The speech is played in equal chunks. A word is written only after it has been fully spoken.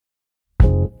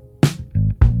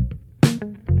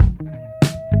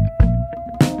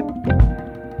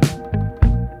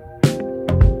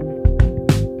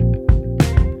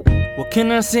Can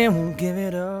I say I won't give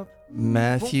it up?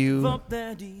 Matthew Won't give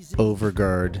up that easy.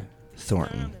 Overguard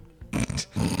Thornton.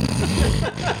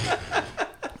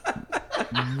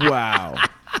 Wow.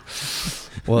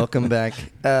 Welcome back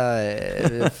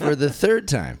for the third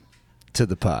time to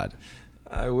the pod.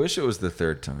 I wish it was the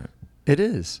third time. It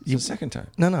is. It's the second time.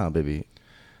 No, baby.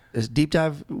 It's Deep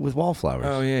Dive with Wallflowers.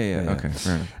 Oh, yeah. Okay,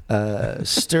 fair enough.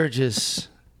 Sturgis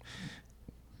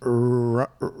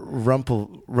Rumpelnuts.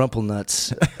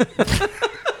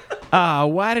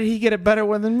 Why did he get a better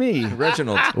one than me?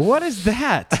 Reginald. What is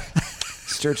that?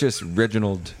 Sturgis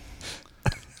Reginald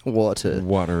Water.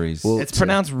 Wateries. Well, It's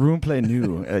pronounced Rumple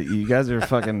Nu. You guys are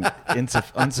fucking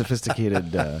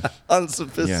unsophisticated.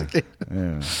 Unsophisticated.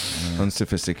 Yeah.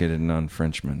 Unsophisticated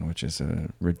non-Frenchman, which is a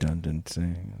redundant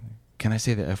saying. Can I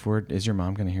say the F word? Is your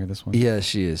mom going to hear this one? Yeah,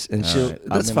 she is. And she'll. right.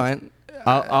 That's I'm fine.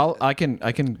 I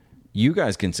can. You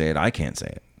guys can say it. I can't say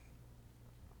it.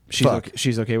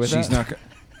 She's okay with that? She's not.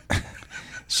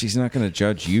 She's not going to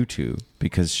judge you two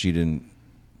because she didn't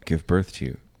give birth to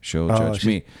you. She'll judge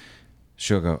me.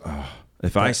 She'll go, oh.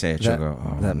 If I say it, she'll go,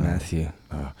 oh. That no. Matthew.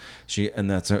 Oh.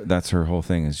 That's her whole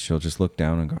thing is she'll just look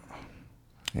down and go, oh.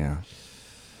 Yeah.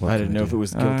 I didn't know if it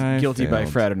was guilty by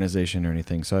fraternization or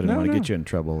anything, so I didn't want to get you in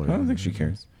trouble. Or I don't think she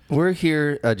cares. We're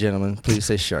here, gentlemen. Please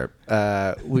stay sharp.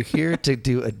 We're here to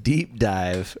do a deep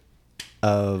dive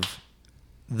of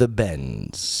The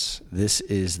Bends. This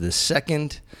is the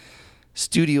second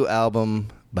studio album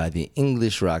by the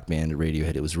English rock band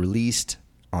Radiohead. It was released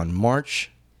on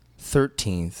March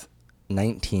 13th,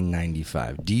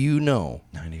 1995. Do you know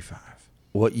 95.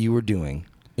 what you were doing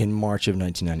in March of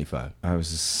 1995? I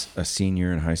was a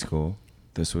senior in high school.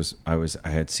 I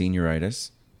had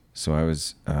senioritis, so I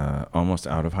was almost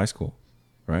out of high school.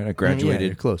 Right, I graduated. Yeah,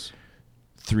 you're close.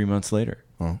 3 months later.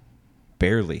 Oh,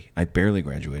 Barely. I barely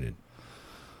graduated.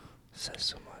 says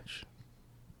so much.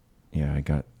 Yeah, I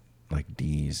got like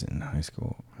D's in high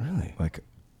school. Really? Like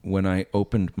when I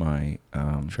opened my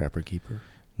Trapper Keeper.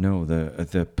 no,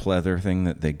 the pleather thing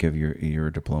that they give your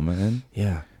diploma in.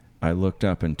 Yeah. I looked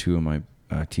up and two of my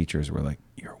teachers were like,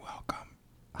 "You're welcome."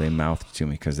 They mouthed to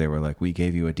me because they were like, "We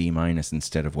gave you a D-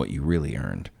 instead of what you really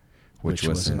earned, which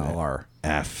was an R.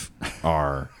 F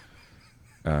R.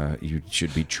 You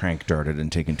should be trank darted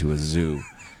and taken to a zoo."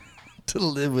 To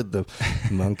live with the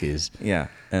monkeys. Yeah,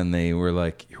 and they were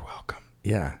like, "You're welcome.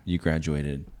 Yeah. You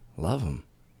graduated. Love them.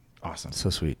 Awesome." So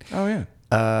sweet. Oh yeah,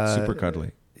 super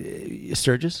cuddly.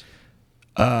 Sturgis?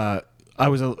 I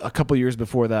was a couple years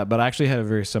before that, but I actually had a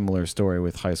very similar story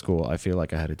with high school. I feel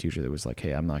like I had a teacher that was like,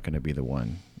 "Hey, I'm not going to be the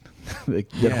one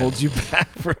that holds you back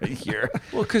for a year."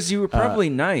 Well, because you were probably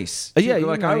nice. Yeah, You you were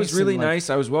were like I was nice really and, like- nice.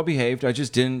 I was well behaved. I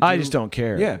just didn't. I just don't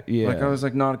care. Yeah, yeah. Like I was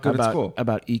like not good about, at school.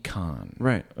 About econ,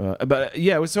 Right. But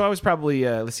yeah, so I was probably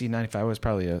 95. I was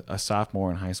probably a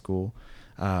sophomore in high school.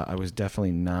 I was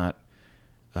definitely not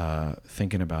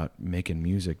thinking about making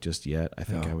music just yet. I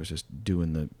think I was just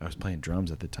I was playing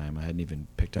drums at the time. I hadn't even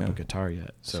picked up a guitar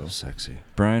yet. So sexy.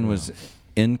 Brian was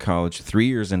in college, 3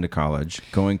 years into college,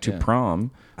 going to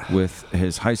prom with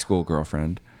his high school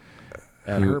girlfriend.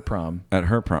 At her prom. At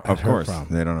her prom, of course. prom.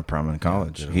 They don't have prom in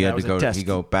college. He had to was a go. test. He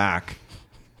go back.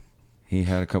 He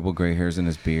had a couple gray hairs in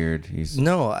his beard.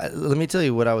 No, let me tell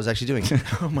you what I was actually doing.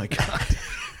 Oh my god.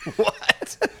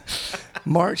 What?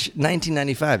 March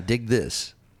 1995. Dig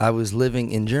this. I was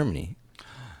living in Germany,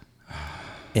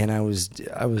 and that was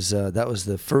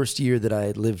the first year that I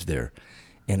had lived there,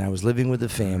 and I was living with a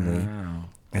family,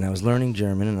 and I was learning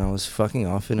German, and I was fucking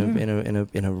off in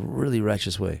a really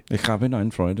righteous way. Ich habe einen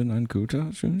Freund, ein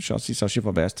guter, schön, Schatzi, Sashi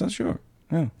Verbester, sure.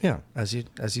 Yeah. Yeah, as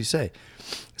you say.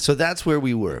 So that's where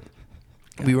we were.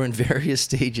 We were in various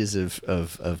stages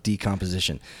of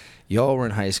decomposition. Y'all were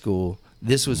in high school.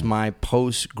 This was my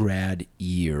post-grad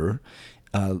year,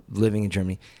 living in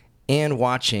Germany, and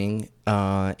watching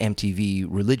MTV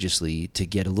religiously to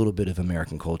get a little bit of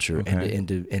American culture and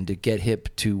to get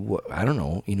hip to what, I don't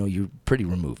know. You know, you're pretty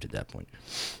removed at that point.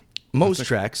 Most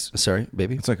tracks, sorry,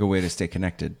 baby. It's like a way to stay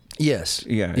connected. Yes.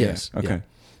 Yeah. Yes. Yeah. Okay. Yeah.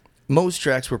 Most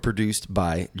tracks were produced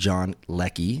by John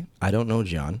Leckie. I don't know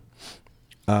John.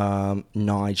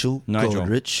 Nigel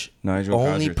Godrich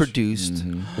only Godrich. produced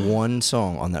one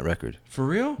song on that record. For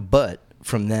real? But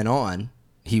from then on,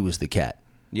 he was the cat.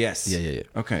 Yes. Yeah.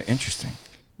 Okay, interesting.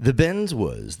 The Bends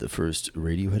was the first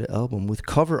Radiohead album with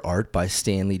cover art by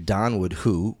Stanley Donwood,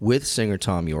 who, with singer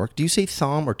Tom York, do you say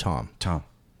Thom or Tom? Tom.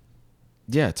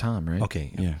 Yeah, Tom, right?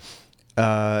 Okay.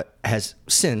 Yeah. Has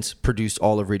since produced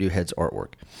all of Radiohead's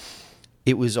artwork.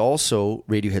 It was also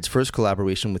Radiohead's first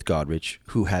collaboration with Godrich,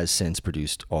 who has since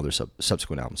produced all their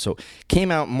subsequent albums. So came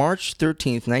out March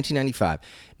 13th, 1995.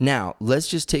 Now, let's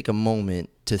just take a moment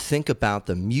to think about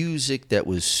the music that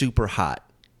was super hot,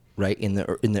 right, in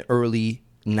the early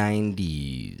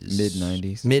 90s.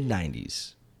 Mid-90s.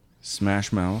 Mid-90s.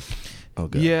 Smash Mouth. Oh,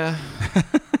 God. Yeah.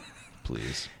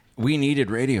 Please. We needed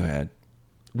Radiohead.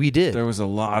 We did. There was a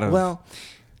lot of Well,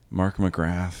 Mark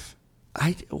McGrath.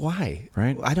 why?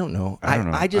 Right? I don't know. I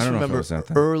don't know. I just I don't know if it remember was that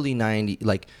then. early 90,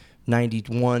 like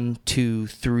 91, 2,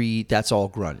 3, that's all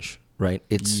grunge, right?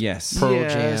 It's Yes. Pearl yeah,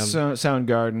 Jam.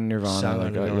 Soundgarden, Nirvana.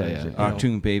 Soundgarden, Yeah.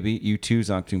 Achtung Baby. U2's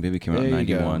Achtung Baby came out in There you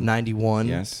go. 91. 91.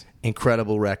 Yes.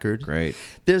 Incredible record. Great.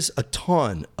 There's a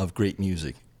ton of great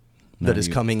music that is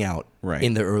 90 coming out Right.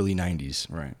 in the early 90s.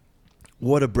 Right.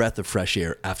 What a breath of fresh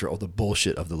air after all the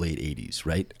bullshit of the late 80s,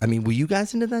 right? I mean, were you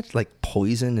guys into that? Like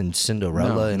Poison and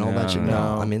Cinderella and all that shit?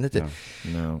 no, I mean,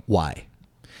 No. why?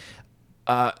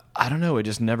 I don't know. It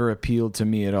just never appealed to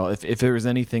me at all. If there was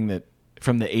anything that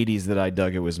from the 80s that I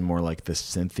dug, it was more like the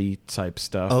synthy type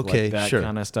stuff. Okay, like that sure.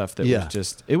 kind of stuff that Yeah. was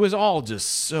just, it was all just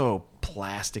so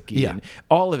plasticky. Yeah. And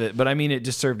all of it. But I mean, it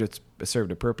just served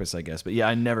a purpose, I guess. But yeah,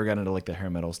 I never got into like the hair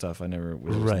metal stuff. I never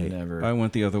was Right. never. I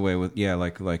went the other way with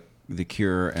like The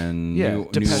Cure and Yeah, New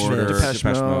Depeche Order, Mode. Depeche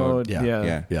Mode. Yeah.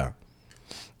 Yeah. Yeah.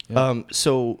 Yeah.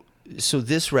 So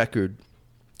this record,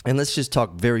 and let's just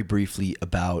talk very briefly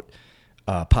about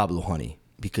Pablo Honey,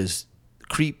 because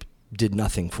Creep did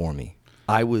nothing for me.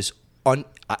 I was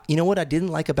you know what I didn't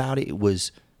like about it? It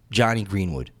was Johnny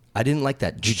Greenwood. I didn't like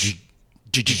that.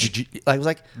 I was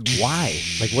like, why?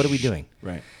 Like, what are we doing?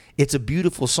 Right. It's a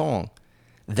beautiful song.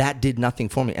 That did nothing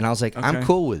for me, and I was like, I'm Okay.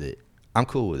 cool with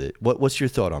it. What's your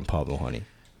thought on Pablo Honey?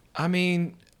 I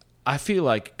mean, I feel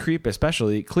like Creep,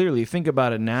 especially, clearly, think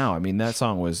about it now. I mean, that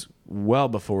song was well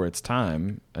before its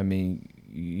time. I mean,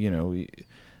 you know,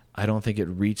 I don't think it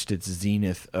reached its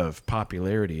zenith of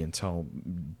popularity until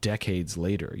decades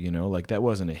later. You know, like that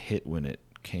wasn't a hit when it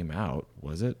came out,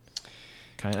 was it?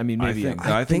 I mean, maybe.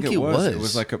 I think it was. It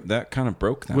was like that kind of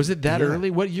broke them. Was it that Yeah.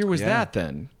 early? What year was Yeah. that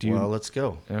then? Do you? Well, let's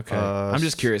go. Okay, I'm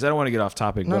just curious. I don't want to get off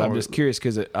topic, but No, I'm just curious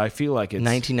because I feel like it's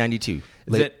 1992,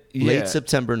 That- yeah. late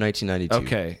September 1992.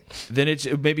 Okay, then it's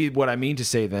maybe what I mean to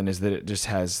say then is that it just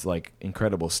has like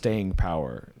incredible staying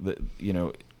power. That, you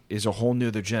know, is a whole new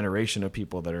other generation of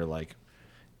people that are like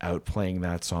out playing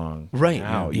that song Right,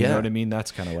 now. You yeah. know what I mean?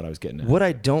 That's kind of what I was getting at. What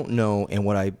I don't know, and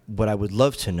what I would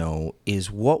love to know,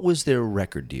 is what was their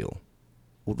record deal?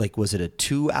 Like, was it a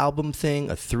 2-album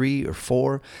thing, a 3 or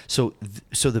 4? So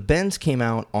the Bends came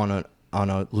out on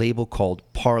a label called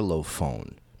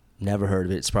Parlophone. Never heard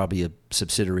of it. It's probably a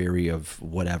subsidiary of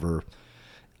whatever.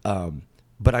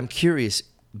 But I'm curious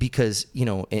because, you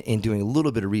know, in doing a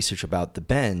little bit of research about the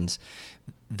Bends,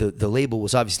 the label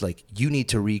was obviously like, you need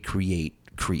to recreate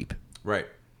Creep. right.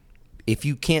 If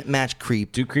you can't match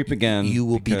Creep, Do Creep again. you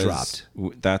will be because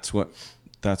dropped.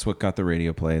 That's what got the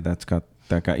radio play. That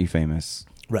got you famous.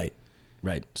 Right.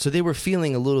 So they were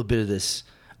feeling a little bit of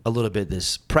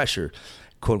this pressure,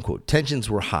 quote unquote. Tensions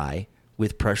were high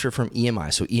with pressure from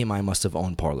EMI. So EMI must have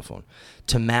owned Parlophone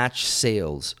to match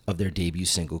sales of their debut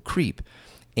single Creep.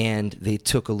 And they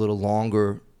took a little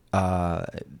longer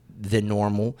than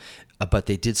normal, but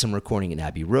they did some recording in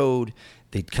Abbey Road.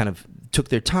 They kind of took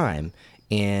their time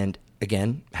and,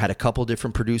 again, had a couple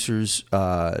different producers.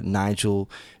 Nigel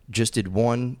just did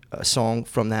one song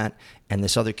from that, and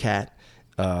this other cat.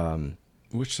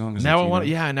 Which song is now it? I want,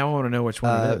 now I want to know which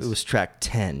one it is. It was track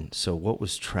 10. So what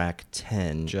was track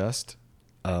 10 Just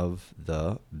of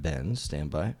the Bends? Stand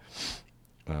by.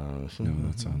 No,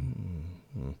 that's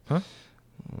huh?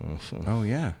 Oh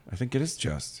yeah, I think it is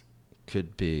Just.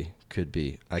 Could be.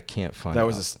 I can't find That out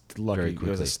was a lucky. very It was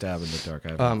quickly. a stab in the dark.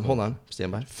 I Hold on.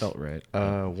 Stand by. Felt right.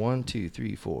 1, 2,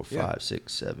 3, 4, 5, Yeah.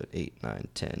 6, 7, 8, 9,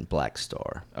 10. Black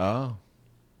Star. Oh,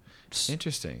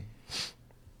 interesting.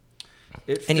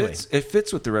 Anyway. It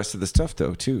fits with the rest of the stuff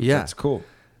though too. Yeah. That's cool.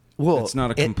 Well, It's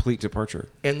not a complete departure.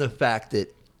 and the fact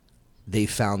that they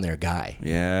found their guy.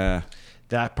 Yeah.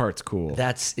 That part's cool.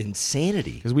 That's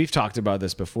insanity. Because we've talked about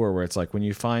this before, where it's like when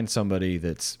you find somebody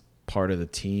that's part of the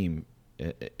team,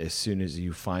 as soon as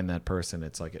you find that person,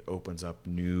 it's like it opens up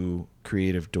new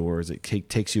creative doors. It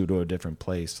takes you to a different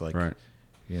place. Like, Right.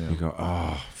 you know, You go,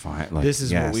 oh, fine. Like, this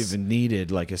is yes. what we've needed.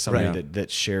 Like, as somebody Right.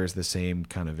 that shares the same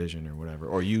kind of vision or whatever,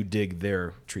 or you dig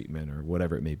their treatment or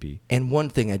whatever it may be. And one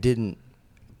thing I didn't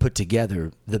put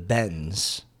together, the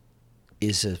Bends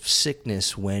is a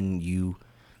sickness when you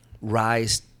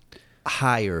rise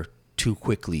higher too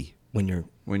quickly when you're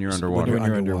underwater. When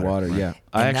you're underwater, yeah.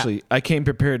 I came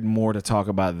prepared more to talk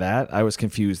about that. I was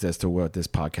confused as to what this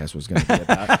podcast was going to be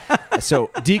about.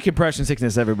 So decompression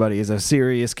sickness, everybody, is a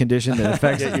serious condition that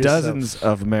affects dozens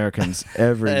of Americans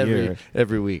every year.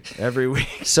 every week. Every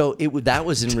week. So that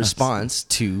was in response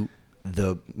to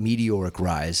the meteoric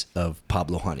rise of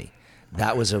Pablo Honey.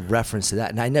 That was a reference to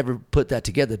that, and I never put that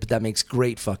together, but that makes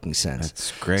great fucking sense.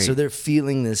 That's great. So they're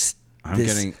feeling this.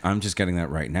 I'm just getting that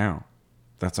right now.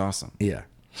 That's awesome. Yeah.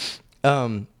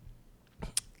 Let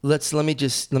me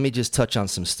just touch on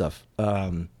some stuff.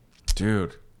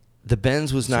 Dude. The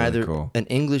Benz was Really neither cool. an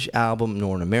English album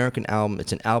nor an American album.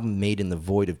 It's an album made in the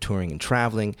void of touring and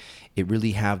traveling. It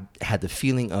really had the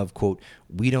feeling of, quote,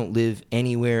 we don't live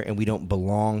anywhere and we don't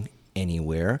belong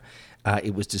anywhere.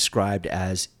 It was described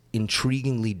as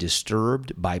intriguingly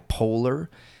disturbed, bipolar.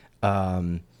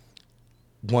 One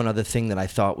other thing that I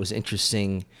thought was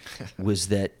interesting was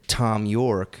that Tom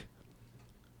York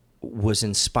was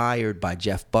inspired by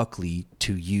Jeff Buckley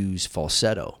to use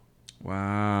falsetto.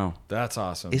 Wow. That's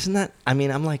awesome. Isn't that? I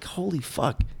mean, I'm like, holy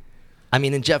fuck. I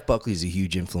mean, and Jeff Buckley's a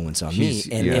huge influence on me,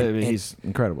 and he's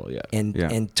incredible. Yeah.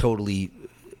 and totally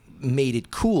made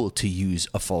it cool to use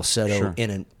a falsetto Sure.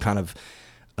 in a kind of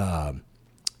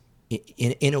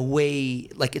in a way,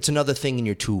 like it's another thing in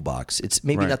your toolbox. It's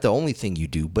maybe Right. not the only thing you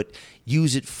do, but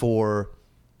use it for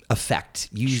effect.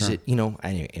 Use Sure. it, you know.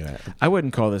 Anyway, I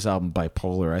wouldn't call this album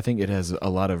bipolar. I think it has a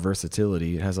lot of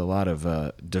versatility. It has a lot of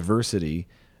diversity,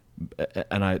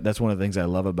 and that's one of the things I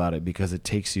love about it, because it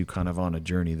takes you kind of on a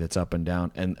journey that's up and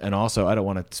down. And also, I don't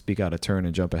want to speak out of turn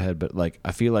and jump ahead, but like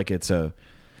I feel like it's a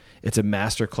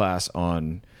masterclass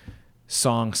on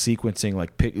song sequencing.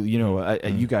 Like, you know,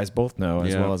 you guys both know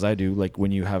as Yeah. well as I do. Like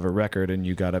when you have a record and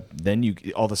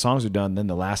all the songs are done, then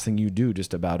the last thing you do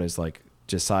just about is like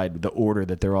decide the order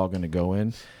that they're all going to go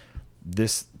in.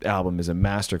 This album is a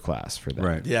masterclass for that.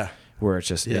 Right. yeah. Where it's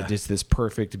just it's this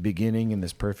perfect beginning and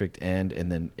this perfect end, and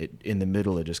then in the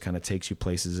middle it just kind of takes you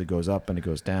places. It goes up and it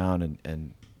goes down,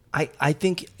 and I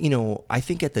think, you know, I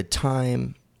think at the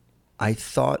time I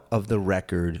thought of the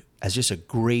record as just a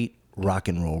great rock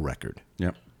and roll record.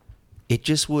 Yep. It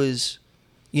just was,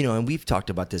 you know, and we've talked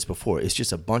about this before. It's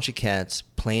just a bunch of cats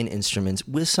playing instruments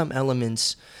with some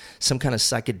elements, some kind of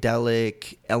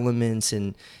psychedelic elements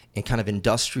and kind of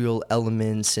industrial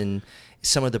elements and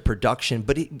some of the production.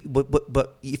 But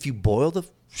if you boil the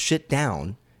shit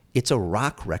down, it's a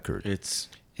rock record. It's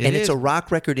It's a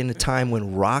rock record in a time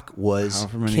when rock was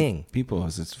however many king. people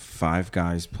is it's 5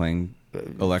 guys playing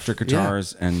electric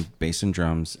guitars and bass and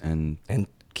drums and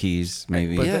keys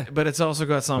maybe. but, Yeah. but it's also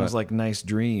got songs But- like Nice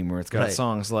Dream, or it's got Right.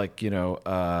 songs like, you know,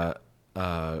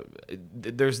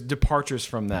 there's departures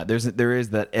from that. There is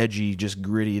that edgy, just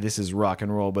gritty, this is rock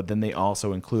and roll, but then they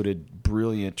also included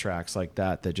brilliant tracks like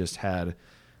that just had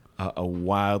a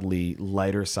wildly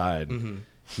lighter side,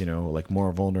 you know, like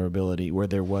more vulnerability where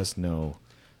there was no.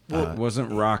 Well, it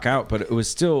wasn't rock out, but it was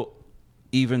still,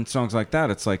 even songs like that,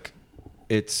 it's like,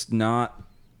 it's not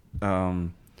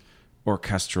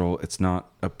orchestral. It's not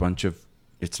a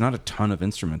ton of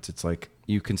instruments. It's like,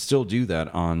 you can still do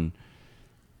that on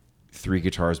 3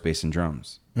 guitars, bass, and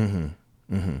drums.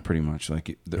 Pretty much.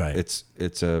 Like, Right.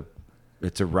 it's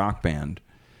a rock band.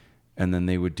 And then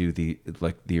they would do the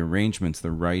arrangements,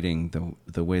 the writing,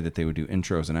 the way that they would do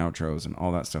intros and outros and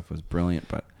all that stuff was brilliant.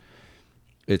 But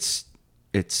it's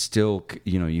still,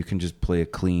 you know, you can just play a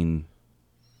clean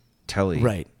telly.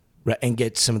 Right. And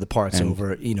get some of the parts And-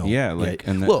 over, you know. yeah, like,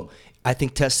 and then- well, I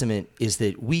think Testament is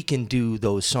that we can do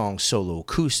those songs solo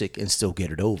acoustic and still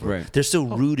get it over. Right. They're still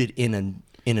rooted in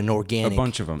an organic A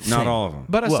bunch of them, thing. not all of them.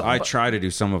 But I try to do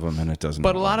some of them, and it doesn't.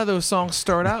 But a lot of those songs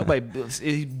start out by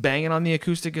banging on the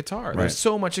acoustic guitar. Right. There's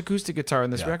so much acoustic guitar in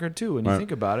this record too. When you Right.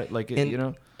 think about it, like And, you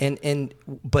know,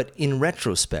 but in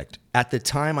retrospect, at the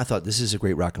time I thought this is a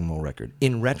great rock and roll record.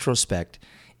 In retrospect,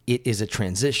 it is a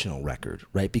transitional record,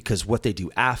 right? Because what they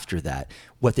do after that,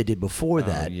 what they did before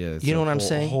that, it's you know a what I'm whole-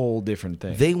 saying? Whole different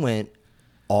thing. They went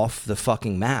off the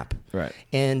fucking map. Right.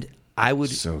 And I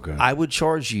would So good. I would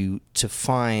charge you to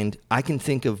find, I can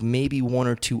think of maybe 1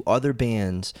 or 2 other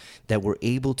bands that were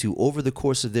able to, over the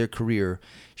course of their career,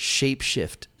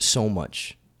 shapeshift so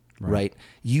much. Right?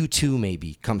 U2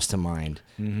 maybe comes to mind.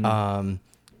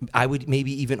 I would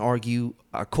maybe even argue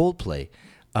Coldplay.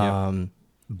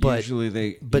 But usually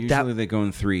they go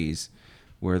in threes,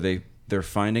 where they're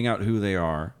finding out who they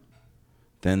are,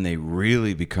 then they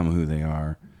really become who they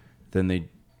are, then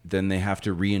they have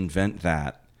to reinvent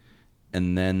that,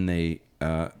 and then they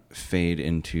fade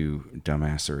into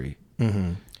dumbassery.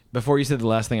 Before you said the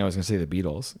last thing, I was going to say the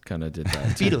Beatles kind of did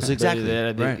that. Beatles, exactly.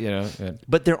 Right. You know,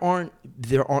 But there aren't.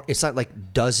 It's not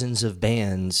like dozens of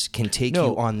bands can take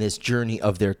No. you on this journey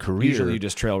of their career. usually you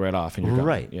just trail right off and you're gone.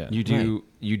 Right. Yeah. You do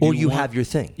Or you one- have your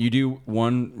thing. You do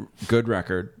one good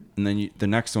record, and then the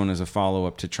next one is a follow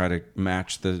up to try to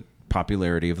match the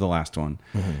popularity of the last one,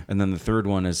 and then the third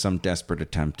one is some desperate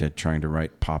attempt at trying to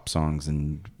write pop songs,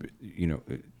 and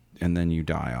and then you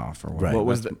die off or whatever. What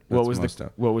was That's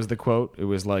what was the quote? It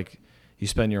was like, you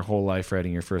spend your whole life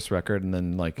writing your first record, and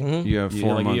then like you have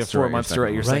 4 months, to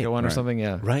write your second one or Right. something.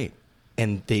 Yeah, Right.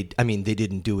 And they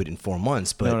didn't do it in 4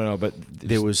 months, but no. But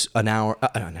there was an hour.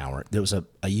 There was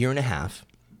a year and a half.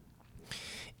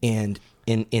 And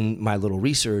in my little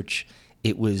research,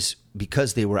 it was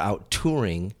because they were out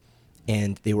touring,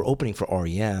 and they were opening for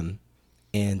REM,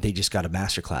 and they just got a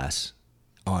masterclass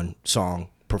on song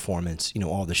performance,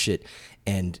 all the shit.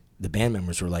 And the band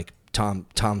members were like,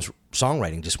 Tom's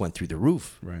songwriting just went through the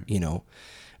roof. Right.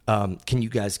 Can you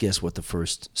guys guess what the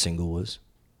first single was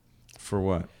For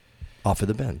what? off of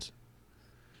the Bends?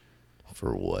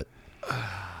 For what?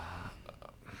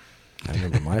 I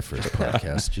remember my first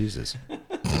podcast. Jesus.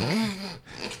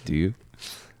 Do you?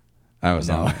 I was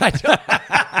No, on. I don't.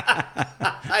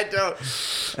 I don't.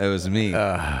 It was me.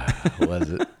 Was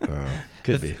it?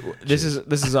 Could be. this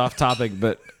is off topic,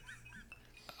 but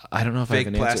I don't know if I Fake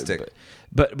have an answer. plastic.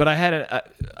 But I had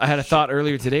a thought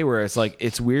earlier today where it's like,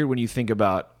 it's weird when you think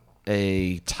about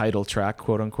a title track,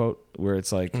 quote unquote, where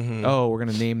it's like, oh, we're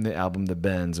gonna name the album The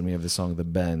Bends, and we have the song The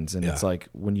Bends, and it's Yeah. like,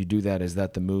 when you do that, is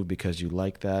that the move because you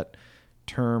like that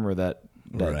term or that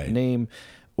Right. name,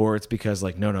 or it's because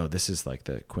like, no, this is like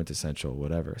the quintessential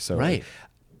whatever. So Right.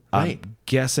 I'm Right.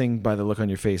 guessing by the look on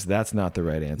your face, that's not the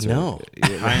right answer. No.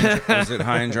 Was it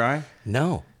High and Dry?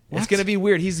 No. It's gonna be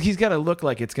weird. He's got to look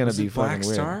like it's gonna Was be it Black fucking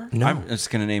weird. Star? No. I'm just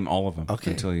gonna name all of them.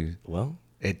 Okay. Until you. Well,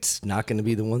 it's not going to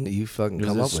be the one that you fucking Was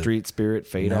come it up with. Street Spirit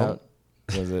Fade No. Out?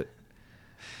 Was it?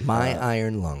 My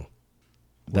Iron Lung.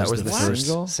 That was the first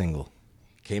single? single.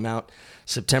 Came out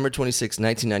September 26,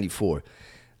 1994.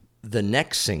 The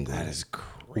next single That is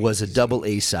crazy. was a double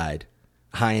A side,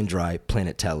 High and Dry,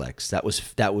 Planet Telex. That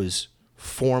was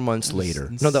 4 months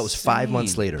later. No, that was 5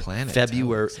 months insane. later. Planet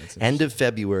February, Telex, that's end of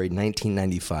February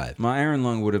 1995. My Iron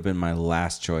Lung would have been my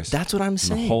last choice. That's what I'm The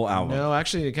saying. whole album. No,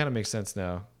 actually, it kind of makes sense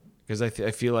now because I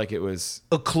feel like it was.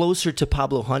 Closer to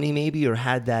Pablo Honey, maybe, or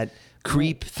had that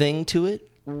creep thing to it.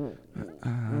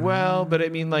 Well, but I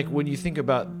mean, like when you think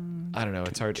about, I don't know,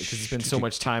 it's hard because it's been so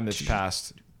much time that's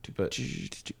passed. But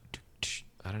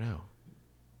I don't know.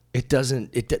 It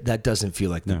doesn't. That doesn't feel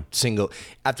like the No. single.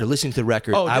 After listening to the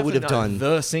record, Oh, I would have definitely done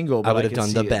not the single. But I would have could done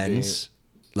see the it being- Bends.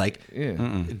 Like,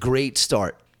 Yeah. great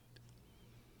start.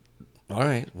 All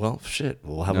right. Well, shit.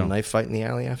 We'll have a No. knife fight in the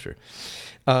alley after.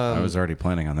 I was already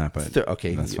planning on that, but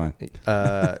Okay, that's fine.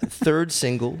 Third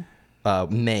single,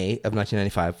 May of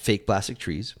 1995, "Fake Plastic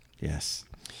Trees." Yes.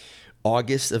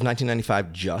 August of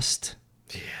 1995, "Just."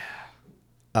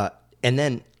 Yeah. And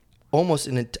then, almost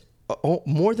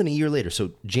more than a year later,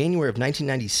 so January of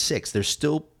 1996, they're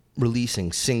still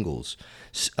releasing singles,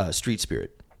 "Street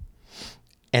Spirit."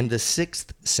 And the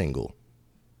sixth single,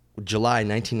 July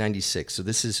 1996, so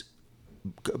this is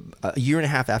a year and a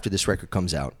half after this record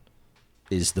comes out,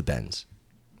 is "The Bends."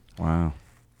 Wow.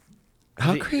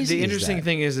 How crazy The is interesting that?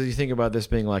 thing is that you think about this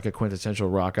being like a quintessential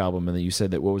rock album, and that you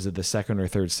said that what was it? The second or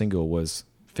third single was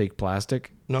 "Fake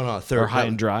Plastic." No, third. Or High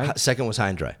and Dry? Second was "High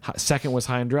and Dry." Second was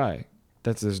 "High and Dry."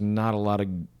 There's not a lot of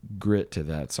grit to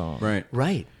that song. Right.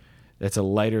 Right. It's a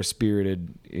lighter spirited,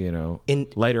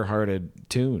 lighter hearted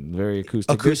tune, very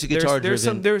acoustic. Acoustic guitar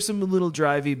driven. There's some little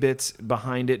drivey bits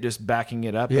behind it, just backing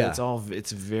it up. Yeah. But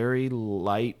it's very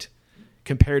light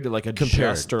compared to like a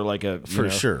Just or like a For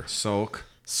sure. Sulk.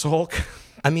 Sulk.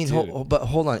 I mean, Dude. but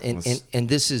hold on, and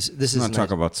this is Let's not nice.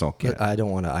 talk about Sulk yet. I don't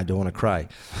want to cry.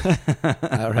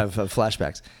 I have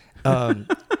flashbacks.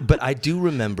 But I do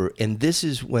remember, and this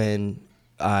is when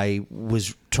I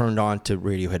was turned on to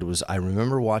Radiohead. I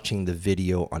remember watching the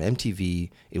video on MTV.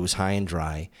 It was "High and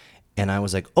Dry," and I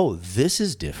was like, "Oh, this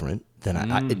is different." Than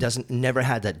it doesn't never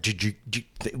had that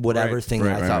whatever Right. thing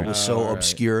that I Right, thought right. was so right.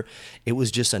 obscure. It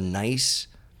was just a nice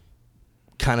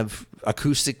kind of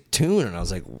acoustic tune, and I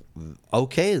was like,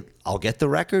 okay, I'll get the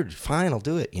record, fine, I'll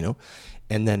do it,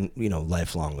 and then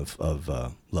lifelong of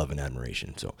love and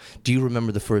admiration. So do you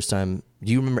remember the first time,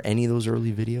 do you remember any of those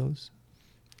early videos?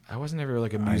 I wasn't ever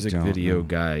like a music don't video know.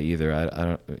 guy either. I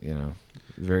don't,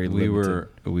 very We limited.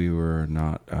 were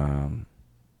not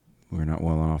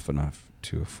well off enough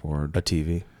to afford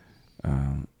TV.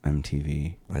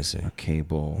 MTV, I see.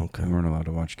 cable. Okay. We weren't allowed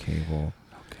to watch cable.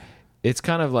 It's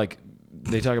kind of like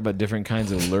they talk about different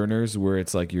kinds of learners where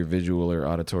it's like your visual or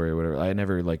auditory or whatever. I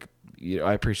never like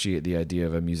I appreciate the idea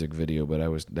of a music video, but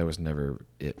that was never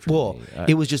it for Well, me.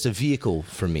 it was just a vehicle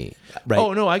for me, right?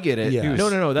 Oh no, I get it. Yeah.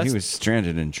 No. That's he was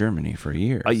stranded in Germany for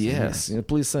years. yes.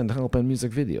 Please send help and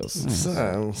music videos.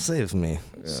 So, save me.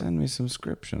 Send me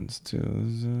subscriptions to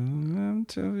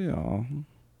y'all.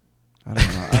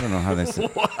 I don't know how they say.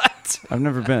 What? I've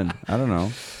never been. I don't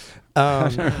know.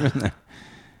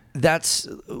 That's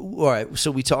all right.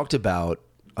 So we talked about.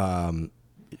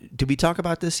 Did we talk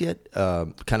about this yet?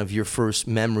 Kind of your first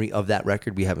memory of that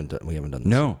record. We haven't done this.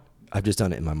 No. I've just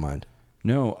done it in my mind.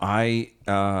 No, I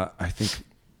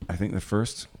think the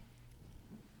first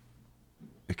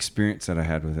experience that I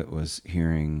had with it was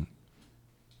hearing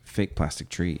Fake Plastic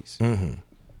Trees. Mm-hmm.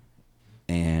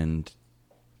 And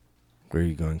Where are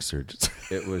you going, Serge?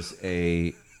 it was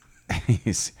a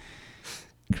he's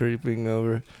Creeping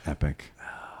over. epic.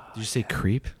 Did you say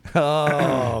creep?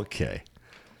 Oh, okay.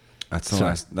 That's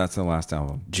the last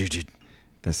album.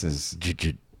 This is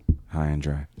High and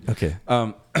Dry. Okay.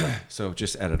 So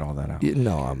just edit all that out.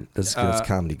 No, that's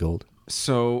comedy gold.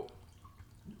 So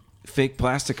Fake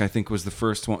Plastic, I think, was the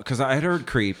first one because I had heard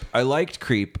Creep. I liked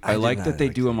Creep. I liked not that they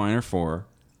like do a minor 4.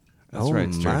 That's oh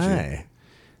right, Sturgeon.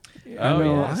 my!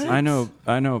 I know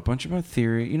a bunch about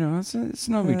theory. You know, it's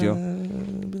no big deal.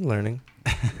 I've been learning.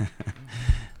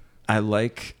 I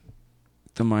like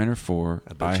the minor 4.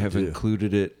 bet I you have do.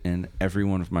 included it in every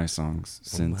one of my songs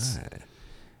since.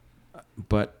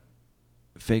 But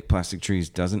Fake Plastic Trees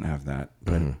doesn't have that.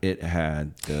 But it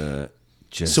had the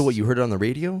just. So what, you heard it on the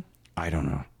radio? I don't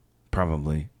know.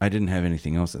 Probably. I didn't have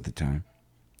anything else at the time.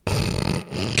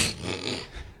 I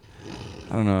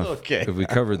don't know if we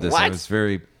covered this. I was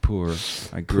very poor.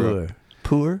 I grew up.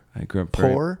 Poor? I grew up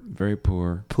Poor? very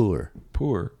poor. Poor.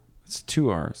 Poor. It's 2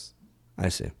 R's. I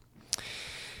see.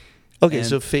 Okay, And-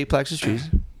 so Fake Plastic Trees.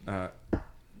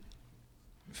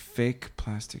 Fake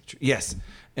Plastic Trees. Yes.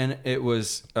 And it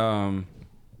was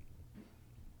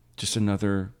just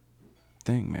another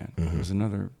thing, man. It was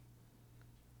another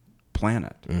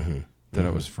planet that I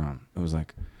was from. It was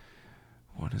like,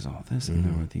 what is all this? And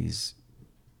there were these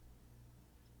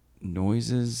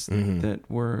noises that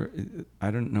were,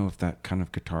 I don't know if that kind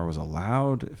of guitar was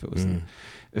allowed, if it was,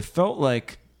 it felt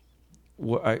like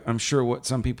what I'm sure what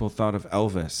some people thought of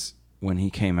Elvis when he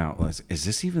came out was, is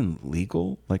this even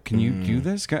legal? Like, can you do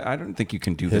this? I don't think you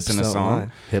can do this Hips in a don't song. lie.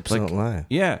 Hips Like, don't lie.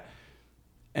 Yeah.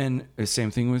 And the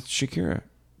same thing with Shakira.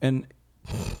 And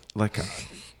like,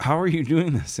 how are you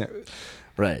doing this?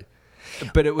 Right.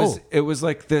 But it was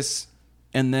like this,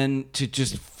 and then to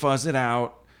just fuzz it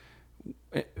out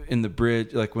in the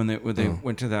bridge, like when they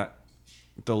went to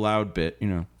the loud bit, you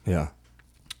know, Yeah.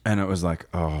 and it was like,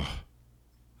 oh,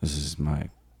 this is my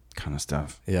kind of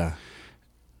stuff. Yeah.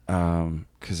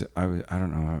 Because I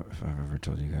don't know if I've ever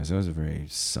told you guys, I was a very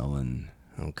sullen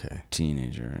Okay.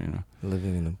 teenager, you know,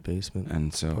 Living in a basement.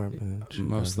 and so apartment in Chicago.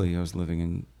 mostly I was living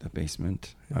in the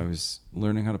basement. I was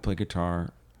learning how to play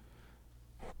guitar.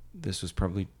 This was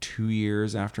probably 2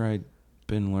 years after I'd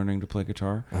been learning to play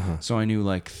guitar. So I knew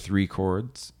like 3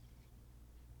 chords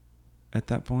at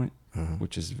that point,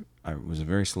 which is, I was a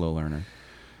very slow learner.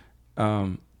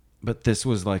 But this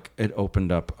was like, it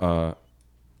opened up a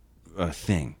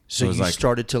thing. So it was you like,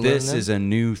 started to learn this them? is a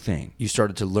new thing. You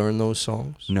started to learn those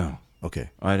songs? No, Okay.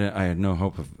 I had no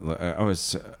hope of, I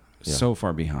was so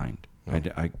far behind.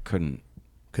 I couldn't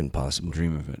Couldn't possibly.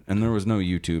 dream of it. And there was no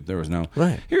YouTube. There was no,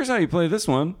 Right. here's how you play this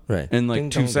one. Right. In like Ding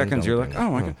 2 dong, ding seconds, dong, you're ding like,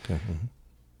 oh my dong. God. Okay.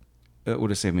 It would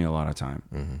have saved me a lot of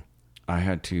time. I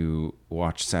had to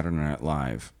watch Saturday Night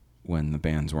Live when the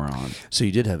bands were on. So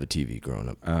you did have a TV growing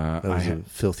up. That was a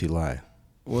filthy lie.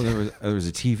 Well, there was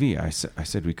a TV. I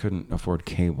said we couldn't afford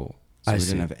cable, so I we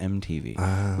see. didn't have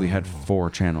MTV. We had 4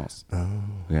 channels.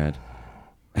 We had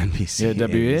NBC, Yeah,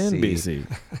 WNBC.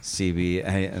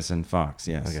 CBS, and Fox.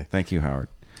 Yes. Okay. Thank you, Howard.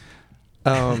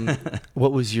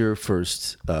 What was your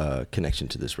first connection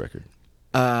to this record?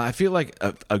 I feel like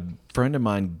a friend of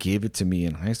mine gave it to me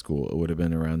in high school. It would have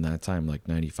been around that time, like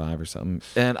 95 or something.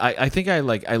 And I think I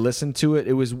listened to it.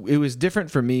 It was different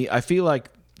for me. I feel like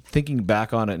thinking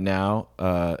back on it now,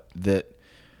 that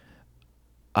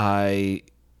I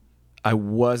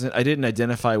didn't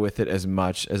identify with it as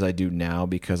much as I do now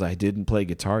because I didn't play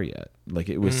guitar yet. Like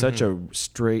it was such a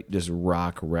straight just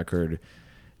rock record,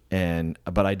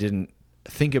 but I didn't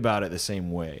think about it the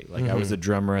same way. Like I was a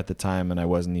drummer at the time and I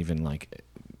wasn't even like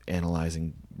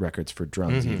analyzing records for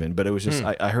drums even, but it was just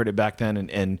I heard it back then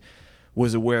and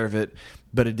was aware of it,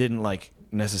 but it didn't like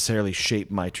necessarily shape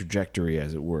my trajectory,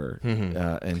 as it were,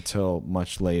 until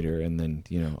much later. And then,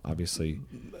 you know, obviously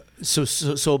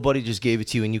So a buddy just gave it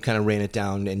to you, and you kind of ran it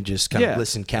down and just kind of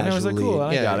listened casually. And I was like, cool,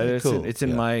 I Yeah, got it. cool. It's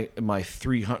in my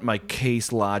 300 my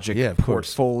Case Logic Yeah, of course.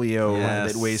 portfolio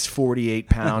Yes. that weighs 48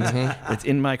 pounds. It's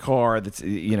in my car. That's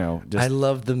just I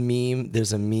love the meme.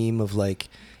 There's a meme of like,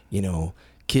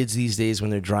 kids these days when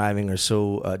they're driving are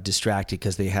so distracted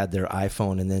because they had their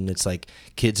iPhone, and then it's like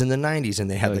kids in the 90s and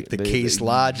they had like the Case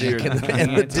Logic and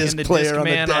the disc player on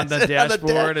the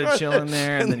dashboard and chilling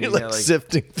there, and then you're you like got like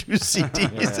sifting through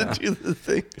CDs Yeah. and do the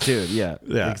thing. dude, yeah,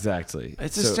 Yeah. exactly.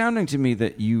 It's So- astounding to me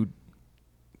that you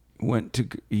got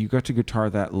to guitar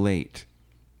that late.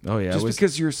 Oh yeah, Just it was,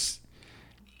 because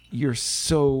you're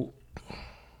so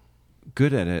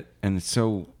good at it and it's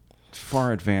so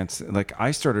far advanced. Like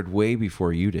I started way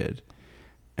before you did,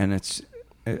 and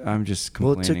I'm just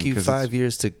Well, complaining. it took you 'cause 5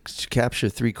 years to capture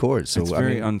 3 chords. So It's I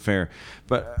very mean, unfair,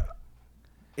 but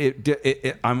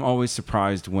I'm always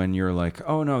surprised when you're like,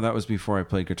 "Oh no, that was before I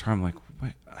played guitar." I'm like,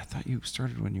 "Wait, I thought you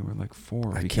started when you were like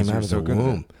 4." I because came you're out of so the good at it."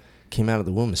 womb. Came out of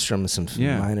the womb strumming some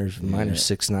Yeah. minor Yeah.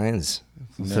 6/9s,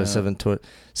 No. 7/4/9s.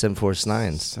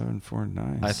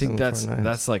 749. I think 749.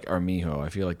 that's like Armijo. I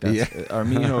feel like that's Yeah.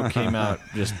 Armijo came out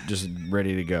just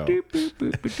ready to go.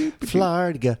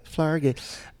 Florida.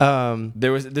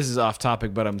 This is off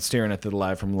topic, but I'm staring at the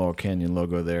Live from Laurel Canyon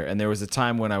logo there, and there was a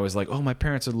time when I was like, "Oh, my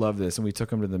parents would love this," and we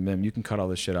took them to the MIM. You can cut all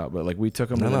this shit out, but like we took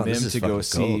them to the this MIM is to go fucking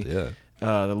see gold,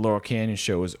 yeah. the Laurel Canyon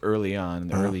show. Was early on in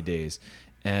the early days,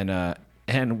 and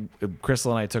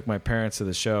Crystal and I took my parents to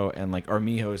the show, and like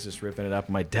Armijo is just ripping it up.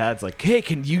 And my dad's like, "Hey,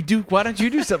 why don't you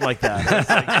do something like that?" I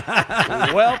was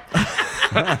like, well.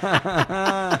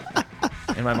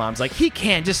 And my mom's like, "He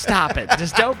can't. Just stop it.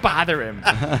 Just don't bother him."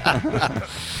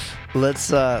 Let's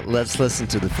listen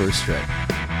to the first track.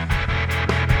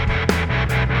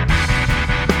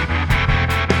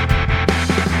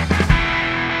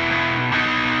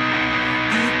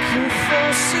 You can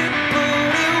force it,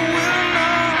 but it will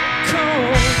not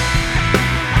come.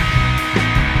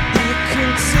 You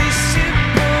can taste it,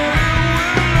 but it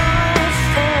will not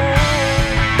fall.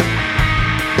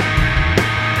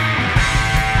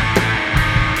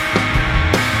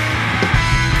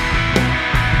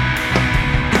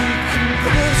 You can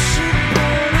crush it,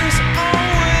 but it's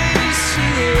always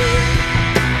here.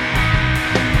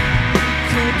 You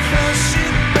can crush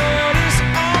it, but it's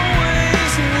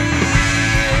always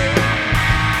near.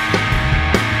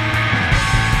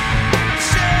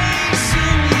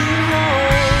 Chasing you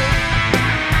home.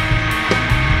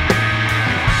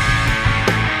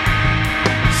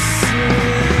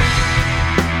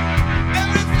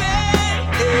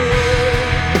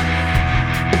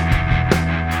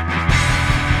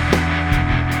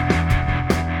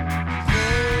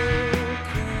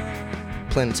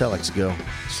 Planetelex, go.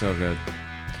 So good.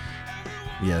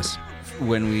 Yes.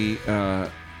 When we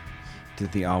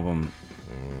did the album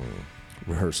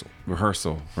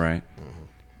Rehearsal. right?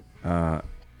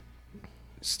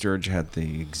 Sturge had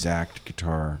the exact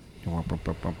guitar,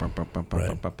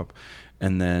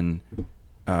 and then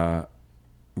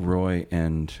Roy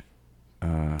and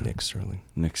Nick Sterling.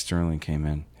 Nick Sterling came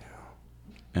in,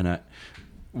 and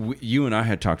you and I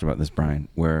had talked about this, Brian,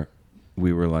 where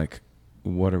we were like,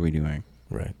 "What are we doing?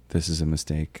 Right. This is a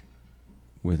mistake.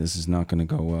 This is not going to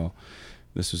go well.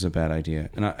 This was a bad idea."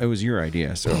 And it was your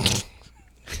idea, so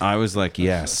I was like,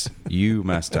 "Yes, you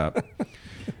messed up.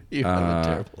 You have a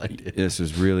terrible idea. This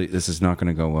is not going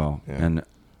to go well." Yeah. And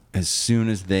as soon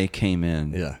as they came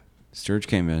in, Yeah. Sturge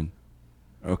came in.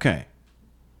 Okay,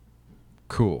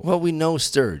 cool. Well, we know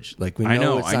Sturge. Like we know, I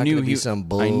know. it's I not knew going to be some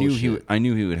bullshit. I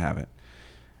knew he would have it.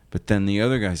 But then the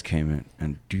other guys came in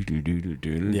and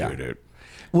Yeah.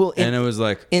 Well, and it was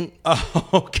like, and oh,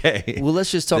 okay. well,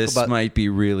 let's just talk this about might be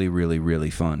really, really, really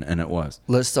fun, and it was.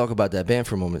 let's talk about that band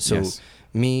for a moment. So, Yes.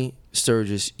 me,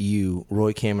 Sturgis, you,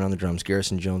 Roy Cameron on the drums,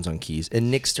 Garrison Jones on keys, and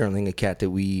Nick Sterling, a cat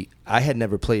that I had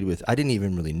never played with. I didn't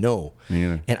even really know. Me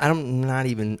neither. And I'm not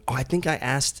even. Oh, I think I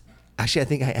asked. Actually, I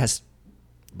think I asked.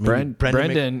 maybe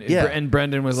Brendan, Yeah. and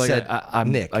Brendan was like, Said,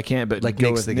 I'm Nick. I can't, but like go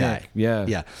Nick's with the Nick. guy. Yeah,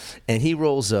 Yeah. And he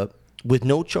rolls up with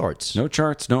no charts, No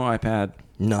charts, no iPad,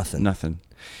 nothing. nothing.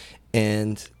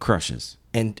 And Crushes.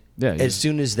 And Yeah, yeah. as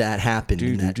soon as that happened, Do,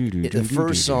 and that, do, do, do, the do,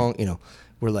 first do. song,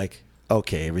 we're like,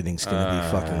 okay, everything's gonna be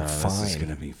fucking fine. This is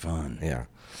gonna be fun. Yeah.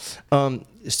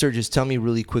 Sturgis, tell me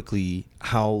really quickly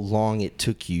how long it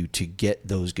took you to get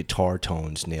those guitar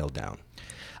tones nailed down.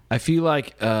 I feel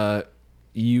like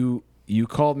you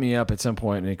called me up at some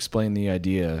point and explained the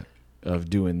idea of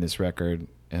doing this record,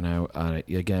 and I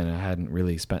hadn't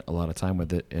really spent a lot of time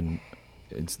with it, and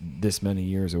it's this many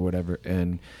years or whatever,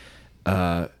 and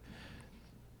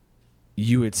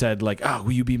you had said like, "Oh,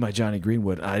 will you be my Johnny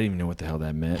Greenwood?" I didn't even know what the hell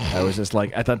that meant. I was just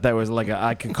like, I thought that was like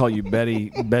I can call you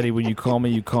Betty. Betty, when you call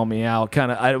me out.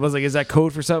 Kind of. I was like, is that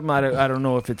code for something? I don't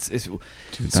know if it's. Dude,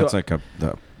 that's like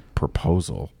the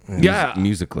proposal. Yeah.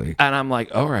 Musically. And I'm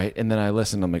like, all right. And then I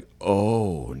listened. I'm like,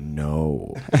 oh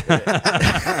no.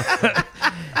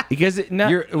 Because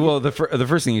the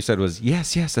first thing you said was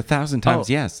yes, 1,000 times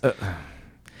yes. and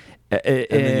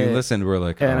then you listened. We're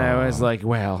like, and I was like,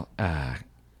 well,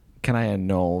 can I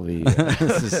annul the?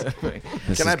 this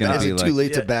Can I? gonna Is be it like, too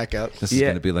late to back out? This is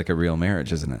going to be like a real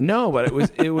marriage, isn't it? No, but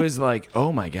it was like,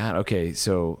 oh my god. Okay,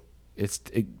 so it's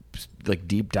like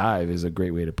deep dive is a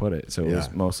great way to put it. So it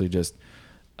was mostly just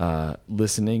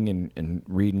listening and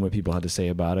reading what people had to say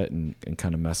about it, and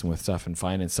kind of messing with stuff and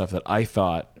finding stuff that I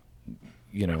thought,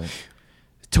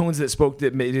 tones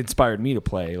that inspired me to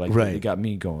play. Like Right. it got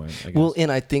me going. I guess. Well, and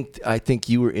I think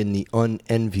you were in the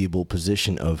unenviable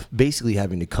position of basically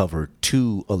having to cover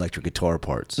 2 electric guitar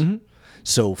parts. Mm-hmm.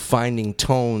 So finding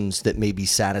tones that maybe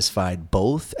satisfied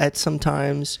both at some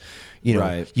times,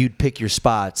 Right. you'd pick your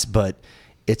spots, but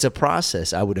it's a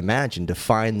process, I would imagine, to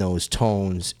find those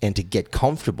tones and to get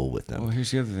comfortable with them. Well,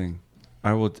 here's the other thing.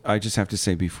 I just have to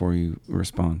say before you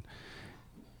respond,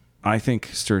 I think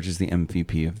Sturge is the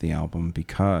MVP of the album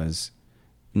because,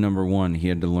 number one, he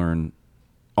had to learn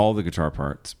all the guitar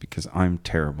parts because I'm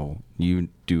terrible. You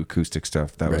do acoustic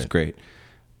stuff. That was Right. great.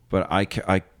 But I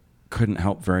couldn't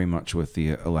help very much with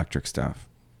the electric stuff.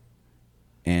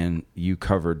 And you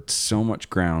covered so much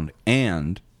ground.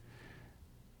 And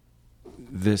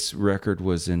this record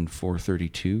was in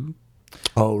 432.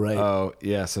 Oh, right. Oh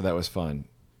yeah, so that was fun.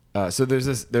 So there's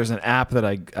an app that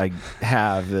I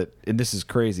have that, and this is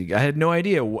crazy. I had no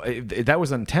idea that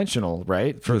was intentional,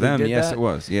 right? For They them, did yes, that? it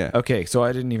was. Yeah. Okay, so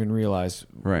I didn't even realize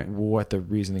Right. what the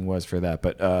reasoning was for that.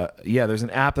 But yeah, there's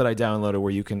an app that I downloaded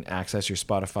where you can access your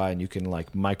Spotify and you can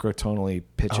like microtonally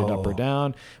pitch it up or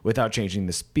down without changing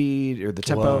the speed or the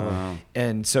tempo. Wow.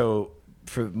 And so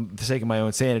for the sake of my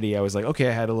own sanity, I was like, okay,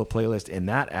 I had a little playlist in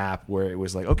that app where it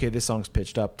was like, okay, this song's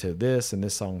pitched up to this and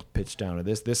this song's pitched down to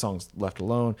this. This song's left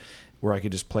alone, where I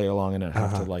could just play along and not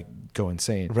have to like go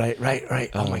insane. Right.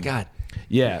 Oh, my God.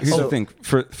 Yeah. Here's so the thing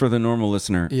for the normal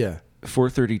listener. Yeah.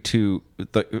 432.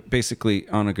 Basically,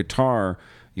 on a guitar,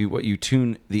 what you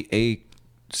tune the A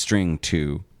string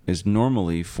to is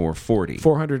normally 440.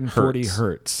 440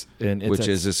 hertz, and it's which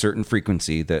is a certain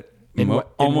frequency that in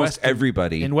almost Western-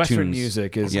 everybody in Western tunes.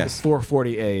 music is Yes.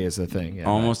 440A is a thing. Yeah,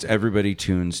 Almost everybody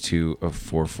tunes to a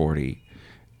 440.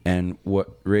 And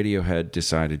what Radiohead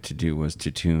decided to do was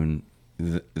to tune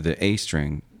the A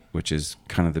string, which is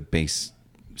kind of the bass,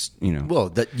 Well,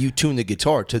 that you tune the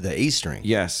guitar to the A string.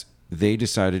 Yes, they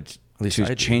decided least I to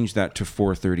do. change that to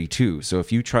 432. So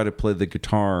if you try to play the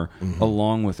guitar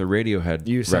along with a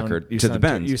Radiohead record to the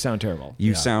bends, you sound terrible.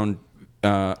 you Yeah. sound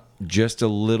just a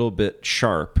little bit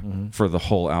sharp for the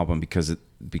whole album because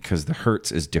the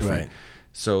hertz is different. Right.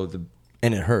 So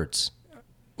And it hurts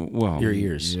well, your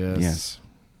ears. Yes.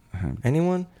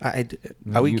 Anyone?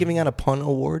 Are we giving out a pun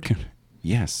award?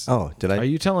 Yes. Oh, did I? Are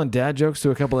you telling dad jokes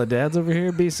to a couple of dads over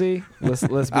here, BC? Let's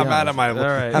be honest. All right.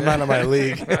 I'm out of my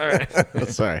league. All right.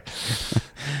 Sorry.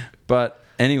 But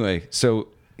anyway, so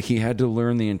he had to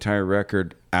learn the entire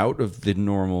record out of the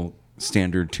normal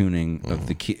standard tuning of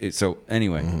the key. So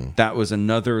anyway, that was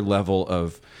another level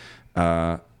of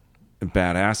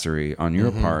badassery on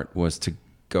your part, was to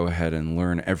go ahead and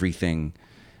learn everything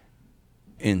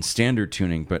in standard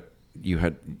tuning, but you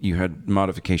had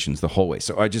modifications the whole way.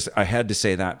 So I had to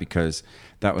say that because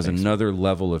that was another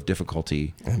level of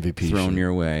difficulty MVP thrown shit.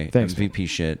 your way. Thanks, MVP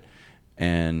shit,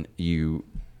 and you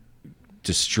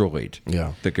destroyed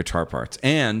Yeah. the guitar parts.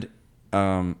 And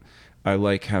I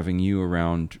like having you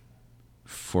around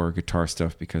for guitar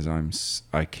stuff because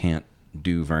I can't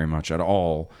do very much at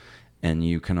all, and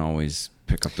you can always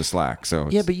pick up the slack. So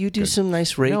Yeah, it's but you do good. some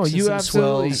nice rakes No, and you some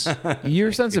absolutely. swells.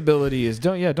 Your sensibility is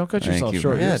don't cut Thank yourself you,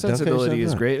 short. Brian. Your Yeah, don't cut sensibility yourself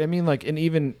is short. great. I mean, like, and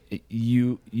even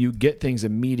you get things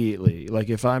immediately. Like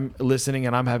if I'm listening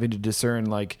and I'm having to discern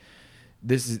like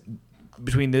this is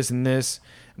between this and this.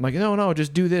 I'm like, no,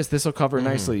 just do this. This will cover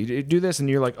nicely. You do this, and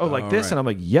you're like, oh, like this, right. and I'm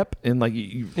like, yep, and like,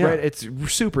 Yeah. right, it's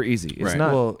super easy. It's Right.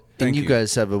 not. Well, Thank and you you.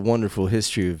 guys have a wonderful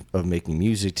history of making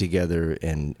music together,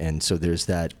 and so there's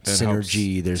that It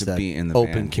synergy, helps there's to that be in the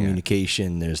open band, yeah.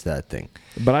 communication, there's that thing.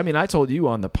 But I mean, I told you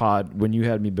on the pod when you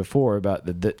had me before about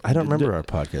the I don't remember our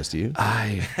podcast, do you?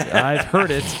 I've heard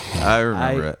it. I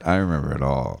remember it. I remember it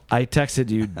all. I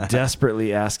texted you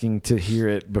desperately asking to hear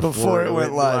it before it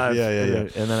went live. Yeah.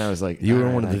 And then I was like, You were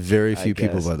all one of right, the very I few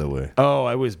people, guess. by the way. Oh,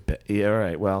 I was. Yeah, all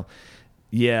right. Well,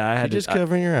 Yeah, I You're had just to.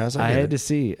 covering your ass. I get had it. to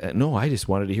see. No, I just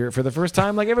wanted to hear it for the first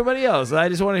time, like everybody else. I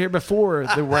just wanted to hear it before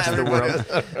the rest of the world.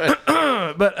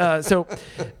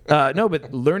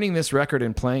 But learning this record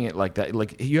and playing it like that,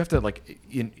 like you have to like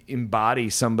embody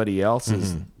somebody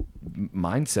else's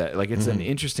mindset. Like it's an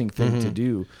interesting thing to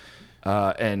do,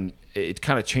 and it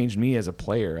kind of changed me as a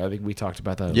player. I think we talked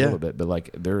about that a little bit, but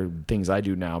like there are things I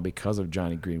do now because of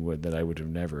Johnny Greenwood that I would have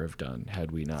never have done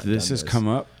had we not. This has come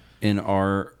up in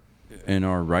our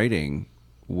writing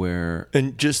where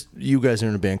And just you guys are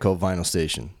in a band called Vinyl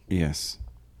Station. yes,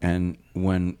 and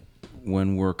when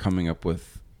we're coming up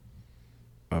with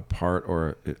a part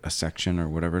or a section or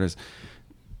whatever it is,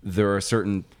 there are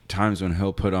certain times when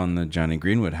he'll put on the Johnny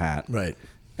Greenwood hat, Right.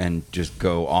 and just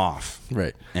go off,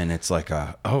 Right. and it's like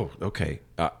okay,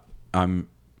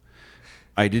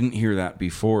 I didn't hear that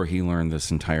before he learned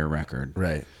this entire record,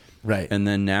 Right. Right. and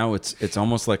then now it's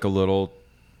almost like a little,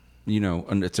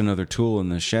 and it's another tool in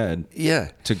the shed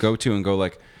yeah. to go to and go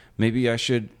like, maybe I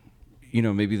should,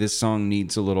 maybe this song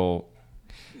needs a little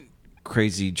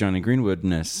crazy Johnny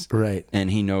Greenwoodness, Right. and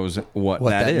he knows what What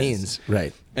that is. means.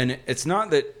 Right. And it's not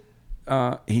that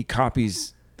he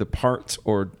copies the parts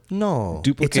or No.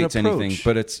 duplicates it's an anything, approach.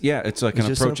 but it's It's like an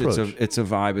just an approach. approach. It's a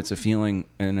vibe, it's a feeling,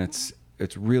 and it's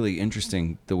really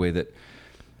interesting the way that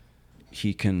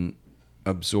he can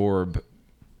absorb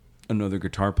another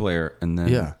guitar player and then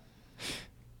Yeah.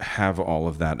 have all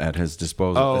of that at his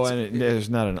disposal. Oh, It's- and there's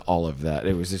not an all of that.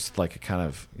 It was just like a kind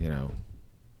of,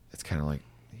 it's kind of like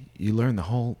you learn the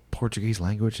whole Portuguese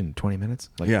language in 20 minutes.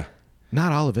 Like, yeah,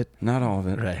 not all of it. not all of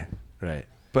it, Right. Right.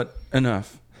 but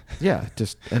enough. Yeah,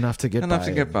 just enough to get Enough by.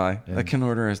 to get by. And- I can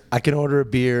order I can order a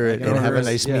beer and order have a a-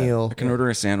 nice yeah. meal. I can order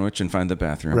a sandwich and find the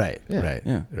bathroom. Right. Yeah. Right.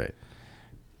 Yeah. Right.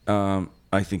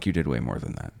 I think you did way more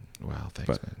than that. Wow, thanks,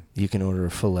 But- man. You can order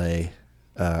a fillet,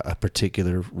 a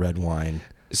particular red wine,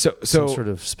 So some sort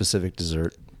of specific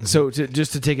dessert.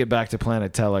 just to take it back to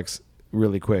Planet Telex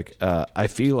really quick, I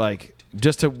feel like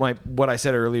just to what I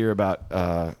said earlier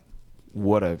about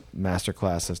what a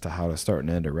masterclass as to how to start and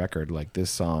end a record, like this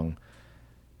song,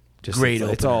 just Great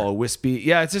it's opener. all wispy.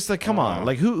 Yeah, it's just like come on,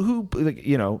 like who like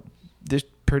just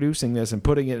producing this and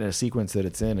putting it in a sequence that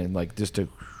it's in, and like just to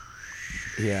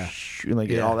Yeah. like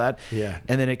Yeah. all that. Yeah.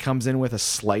 And then it comes in with a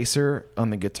slicer on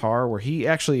the guitar where he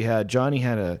actually had Johnny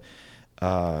had a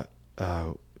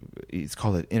it's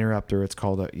called an interrupter. It's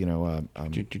called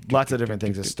lots of different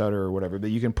things, a stutter or whatever.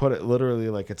 But you can put it literally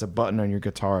like it's a button on your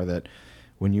guitar that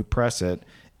when you press it,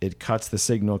 it cuts the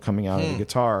signal coming out of the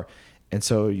guitar. And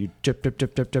so you tip,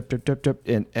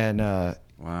 and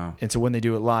Wow. and so when they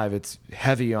do it live, it's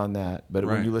heavy on that. But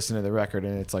when Right. you listen to the record,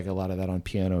 and it's like a lot of that on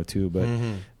piano too. But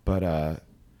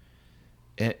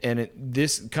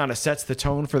this kind of sets the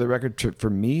tone for the record for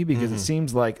me because it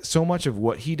seems like so much of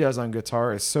what he does on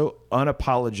guitar is so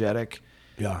unapologetic.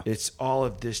 Yeah. It's all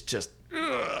of this just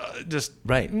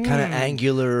Right. Kind of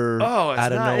angular, Oh, it's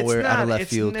out of not, it's nowhere, not, out of left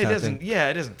it's- field It kind of doesn't. thing. Yeah,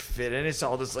 it doesn't fit, and it's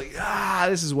all just like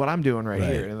this is what I'm doing right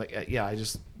Right. here, and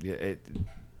like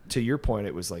to your point,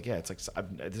 it was like it's like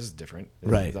this is different. This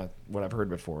Right. is not what I've heard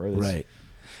before. This- Right.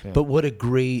 Yeah. But what a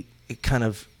great kind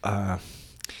of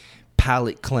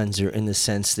palate cleanser in the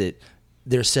sense that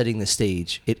they're setting the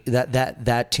stage.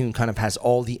 That tune kind of has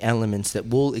all the elements that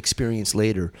we'll experience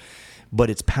later, but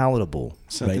it's palatable.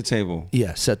 Set right? the table.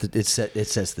 Yeah, it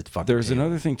sets the fucking There's table.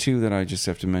 another thing too that I just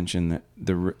have to mention, that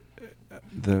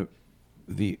the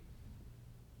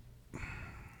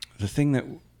thing that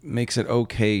makes it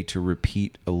okay to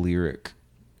repeat a lyric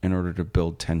in order to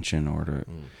build tension or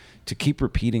to keep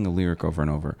repeating a lyric over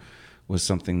and over was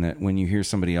something that when you hear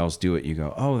somebody else do it, you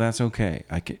go, "Oh, that's okay.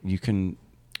 You can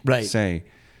Right. say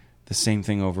the same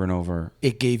thing over and over."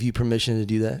 It gave you permission to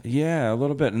do that? Yeah, a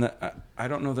little bit, and I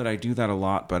don't know that I do that a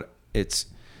lot, but it's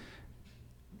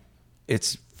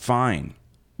fine.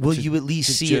 Will to- you at least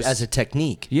to see just- it as a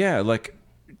technique? Yeah, like,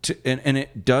 and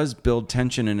it does build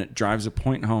tension and it drives a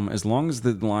point home as long as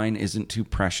the line isn't too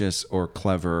precious or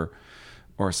clever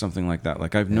or something like that.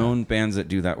 Like I've known bands that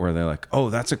do that where they're like, "Oh,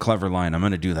 that's a clever line. I'm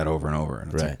going to do that over and over."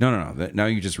 And it's Right. like, no. Now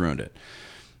you just ruined it.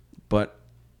 But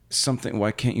something.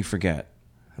 Why can't you forget?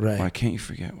 Right. Why can't you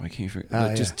forget? Why can't you forget?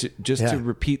 Ah, Just yeah. to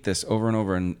repeat this over and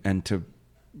over and to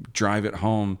drive it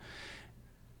home.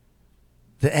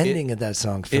 The ending of that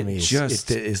song for it me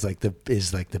just- is like the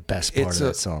best part of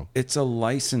that song. It's a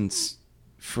license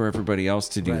for everybody else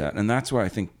to do Right. that, and that's why I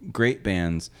think great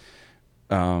bands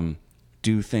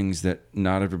do things that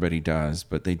not everybody does,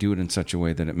 but they do it in such a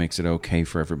way that it makes it okay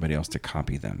for everybody else to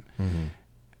copy them. Mm-hmm.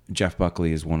 Jeff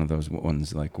Buckley is one of those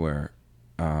ones, like where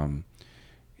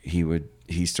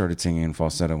he started singing in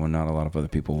falsetto when not a lot of other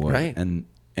people would, Right.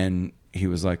 and he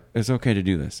was like, it's okay to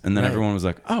do this. And then Right. everyone was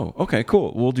like, oh, okay,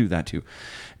 cool. We'll do that too.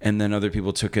 And then other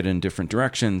people took it in different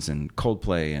directions, and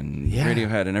Coldplay and Yeah.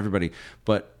 Radiohead and everybody.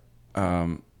 But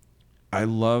I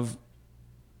love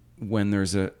when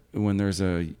there's a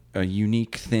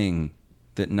unique thing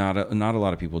that not a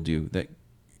lot of people do, that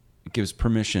gives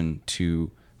permission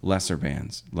to lesser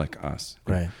bands like us.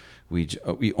 Right.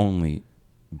 We only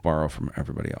borrow from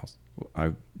everybody else.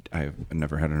 I've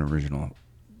never had an original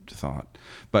thought,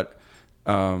 but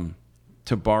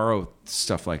to borrow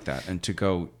stuff like that and to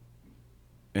go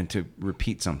and to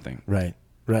repeat something Right.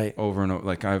 over and over.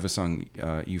 Like I have a song,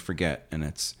 You Forget, and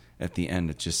it's at the end,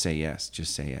 it's just say yes,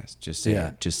 just say yes, just say Yeah.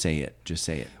 it, just say it, just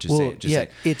say it, just Well, say it, just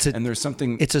say it. and there's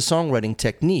something. It's a songwriting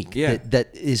technique Yeah.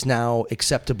 that is now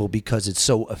acceptable because it's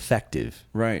so effective.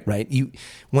 Right. Right.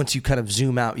 Once you kind of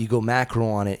zoom out, you go macro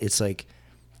on it. It's like,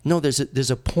 no, there's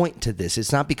a point to this.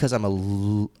 It's not because I'm a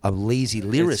lazy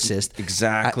lyricist.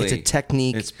 Exactly. It's a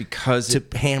technique. It's because to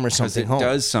hammer something home. It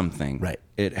does something. Right.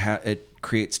 It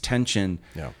creates tension.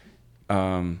 Yeah.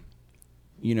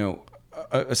 You know,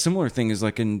 a similar thing is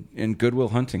like in Good Will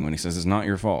Hunting, when he says it's not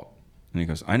your fault, and he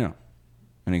goes, I know,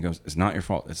 and he goes, it's not your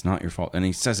fault, it's not your fault, and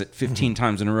he says it 15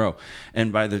 times in a row,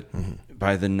 and by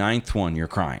the ninth one you're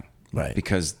crying, Right.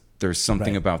 because there's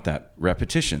something Right. about that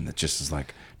repetition that just is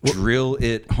like, drill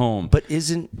it home. But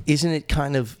isn't it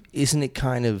kind of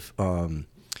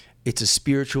it's a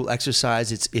spiritual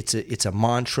exercise. It's a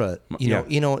mantra. Yeah.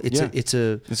 It's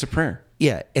It's a prayer.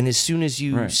 Yeah, and as soon as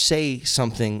you Right. say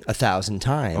something 1,000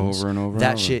 times, Over and over and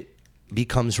that over. shit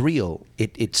becomes real.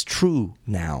 It's true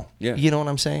now. Yeah. You know what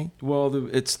I'm saying? Well,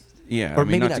 it's yeah, Or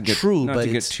maybe not not to get, true, not but to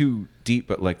get it's- too deep.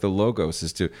 But like the logos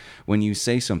is to, when you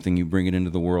say something, you bring it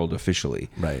into the world officially,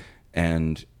 Right.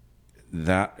 And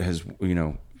that has,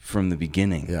 from the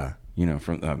beginning, Yeah.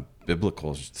 From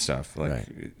biblical stuff, like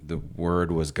Right. the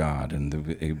Word was God,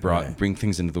 and He brought Right. bring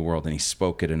things into the world, and He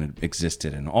spoke it, and it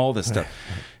existed, and all this stuff.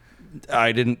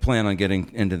 I didn't plan on getting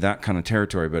into that kind of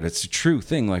territory, but it's a true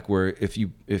thing. Like where if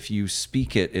you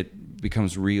speak it, it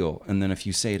becomes real, and then if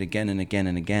you say it again and again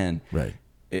and again, Right.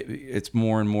 it's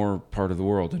more and more part of the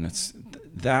world, and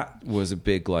that was a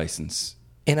big license.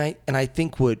 And I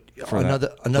think what For another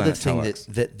that another Planet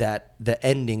thing Telex. that the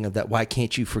ending of that, why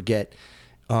can't you forget,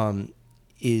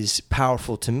 is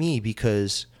powerful to me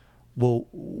because, well,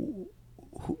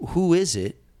 who is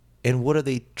it, and what are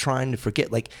they trying to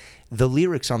forget? Like the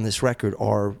lyrics on this record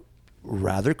are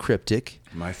rather cryptic.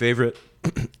 My favorite.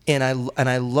 And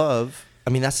I love. I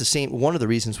mean, that's the same. One of the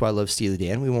reasons why I love Steely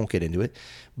Dan. We won't get into it,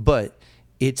 but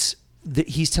it's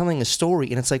he's telling a story,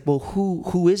 and it's like, well,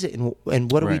 who is it,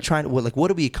 and what are we Right. trying to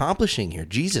what are we accomplishing here?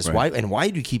 Jesus, Right. why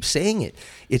do you keep saying it?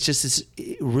 It's just this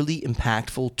really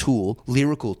impactful tool,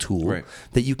 lyrical tool Right.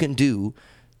 that you can do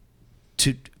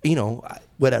to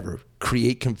whatever,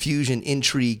 create confusion,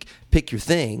 intrigue, pick your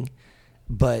thing.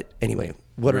 But anyway,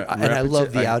 I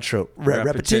love the outro.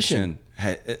 Repetition.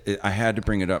 I had to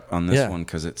bring it up on this Yeah. one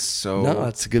because it's so No,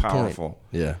 that's a good powerful.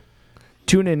 point. Yeah.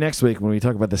 Tune in next week when we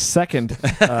talk about the second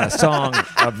song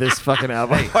of this fucking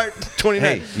album. Part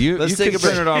 29. Hey, you Let's can take a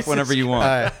break. turn it off whenever you want.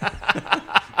 All right.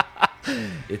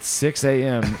 It's 6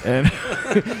 a.m. and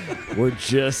we're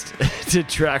just to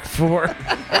track 4.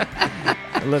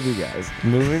 I love you guys.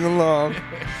 Moving along.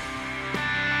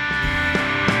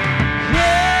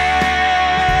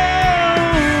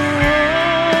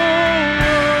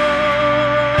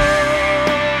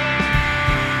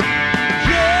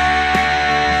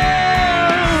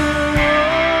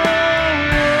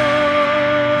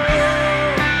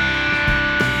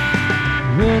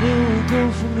 Where do we go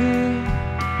from here?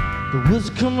 The woods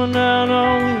coming out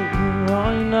all week and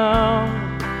all you now.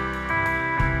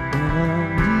 And I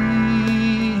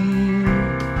leave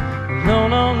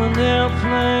alone on an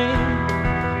airplane,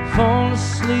 falling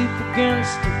asleep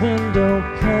against the window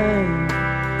pane.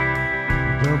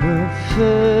 Double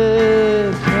fake.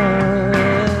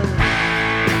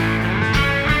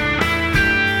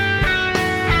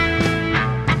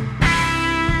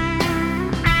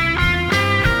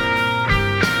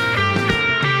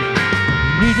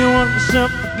 Need to want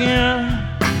myself again.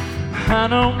 I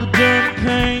know the dirty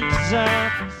pain 'cause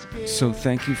I've been scared. So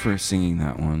thank you for singing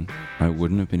that one. I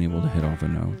wouldn't have been able to hit all the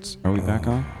notes. Are we back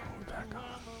on?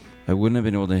 I wouldn't have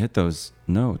been able to hit those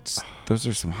notes. Those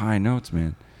are some high notes,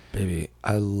 man. Baby,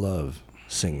 I love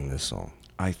singing this song.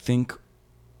 I think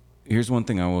here's one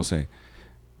thing I will say.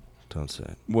 Don't say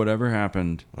it. Whatever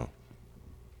happened,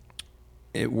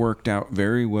 it worked out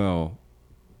very well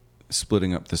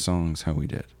splitting up the songs how we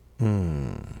did.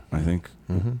 I think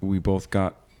we both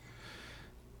got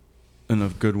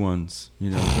enough good ones.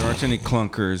 There aren't any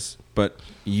clunkers, but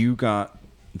you got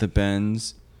the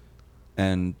bends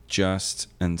and Just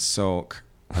and Sulk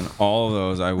and all of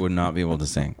those I would not be able to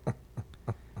sing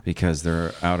because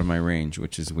they're out of my range,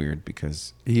 which is weird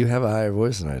because You have a higher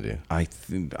voice than I do.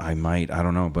 I might, I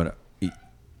don't know, but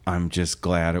I'm just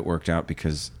glad it worked out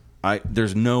because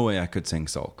there's no way I could sing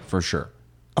Sulk for sure.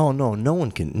 Oh no,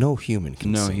 no human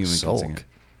can sing Sulk. Sing it.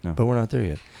 No. But we're not there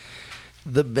yet.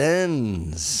 The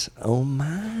Bends. Oh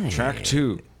my. Track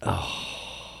 2.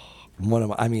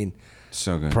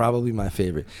 So good. Probably my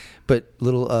favorite. But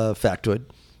little factoid.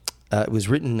 It was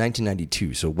written in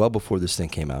 1992, so well before this thing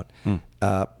came out.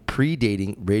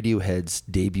 Predating Radiohead's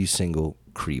debut single,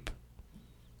 Creep.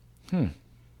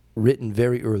 Written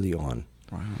very early on.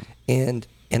 Wow. And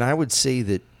I would say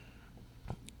that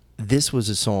this was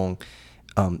a song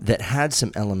that had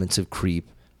some elements of Creep,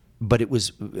 but it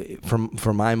was,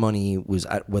 for my money, was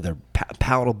whether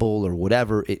palatable or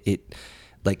whatever. It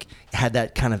like had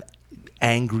that kind of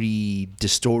angry,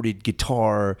 distorted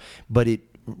guitar, but it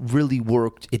really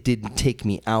worked. It didn't take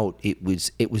me out. It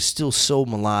was still so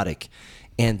melodic,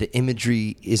 and the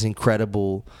imagery is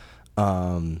incredible,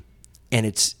 and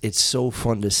it's so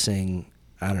fun to sing.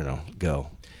 I don't know. Go.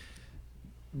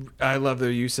 I love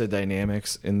the use of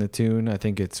dynamics in the tune. I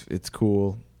think it's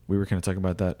cool. We were kind of talking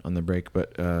about that on the break,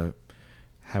 but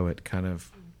how it kind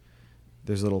of,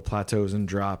 there's little plateaus and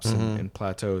drops and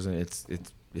plateaus, and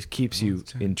it keeps you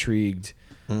intrigued.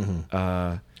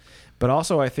 But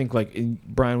also, I think, like,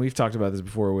 Brian, we've talked about this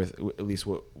before with at least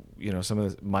what, some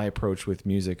of my approach with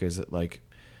music is that, like,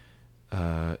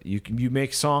 you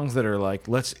make songs that are like,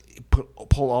 let's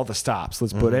pull all the stops,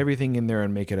 let's put everything in there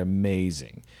and make it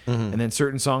amazing. And then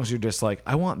certain songs you're just like,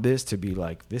 I want this to be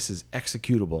like, this is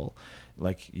executable.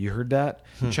 Like, you heard that?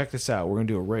 Check this out. We're gonna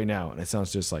do it right now, and it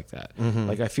sounds just like that.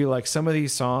 Like, I feel like some of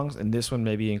these songs, and this one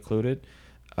maybe included,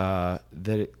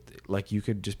 like, you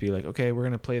could just be like, okay, we're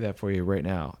gonna play that for you right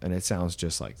now, and it sounds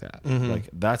just like that. Like,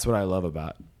 that's what I love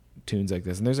about tunes like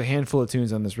this. And there's a handful of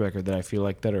tunes on this record that I feel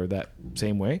like that are that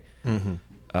same way.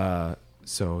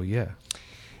 So yeah.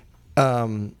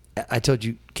 I told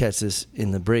you catch this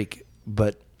in the break,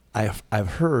 but I've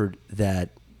heard that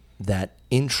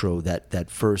intro, that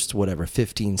first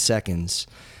 15 seconds,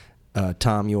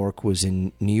 Tom York was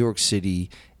in New York City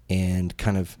and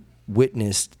kind of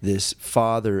witnessed this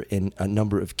father and a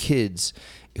number of kids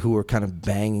who were kind of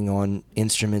banging on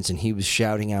instruments, and he was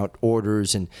shouting out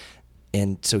orders, and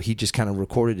so he just kind of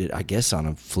recorded it, I guess, on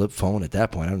a flip phone at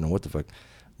that point. I don't know what the fuck,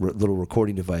 little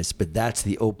recording device, but that's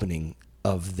the opening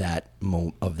of that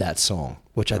song,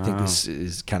 which I think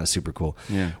is kind of super cool.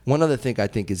 Yeah. One other thing I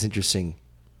think is interesting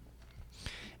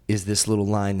is this little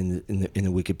line in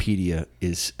the Wikipedia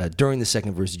is during the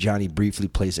second verse, Johnny briefly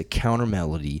plays a counter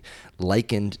melody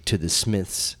likened to the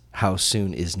Smiths' "How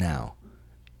Soon Is Now."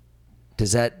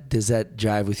 Does that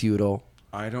jive with you at all?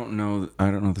 I don't know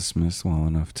the Smiths well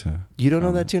enough to. You don't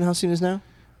know that tune, "How Soon Is Now"?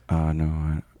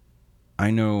 No, I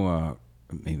know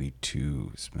maybe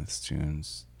 2 Smiths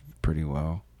tunes pretty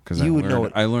well because I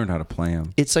learned how to play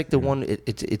them. It's like the one.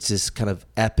 It's this kind of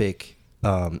epic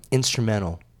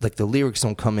instrumental. Like, the lyrics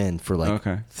don't come in for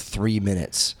 3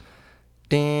 minutes.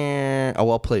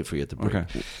 I'll play it for you at the break.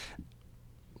 Okay.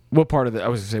 What part of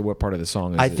the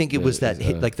song is I think it was that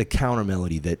hit, like the counter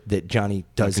melody that Johnny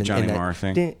does. Like a Johnny Marr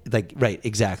thing? Like, right,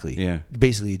 exactly. Yeah.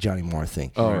 Basically a Johnny Marr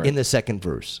thing. Oh, right. In the second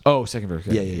verse. Oh, second verse.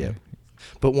 Yeah.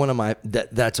 But one of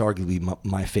that's arguably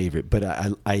my favorite. But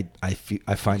I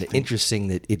find it interesting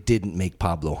that it didn't make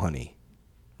Pablo Honey.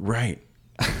 Right.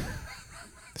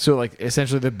 So, like,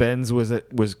 essentially, the Bends was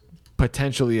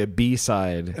potentially a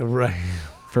B-side, Right.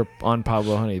 on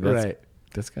Pablo Honey. Right.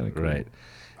 That's kind of cool. Right.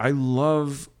 I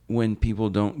love when people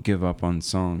don't give up on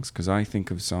songs because I think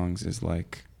of songs as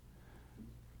like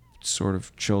sort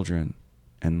of children,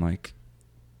 and like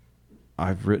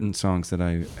I've written songs that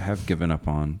I have given up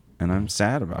on, and I'm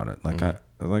sad about it.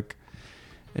 Like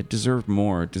it deserved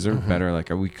more. It deserved better. Like,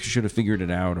 we should have figured it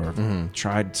out or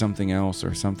tried something else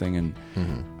or something. And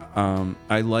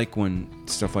I like when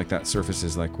stuff like that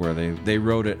surfaces, like where they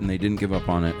wrote it and they didn't give up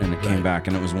on it, and it came back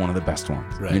and it was one of the best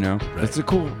ones. Right. You know, Right. it's a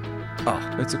cool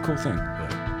thing.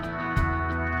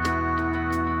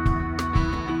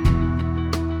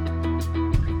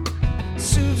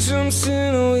 Sue jumps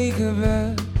in a week of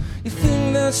bed. You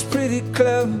think that's pretty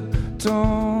clever,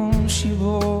 don't you,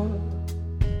 boy?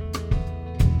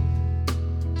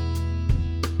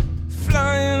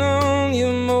 Flying on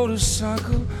your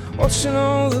motorcycle, watching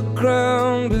all the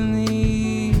ground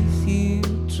beneath you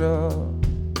drop.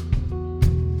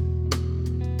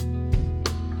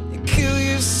 You kill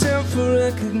yourself for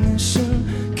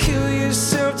recognition, kill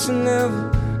yourself to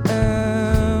never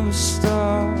ever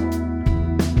stop.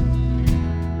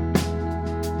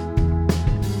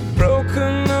 Broke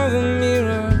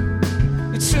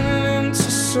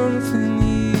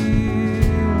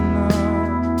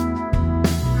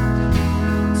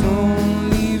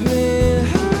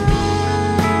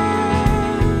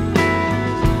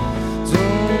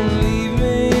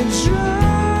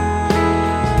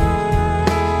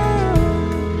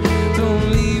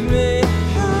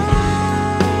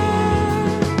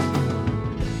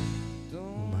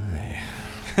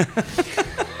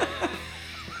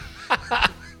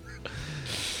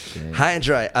High and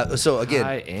Dry. So again,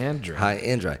 High and Dry. High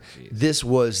and Dry. This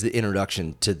was the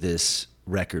introduction to this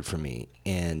record for me,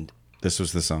 and This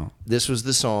was the song. this was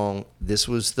the song. This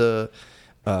was the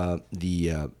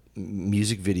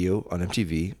music video on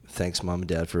MTV. Thanks, Mom and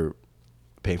Dad, for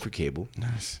paying for cable.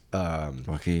 Nice.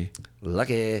 Lucky.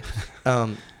 Lucky.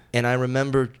 And I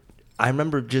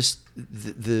remember just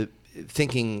the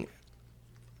thinking.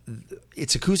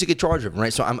 It's acoustic guitar driven,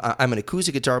 right? So I'm an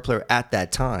acoustic guitar player at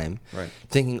that time, Right.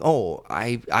 thinking, oh,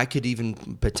 I could even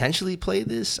potentially play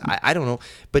this. I don't know,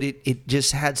 but it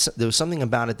just had there was something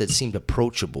about it that seemed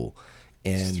approachable,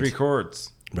 and 3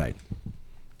 chords. right.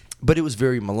 But it was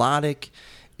very melodic.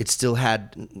 It still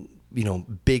had,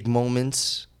 big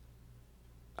moments.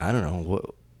 I don't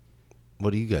know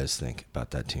what do you guys think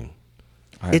about that tune?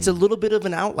 It's a little bit of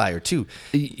an outlier too.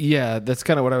 Yeah, that's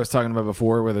kind of what I was talking about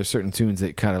before, where there's certain tunes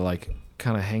that kind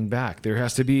of hang back. There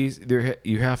has to be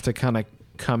you have to kind of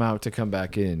come out to come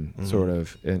back in, sort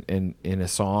of in a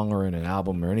song or in an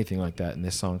album or anything like that. And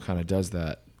this song kind of does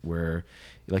that, where,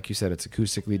 like you said, it's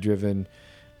acoustically driven.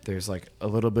 There's like a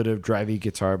little bit of drivey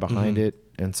guitar behind it,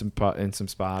 and some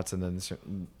spots, and then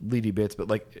certain leady bits. But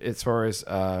like as far as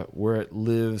where it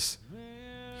lives,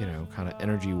 kind of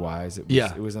energy wise, it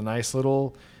was a nice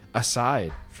little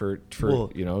aside for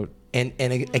Well, and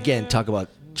again, talk about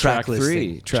track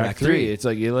listing. Track three. It's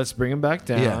like, let's bring them back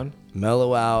down.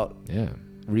 Mellow out. Yeah.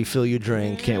 Refill your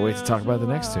drink. Can't wait to talk about the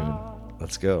next tune.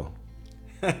 Let's go.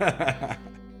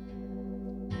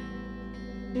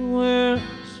 Where's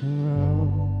the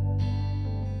road?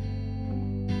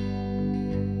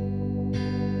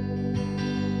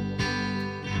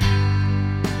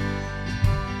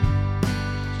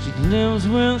 She lives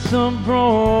with some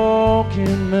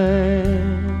broken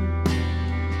man,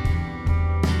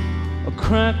 a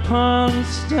crackpot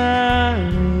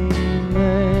staring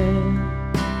man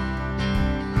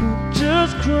who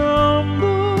just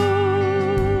crumbles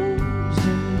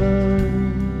and burns.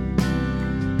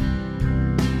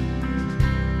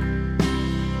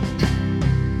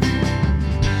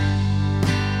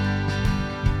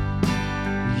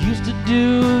 We used to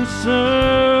do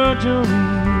surgery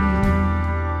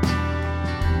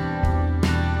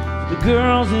for the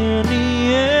girls in the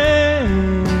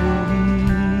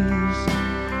 80s.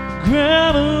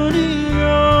 Gravity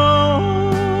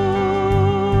always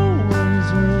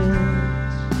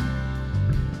wins.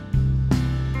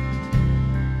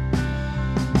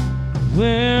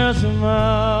 Where's the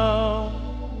mouth?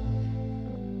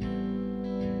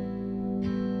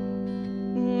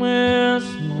 Where's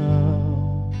the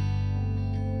mouth?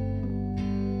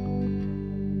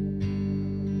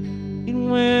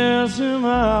 Where's the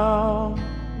mouth?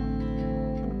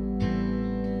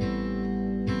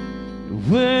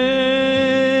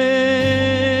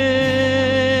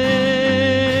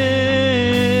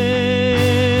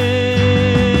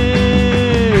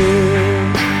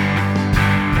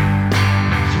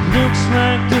 She looks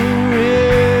like the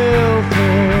real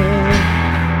thing.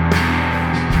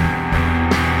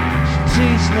 She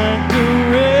tastes like the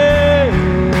real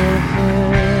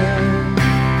thing.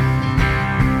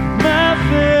 My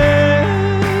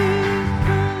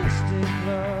face in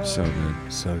blood. So good.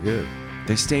 So good.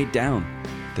 They stayed down.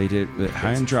 They did.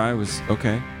 High and Dry was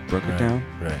okay. Broke it down.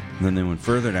 Right. And then they went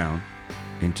further down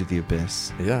into the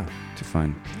abyss Yeah. to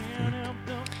find thick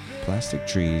plastic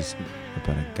trees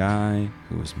about a guy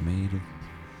who was made of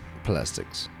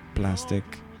Plastics. plastic,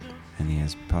 and he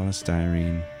has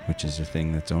polystyrene, which is a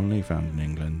thing that's only found in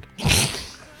England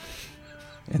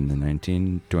in the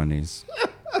 1920s.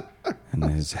 And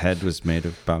his head was made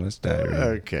of polystyrene.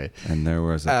 Okay. And there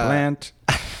was a plant,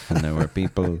 and there were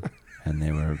people, and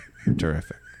they were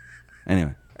terrific.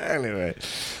 Anyway,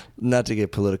 Not to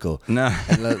get political. no.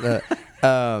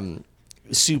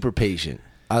 Super patient.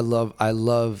 I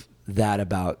love that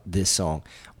about this song.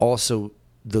 Also,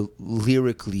 the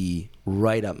lyrically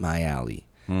right up my alley.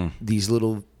 These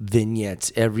little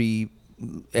vignettes. Every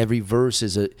verse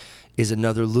is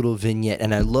another little vignette,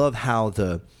 and I love how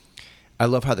the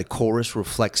chorus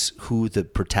reflects who the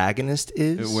protagonist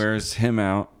is. It wears him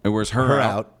out. It wears her, Her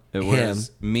out. out. It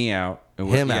wears me out. It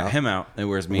wears, Him out. Him out. It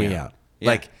wears me Me out. out. Yeah.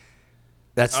 Like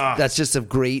that's just a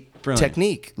great Brilliant.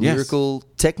 technique, Yes. lyrical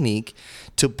technique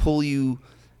to pull you.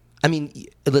 I mean,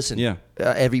 listen. Yeah.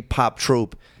 Every pop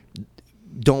trope,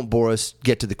 don't bore us.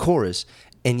 Get to the chorus,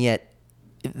 and yet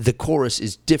the chorus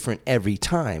is different every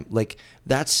time. Like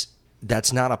that's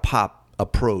not a pop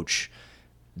approach.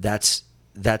 That's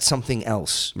something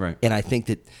else. Right. And I think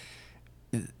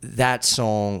that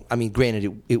song, I mean,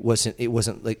 granted, it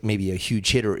wasn't like maybe a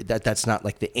huge hit, or that's not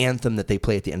like the anthem that they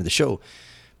play at the end of the show,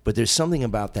 but there's something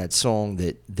about that song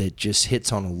that just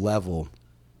hits on a level.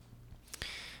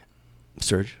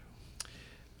 Serge?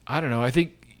 I don't know. I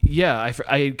think, yeah,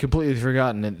 I had completely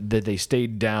forgotten that they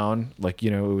stayed down. Like,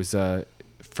 it was it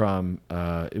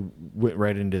went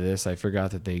right into this. I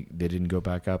forgot that they didn't go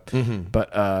back up. Mm-hmm.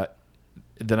 But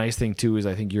the nice thing, too, is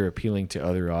I think you're appealing to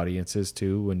other audiences,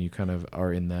 too, when you kind of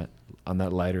are on that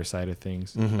lighter side of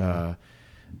things. Mm-hmm.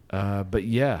 But,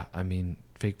 yeah, I mean,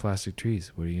 Fake Plastic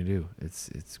Trees, what are you going to do?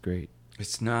 It's great.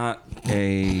 It's not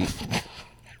a...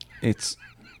 It's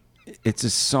a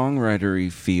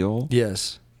songwritery feel.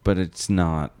 Yes. But it's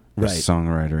not a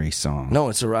songwritery song. No,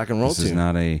 it's a rock and roll This tune. is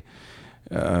not a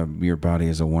Your Body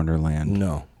is a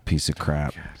Wonderland piece of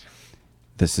crap.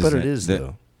 This is but it is,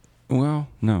 though. Well,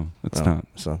 no, it's not.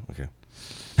 So, okay.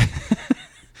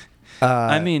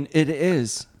 I mean, it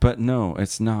is, but no,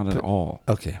 it's not at all.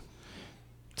 Okay.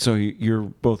 So you're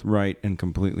both right and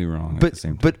completely wrong at the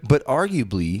same time. But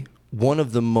arguably, one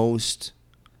of the most,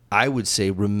 I would say,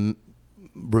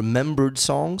 remembered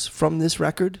songs from this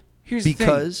record. Here's the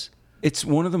thing. It's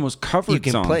one of the most covered you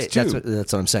can songs, play it. too.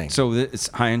 That's what I'm saying. So it's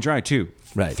High and Dry, too.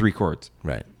 Right. 3 chords.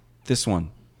 Right. This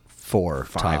one. 4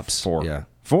 5, tops. 4. Yeah.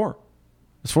 4.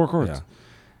 It's 4 chords. Yeah.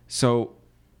 So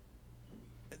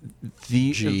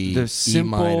the G,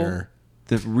 simple, E minor.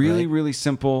 the really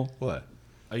simple. What?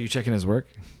 Are you checking his work?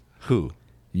 Who?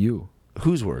 You.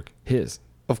 Whose work? His.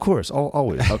 Of course.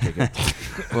 Always. Okay, good.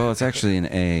 Well, it's actually an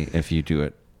A if you do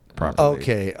it properly.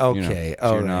 Okay. So All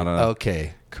you're not right. a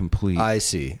Okay. complete I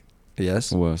see.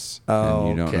 Yes. wuss. Oh, and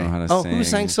you don't okay. know how to sing. Who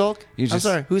sang Sulk? You I'm just-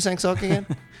 sorry. Who sang Sulk again?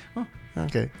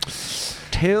 Okay.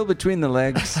 Tail between the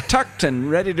legs, tucked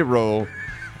and ready to roll.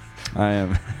 I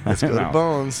am. Let's go to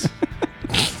Bones.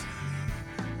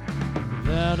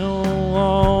 I don't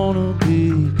wanna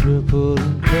be crippled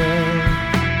and dead.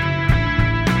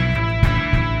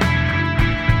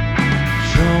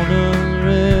 Shoulder,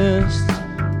 wrist,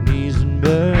 knees and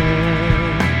back.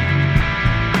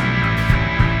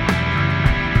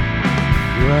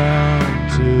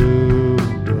 Ground to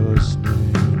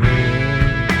dusting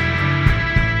air.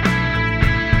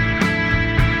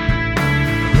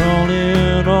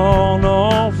 Crawling on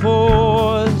all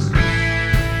fours.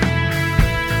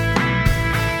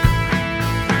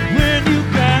 When you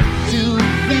got to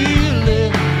feel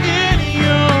it in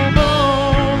your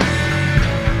bones.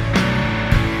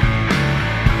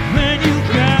 When you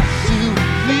got to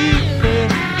feel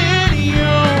it in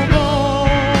your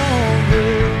bones.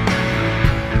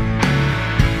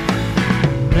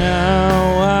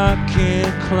 Now I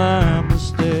can't climb the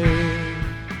stairs.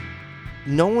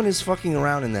 No one is fucking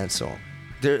around in that song.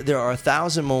 There are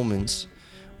 1,000 moments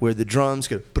where the drums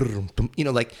go, brrr, boom,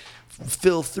 like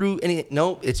fill through any.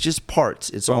 No, it's just parts.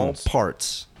 It's Bones. all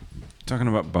parts. Talking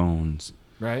about Bones.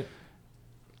 Right?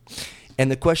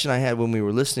 And the question I had when we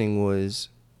were listening was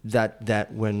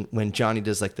that when Johnny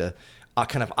does like the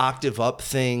kind of octave up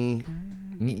thing.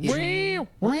 Is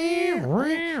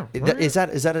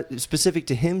that specific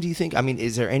to him? Do you think? I mean,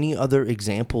 is there any other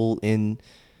example in?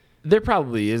 There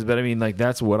probably is, but I mean, like,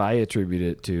 that's what I attribute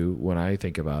it to when I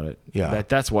think about it. Yeah.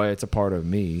 That's why it's a part of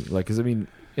me. Like, because I mean,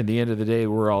 at the end of the day,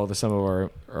 we're all some of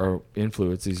our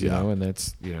influences, you know, and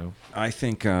that's, I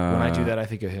think when I do that, I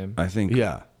think of him. I think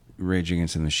Yeah. Rage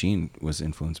Against the Machine was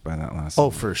influenced by that last Oh,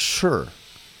 song, for sure.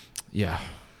 Yeah.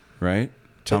 right?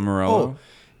 Tom Morello.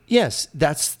 Yes,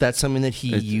 that's something that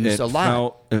he used a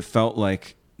lot. It felt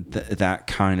like that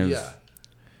kind of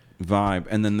vibe.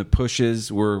 And then the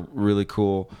pushes were really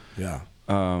cool Yeah.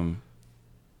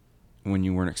 when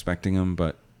you weren't expecting them,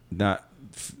 but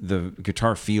the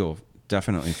guitar feel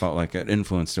definitely felt like it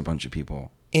influenced a bunch of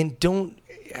people. And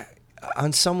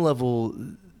on some level,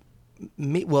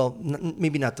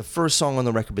 maybe not the first song on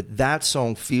the record, but that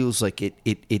song feels like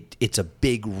it's a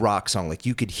big rock song. Like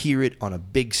you could hear it on a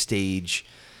big stage.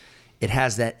 It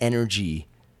has that energy,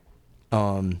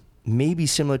 maybe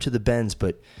similar to the Bends,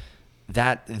 but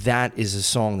that is a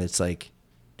song that's like,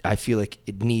 I feel like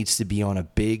it needs to be on a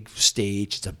big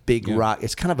stage. It's a big rock.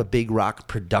 It's kind of a big rock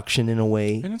production in a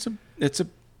way. And it's a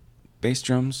bass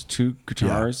drums, 2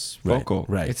 guitars, vocal.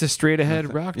 Right. It's a straight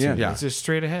ahead rock tune. Yeah. It's just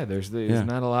straight ahead. There's Yeah.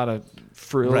 not a lot of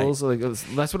frills. Right. Like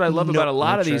that's what I love No- about a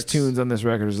lot no of these tricks. tunes on this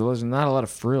record. Is there's not a lot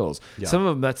of frills. Yeah. Some of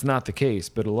them that's not the case,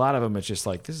 but a lot of them it's just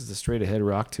like this is a straight ahead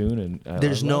rock tune, and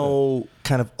There's I love no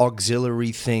kind of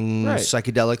auxiliary things, Right.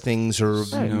 psychedelic things, or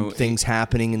No, things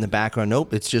happening in the background.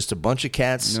 Nope, it's just a bunch of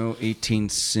cats. No 18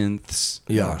 synths.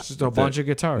 Yeah. It's just a bunch of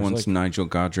guitars. Once Like, Nigel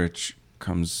Godrich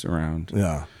comes around,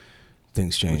 Yeah,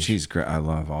 things which change. he's great. I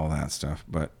love all that stuff.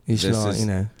 But He's this not, is,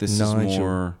 this Nigel. is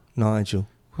more. Nigel.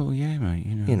 Well, yeah, mate.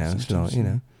 It's not,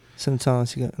 sometimes-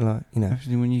 Sometimes you got like, you know,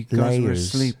 Actually, when you guys were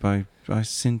layers. asleep, I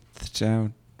synthed out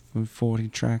 40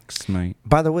 tracks, mate.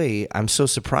 By the way, I'm so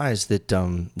surprised that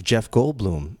Jeff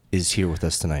Goldblum is here with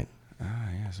us tonight. Ah,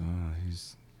 yes, well,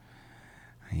 he's...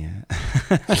 Yeah.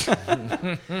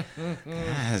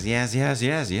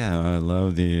 yes. Yeah, I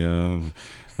love the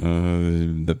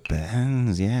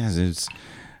bands. Yes, it's...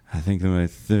 I think my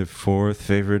fourth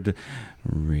favorite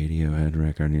Radiohead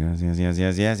record. Yes.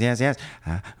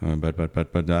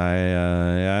 But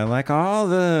I like all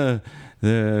the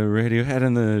Radiohead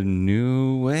and the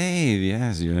new wave.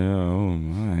 Yes, yeah. Oh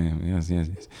my. Yes.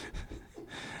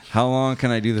 How long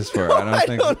can I do this for? I don't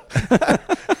think.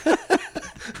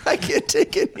 I can't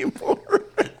take any more.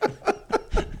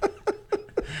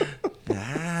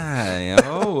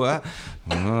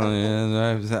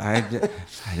 I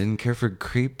didn't care for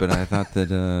Creep, but I thought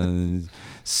that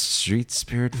Street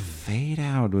Spirit Fade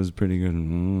Out was pretty good. But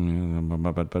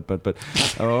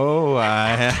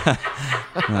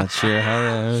I'm not sure how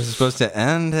that was supposed to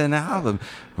end an album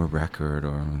or record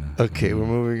or. Okay, we're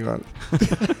moving on.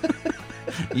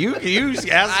 You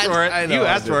asked for it. You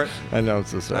asked for it. I know, I'm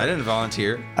so sorry. I didn't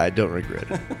volunteer. I don't regret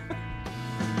it.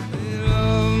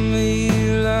 Love me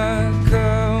like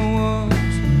I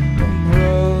was a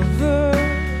brother.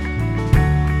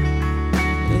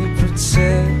 They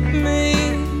protect me.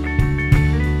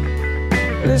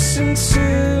 Listen to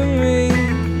me.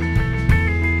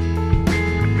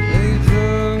 They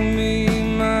plug me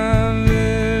in my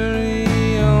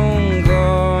very own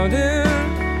garden.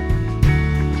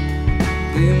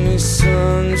 Give me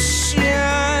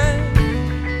sunshine.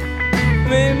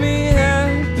 Make me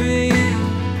happy.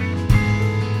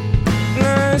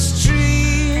 Nice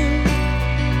dream.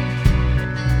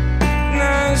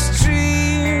 Nice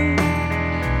dream.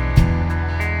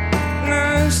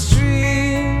 Nice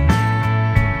dream.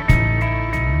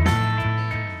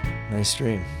 Nice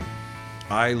dream.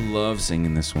 I love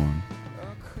singing this one.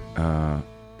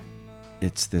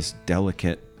 It's this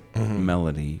delicate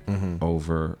melody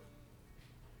over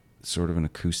sort of an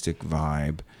acoustic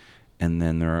vibe, and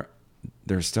then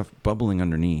there's stuff bubbling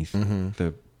underneath.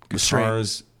 The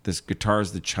guitars,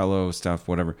 the cello stuff,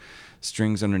 whatever,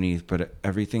 strings underneath, but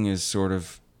everything is sort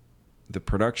of, the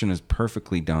production is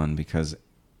perfectly done because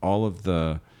all of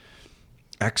the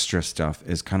extra stuff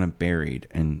is kind of buried,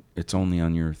 and it's only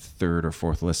on your third or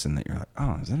fourth listen that you're like,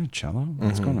 oh, is that a cello?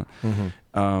 What's going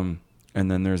on? And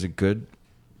then there's a good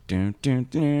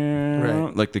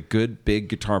Right. like the good big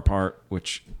guitar part,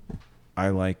 which I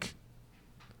like.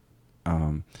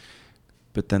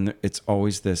 But then it's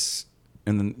always this,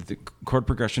 and then the chord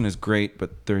progression is great,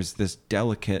 but there's this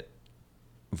delicate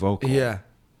vocal. Yeah.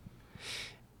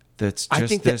 That's just I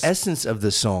think this, the essence of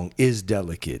the song is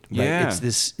delicate. Right? Yeah. It's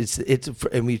this. It's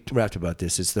and we rapped about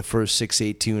this. It's the first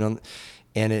 6/8 tune on,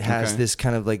 and it has Okay. this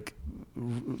kind of like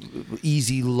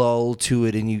easy lull to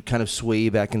it, and you kind of sway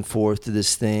back and forth to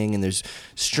this thing, and there's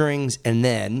strings, and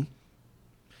then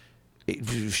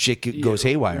shit goes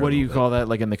haywire. What do a you little call that?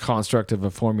 Like in the construct of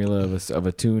a formula of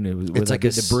a tune, it was like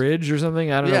the bridge or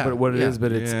something. I don't Yeah, know what it yeah. is,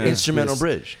 but it's Yeah. bit. Instrumental this-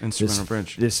 bridge. instrumental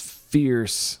bridge. This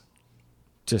fierce,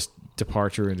 just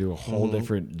departure into a whole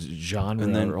different genre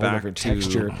And then or a whole back different to-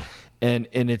 texture. And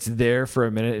it's there for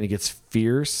a minute, and it gets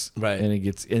fierce, Right. And it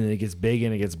gets big,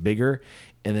 and it gets bigger,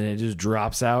 and then it just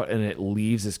drops out, and it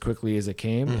leaves as quickly as it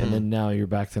came, and then now you're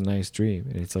back to Nice Dream,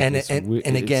 and it's like And this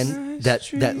and again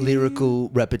that lyrical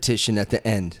repetition at the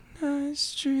end.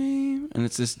 Nice dream. And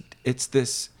it's this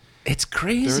It's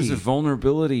crazy. there's a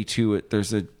vulnerability to it.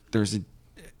 There's no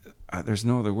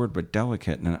other word but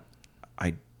delicate, and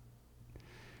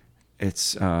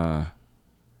it's the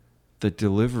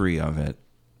delivery of it.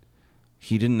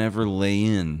 He didn't ever lay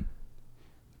in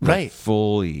Right.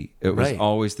 fully. It was Right.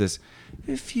 always this.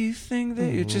 If you think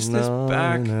that you're just this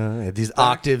back, these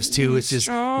octaves too. It's just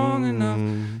strong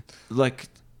enough, like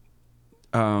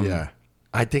yeah.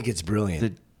 I think it's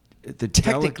brilliant. the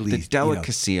Technically, the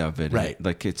delicacy of it, right.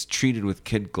 Like it's treated with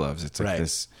kid gloves. It's like Right.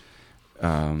 this.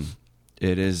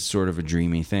 It is sort of a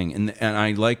dreamy thing, and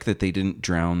I like that they didn't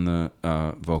drown the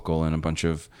vocal in a bunch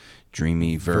of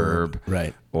dreamy verb,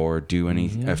 right. or do any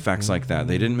effects like that.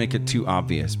 They didn't make it too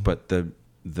obvious, but the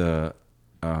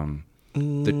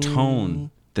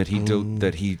tone that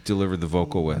he delivered the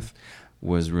vocal with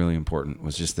was really important.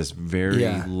 Was just this very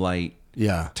Yeah. light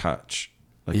Yeah. touch,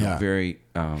 like Yeah. a very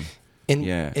And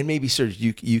yeah. and maybe Serge,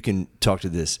 you can talk to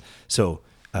this. So,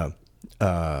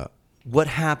 what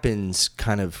happens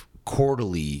kind of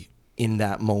quarterly in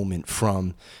that moment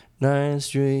from nice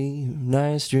dream,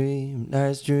 nice dream,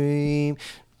 nice dream,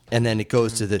 and then it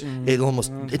goes to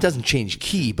it doesn't change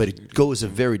key, but it goes a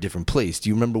very different place. Do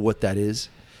you remember what that is?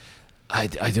 I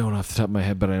don't off the top of my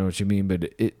head, but I know what you mean.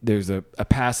 But there's a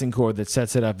passing chord that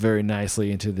sets it up very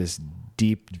nicely into this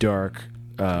deep, dark,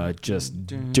 just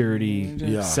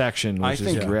dirty section, which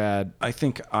is rad. I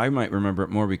think I might remember it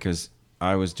more because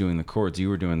I was doing the chords. You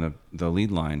were doing the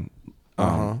lead line.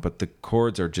 But the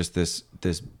chords are just this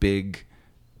big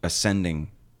ascending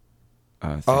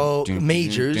thing. Oh,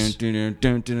 majors. Ascending.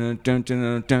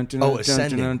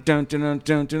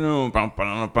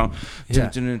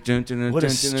 What a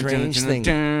strange thing.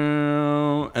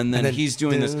 And then he's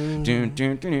doing this.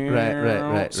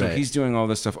 Right. So he's doing all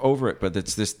this stuff over it, but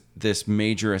it's this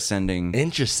major ascending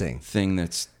Interesting thing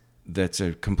that's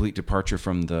a complete departure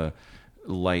from the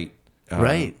light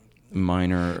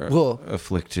minor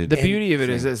afflicted. The beauty of it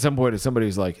is at some point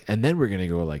somebody's like, and then we're gonna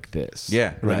go like this.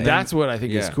 Yeah, right. Like, that's what I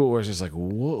think is cool. Where it's just like,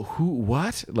 who,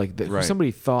 what? Like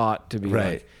somebody thought to be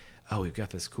like, oh, we've got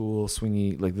this cool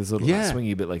swingy, like this little not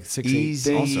swingy, but like 6/8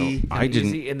 thing. Also, I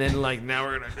didn't. And then like now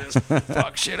we're gonna just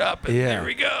fuck shit up. And there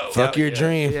we go. Fuck your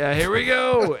dream. Yeah, here we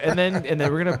go. And then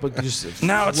we're gonna just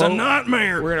now it's a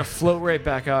nightmare. We're gonna float right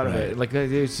back out of it. Like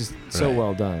it's just so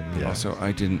well done. Yeah. Also,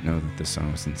 I didn't know that this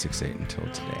song was in 6/8 until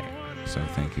today. So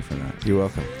thank you for that. You're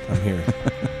welcome. I'm here.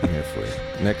 I'm here for you.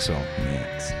 Next song.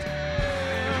 Next.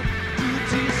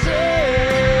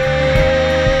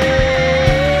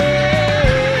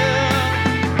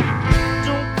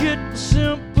 Don't get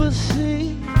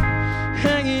sympathy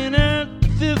hanging at the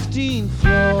 15th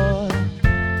floor.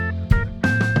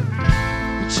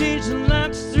 I changed the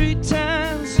locks 3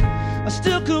 times. I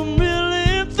still come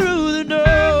reeling through the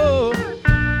door.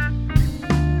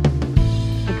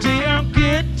 The day I'll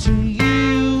get to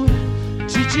you,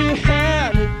 teach you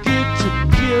how to get to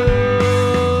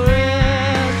yours.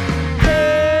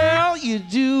 Hell, you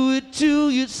do it to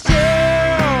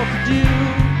yourself, dude.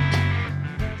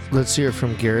 Let's hear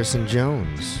from Garrison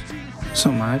Jones.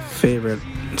 So my favorite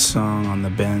song on the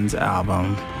Benz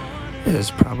album is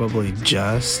probably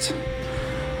Just,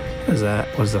 because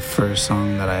that was the first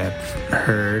song that I had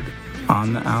heard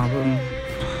on the album.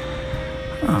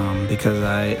 Because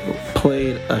I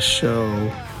played a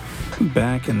show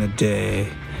back in the day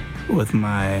with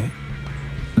my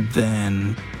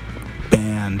then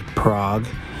band Prague.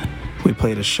 We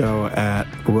played a show at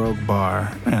Rogue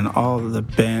Bar and all of the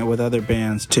band with other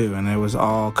bands too, and it was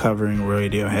all covering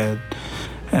Radiohead,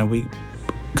 and we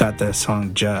got that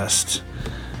song Just.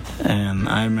 And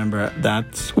I remember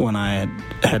that's when I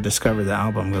had discovered the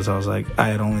album, because I was like, I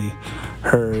had only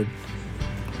heard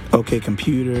OK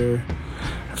Computer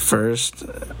first.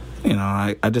 You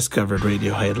know, I discovered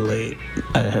Radiohead late.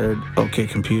 I heard OK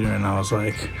Computer and I was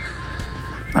like,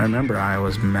 I remember I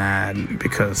was mad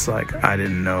because like I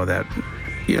didn't know that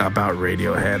about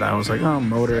Radiohead. I was like, oh,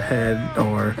 Motorhead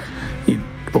or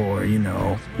you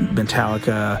know,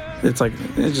 Metallica. It's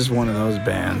just one of those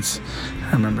bands.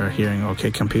 I remember hearing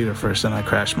OK Computer first, and I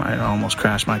almost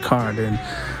crashed my car, dude.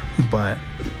 But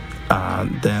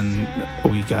then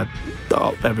we got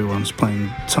everyone's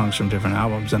playing songs from different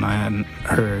albums, and I hadn't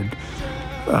heard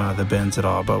the Bends at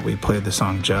all, but we played the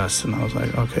song Just, and I was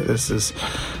like, okay, this is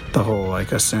the whole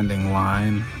like ascending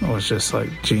line. It was just like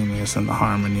genius, and the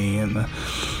harmony and the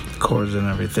chords and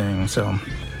everything. So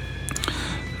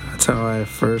that's how I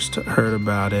first heard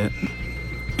about it,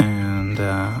 and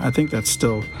I think that's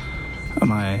still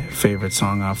my favorite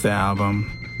song off the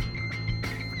album.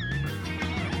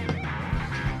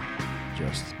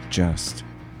 Just.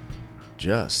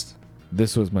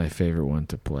 This was my favorite one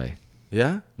to play.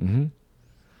 Yeah? Mm-hmm.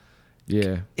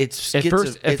 Yeah. It's at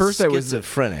first I was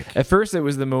schizophrenic. At first it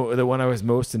was the one I was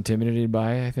most intimidated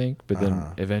by, I think, but then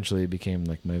eventually it became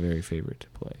like my very favorite to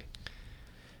play.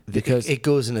 Because it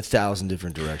goes in 1,000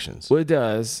 different directions. Well, it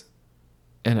does.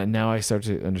 And now I start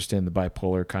to understand the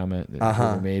bipolar comment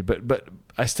that you made, but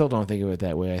I still don't think of it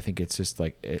that way. I think it's just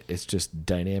like it's just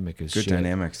dynamic as shit. Good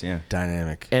dynamics, yeah.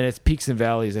 Dynamic. And it's peaks and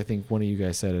valleys. I think one of you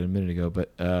guys said it a minute ago,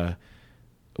 but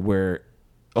where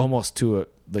almost to a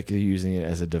like you're using it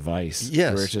as a device.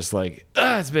 Yes. Where it's just like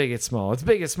it's big, it's small, it's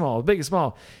big, it's small, it's big, it's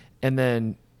small, and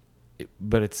then,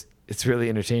 but it's really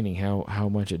entertaining how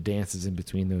much it dances in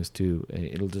between those two. And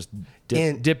it'll just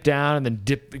dip down and then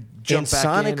jump back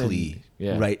sonically, in.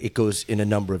 And, right? It goes in a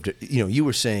number of, you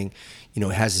were saying, it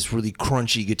has this really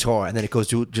crunchy guitar, and then it goes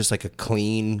to just like a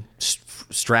clean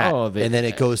strat, and then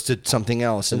it goes to something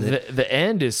else. And the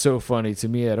end is so funny to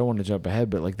me. I don't want to jump ahead,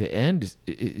 but like the end,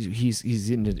 he's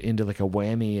into like a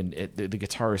whammy, and the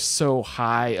guitar is so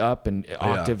high up and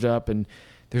octaved up, and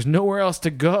there's nowhere else to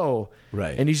go.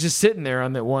 Right. And he's just sitting there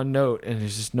on that one note, and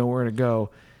there's just nowhere to go.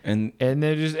 And then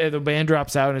the band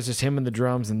drops out and it's just him and the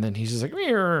drums, and then he's just like, and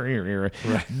then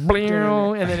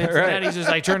then he's just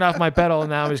like, turn off my pedal, and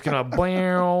now I'm just gonna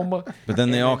but then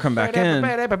they all come back in. and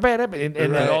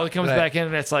then it all comes back in,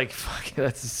 and it's like, fuck,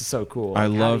 that's just so cool. I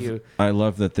Like,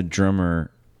 love that the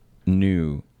drummer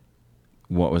knew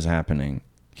what was happening.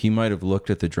 He might have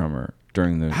looked at the drummer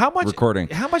during the recording.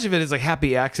 How much of it is like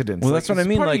happy accidents? Well, like, that's what I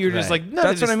mean. Like, you're just like, no,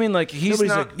 that's what I mean. Like, he's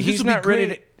not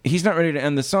ready to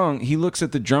end the song. He looks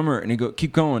at the drummer and he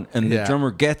keep going, and the drummer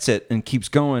gets it and keeps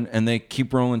going, and they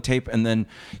keep rolling tape, and then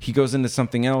he goes into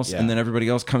something else, and then everybody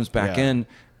else comes back in,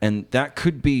 and that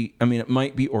could be. I mean, it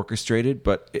might be orchestrated,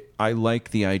 but I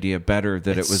like the idea better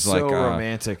that it was so like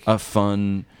romantic, a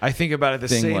fun. I think about it the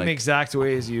thing, same like, exact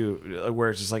way as you, where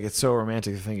it's just like it's so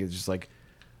romantic. The thing is just like.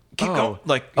 Keep going,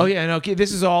 like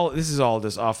this is all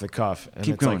just off the cuff. And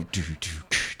keep it's going, like,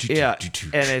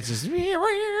 and it's just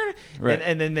right.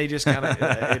 and then they just kind of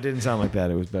it didn't sound like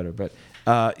that. It was better, but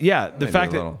the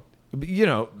fact that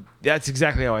that's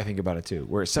exactly how I think about it too.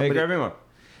 Where somebody, grab me one.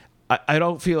 I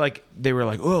don't feel like they were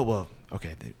like, oh well,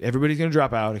 okay, everybody's gonna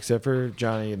drop out except for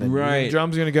Johnny, and then the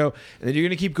drum's gonna go, and then you're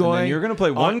gonna keep going. And then you're gonna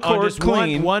play one chord on just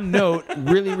clean, one note,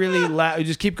 really, really loud. You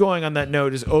just keep going on that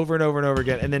note, just over and over and over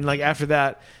again, and then like after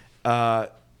that.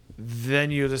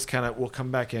 Then you just kind of we'll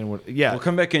come back in. We'll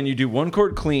come back in. You do one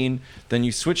chord clean, then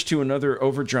you switch to another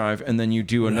overdrive, and then you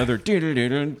do another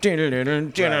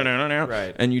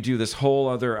right. And you do this whole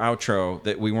other outro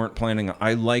that we weren't planning on.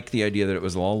 I like the idea that it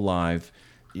was all live.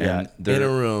 Yeah, and in a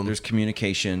room. There's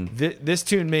communication. This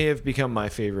tune may have become my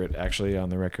favorite actually on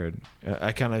the record.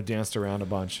 I kind of danced around a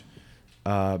bunch,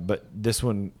 but this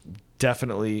one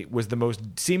definitely was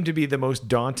seemed to be the most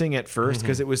daunting at first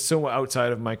because it was so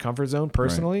outside of my comfort zone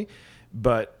personally. Right.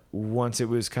 But once it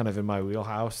was kind of in my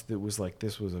wheelhouse, it was like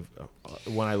this was a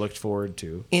one I looked forward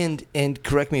to. And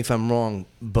correct me if I'm wrong,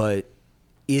 but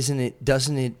doesn't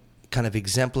it kind of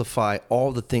exemplify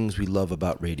all the things we love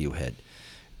about Radiohead?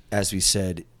 As we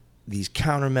said, these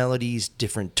counter melodies,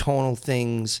 different tonal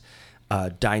things,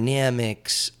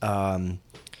 dynamics,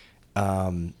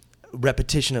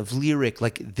 repetition of lyric,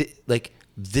 like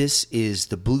this is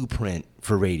the blueprint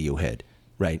for Radiohead,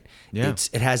 right? Yeah.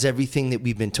 It has everything that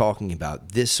we've been talking about.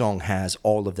 This song has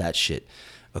all of that shit.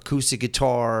 Acoustic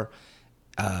guitar,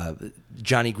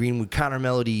 Johnny Greenwood counter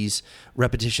melodies,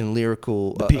 repetition,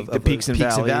 lyrical, the peaks and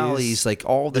valleys, like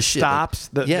all the shit, stops,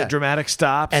 the dramatic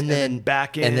stops, and then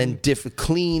back in, and then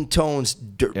clean tones,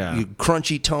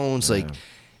 crunchy tones, like.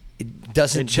 It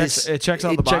doesn't. It checks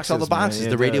all the boxes.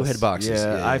 The Radiohead boxes.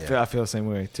 Yeah, I feel the same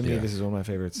way. To me, this is one of my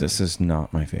favorites. This is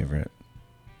not my favorite,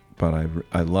 but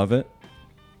I love it.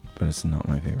 But it's not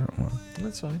my favorite one.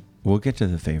 That's fine. We'll get to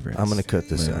the favorites. I'm gonna cut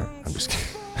this out. I'm just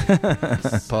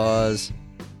kidding. Pause.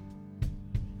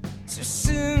 Too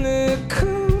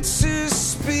cynical to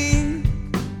speak.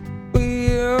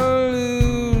 We are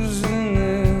losing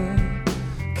it.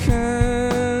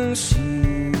 Can't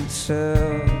you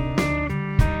tell?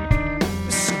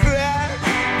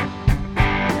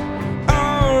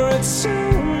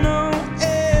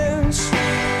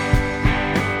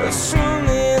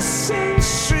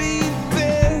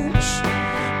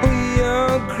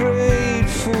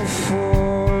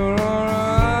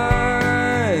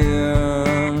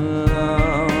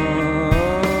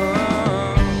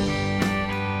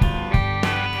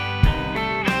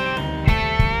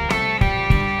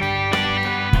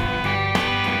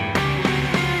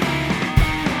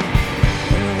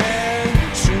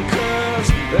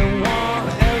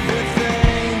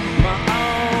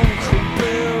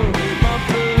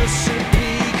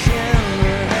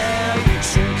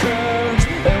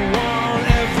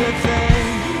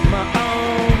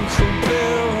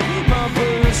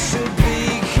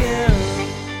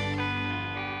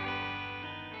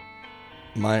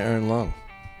 My Iron Lung.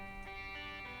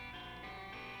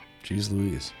 Jeez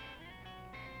Louise.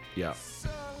 Yeah.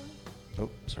 Oh,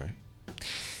 sorry.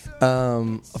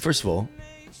 First of all,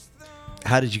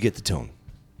 how did you get the tone?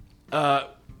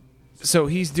 So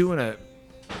he's doing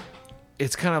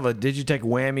it's kind of a Digitech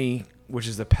whammy, which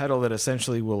is a pedal that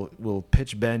essentially will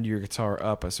pitch bend your guitar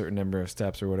up a certain number of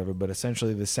steps or whatever, but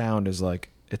essentially the sound is like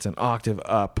it's an octave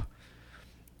up.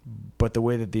 But the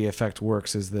way that the effect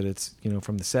works is that it's,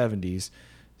 from the 70s,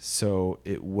 so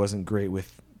it wasn't great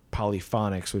with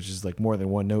polyphonics, which is like more than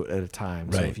one note at a time.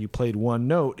 Right. So if you played one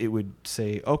note, it would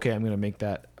say, okay, I'm going to make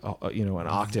that, an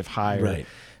octave higher. Right.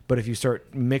 But if you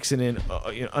start mixing in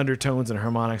undertones and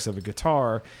harmonics of a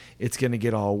guitar, it's going to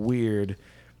get all weird.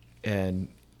 And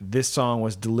this song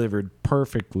was delivered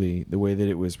perfectly the way that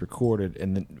it was recorded.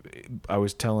 And then I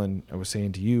was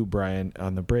saying to you, Brian,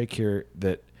 on the break here,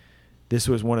 that this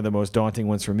was one of the most daunting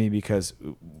ones for me because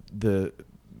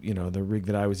the rig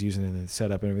that I was using and the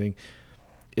setup and everything,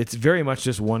 it's very much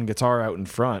just one guitar out in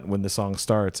front when the song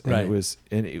starts, and Right.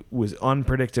 it was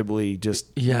unpredictably just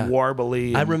Yeah.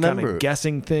 warbly. I And remember. kinda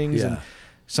guessing things, Yeah. and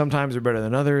sometimes they're better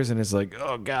than others, and it's like,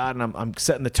 oh god, and I'm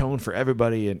setting the tone for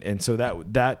everybody, and so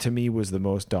that to me was the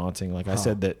most daunting. Like I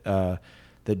said, that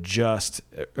Just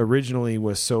originally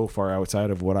was so far outside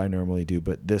of what I normally do,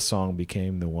 but this song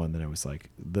became the one that I was like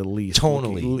the least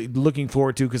Tonally. looking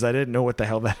forward to, because I didn't know what the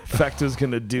hell that effect was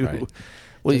going to do. Right.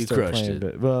 Well, Just you start crushed playing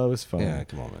it. Well, it was fun. Yeah,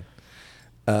 come on,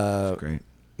 man. Great.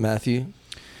 Matthew,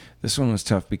 This one was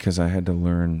tough because I had to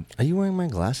learn. are you wearing my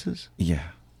glasses? Yeah.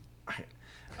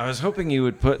 I was hoping you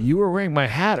would put. You were wearing my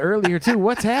hat earlier too.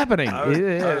 What's happening?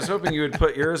 I was hoping you would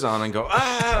put yours on and go,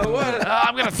 what?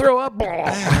 I'm gonna throw up. No,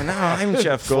 I'm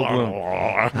Jeff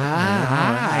Goldblum.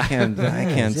 I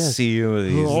can't see you with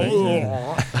these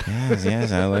things.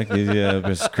 Yes, I like the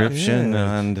prescription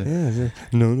and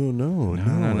no,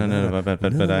 but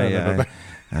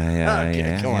I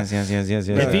yes.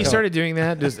 If he started doing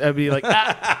that, I'd be like,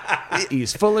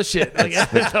 he's full of shit. Like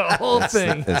the whole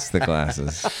thing. It's the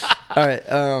glasses. All right.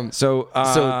 So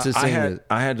to sing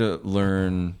I had to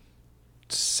learn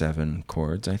 7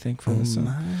 chords, I think, for this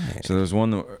song. So there was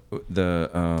one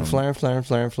the flare.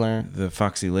 the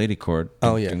Foxy Lady chord.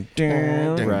 Oh, yeah.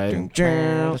 Right.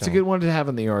 It's a good one to have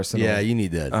in the arsenal. Yeah, you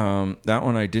need that. That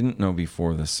one I didn't know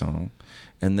before this song,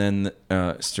 and then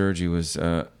Sturgy was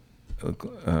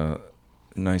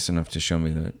nice enough to show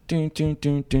me the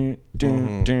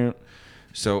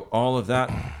so all of that,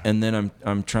 and then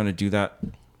I'm trying to do that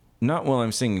not while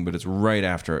I'm singing, but it's right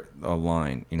after a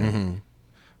line, and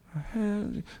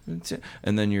then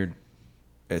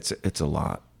it's a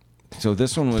lot. So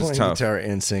this one was Playing tough. guitar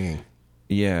and singing.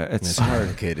 Yeah, It's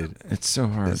complicated. It's so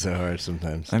hard. It's so hard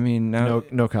sometimes. I mean, now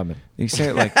No comment. you say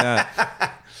it like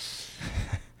that.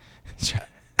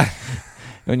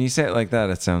 When you say it like that,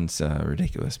 it sounds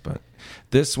ridiculous. But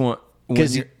this one,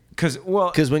 because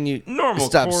when you normal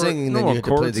stop chord- singing, then you normal have to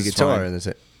play chords the is guitar fine. and then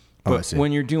say, "Oh, I but see."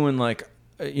 when you're doing like,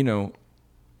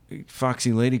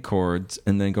 Foxy Lady chords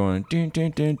and then going dun,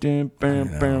 dun, dun, dun,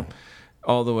 bam, bam,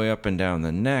 all the way up and down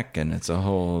the neck, and it's a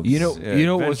whole what was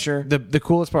adventure. the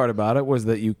coolest part about it was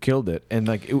that you killed it. And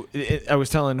like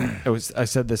I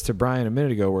said this to Brian a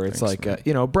minute ago, where it's Thanks,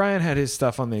 like Brian had his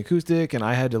stuff on the acoustic, and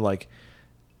I had to like,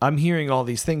 I'm hearing all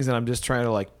these things, and I'm just trying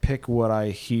to like pick what I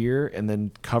hear and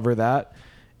then cover that.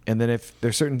 And then if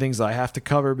there's certain things I have to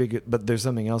cover, but there's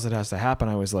something else that has to happen,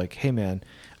 I was like, hey man,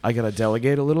 I gotta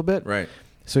delegate a little bit. Right.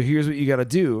 So here's what you got to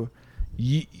do.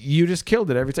 You just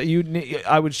killed it every time.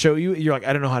 I would show you. You're like,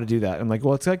 I don't know how to do that. I'm like,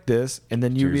 well, it's like this, and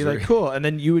then you'd be like, cool, and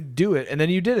then you would do it, and then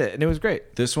you did it, and it was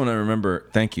great. This one I remember.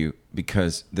 Thank you,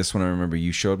 because this one I remember.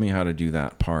 You showed me how to do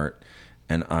that part,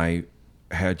 and I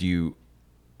had you.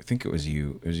 I think it was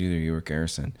you. It was either you or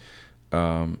Garrison.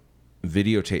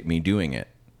 Videotape me doing it,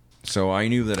 so I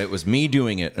knew that it was me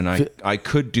doing it, and I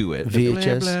could do it.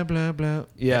 VHS. Blah blah blah.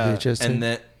 Yeah. VHS And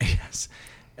then yes,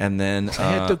 and then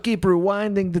I had to keep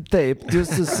rewinding the tape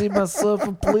just to see myself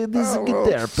play this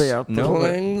guitar part. no, but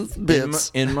Playing bits.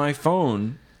 in my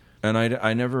phone, and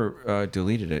I never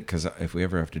deleted it, because if we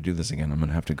ever have to do this again, I'm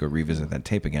gonna have to go revisit that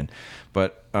tape again.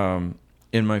 But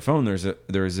in my phone, there's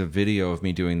a video of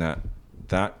me doing that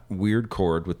weird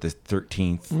chord with the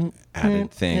 13th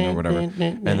added thing or whatever, and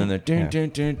then the dun, dun,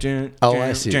 dun, dun, Oh, dun,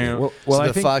 I see. dun. Well, Well, so I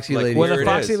the think, Foxy like, Lady. Well, Here the it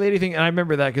Foxy is. Lady thing, and I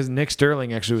remember that because Nick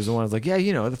Sterling actually was the one who was like, yeah,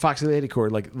 the Foxy Lady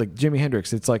chord, like Jimi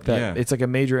Hendrix. It's like that. Yeah. It's like a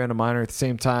major and a minor at the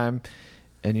same time.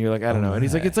 And you're like, I don't know. And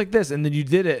he's like, it's like this. And then you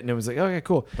did it, and it was like, okay,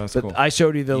 cool. That's but cool. I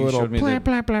showed you the You little showed me blah, the-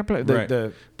 blah, blah, blah,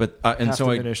 Right. But and half so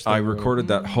diminished I thing or recorded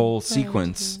that whole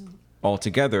sequence all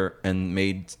together and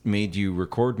made you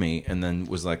record me, and then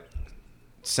was like,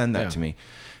 send that Yeah. to me.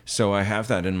 So I have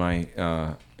that in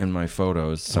my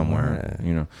photos somewhere,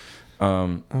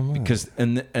 because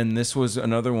and this was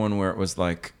another one where it was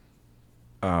like,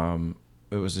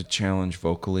 it was a challenge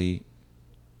vocally,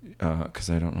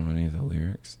 because I don't know any of the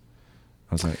lyrics.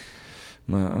 I was like,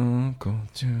 my uncle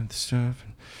to the stuff,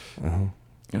 and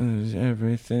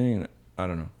everything. I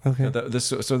don't know. Okay.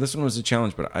 So this one was a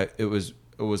challenge, but it was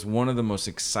one of the most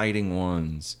exciting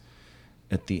ones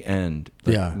at the end.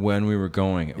 Like, Yeah. when we were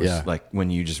going, it was Yeah. like when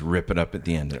you just rip it up at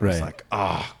the end. It was Right. like,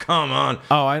 oh, come on.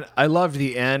 Oh, I loved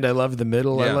the end. I loved the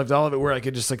middle. I Yeah. loved all of it where I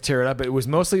could just like tear it up. It was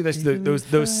mostly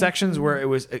those sections where it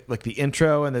was like the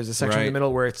intro, and there's a section in the Right.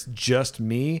 middle where it's just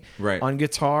me Right. on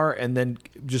guitar, and then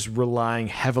just relying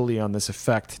heavily on this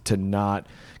effect to not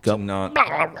go Not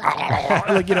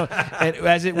like and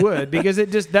as it would, because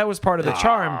that was part of the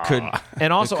charm. could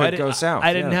And also, it could I didn't go south.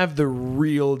 I didn't yeah. have the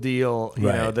real deal,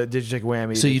 Right. the Digitek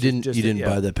Grammy. So you Just- didn't yeah.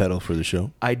 buy that pedal for the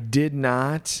show? I did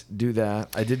not do that.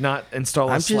 I did not install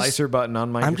a I'm just- slicer button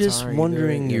on my I'm guitar. just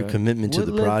wondering either. your commitment to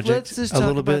Well, the project Let's just a talk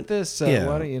little about bit. this. Yeah.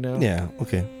 Why don't you know? Yeah.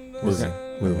 Okay.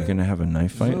 Are we gonna have a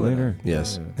knife fight later?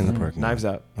 Yes, in the parking lot. Knives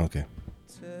out. Okay.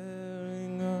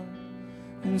 tearing up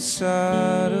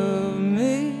inside of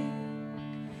me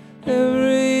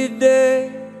every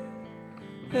day,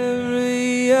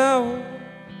 every hour.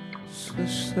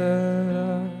 Switch that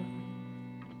up.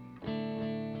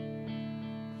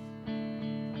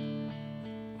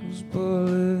 Was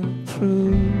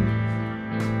bulletproof.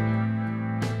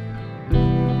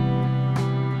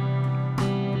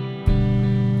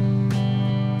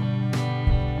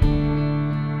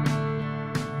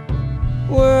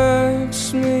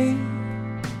 Wax me,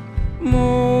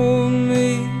 mold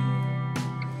me,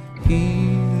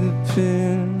 heat the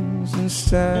pins and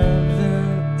stab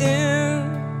them in.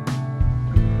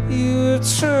 You have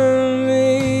turned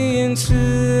me into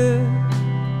this.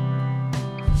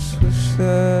 Switch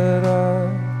that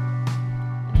up.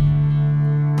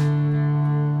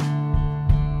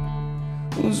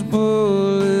 Was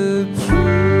bulletproof.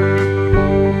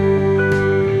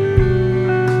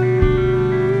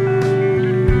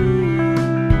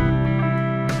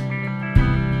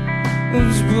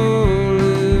 Was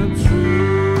bulletproof.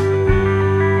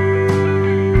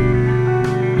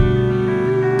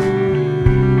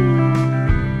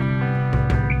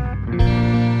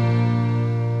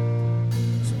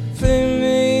 Pay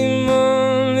me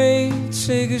money,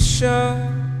 take a shot.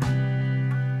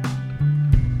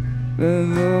 Let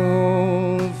the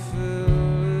hole fill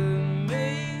in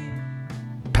me.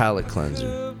 Palate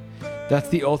cleanser. That's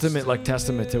the ultimate like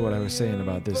testament to what I was saying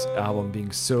about this album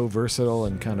being so versatile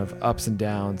and kind of ups and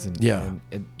downs. And Yeah.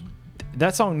 and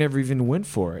that song never even went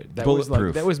for it. That was like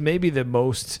Bulletproof. that was maybe the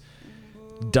most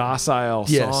docile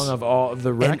Yes. song of all of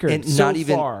the record and so not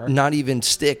even far. not even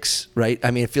sticks, right? I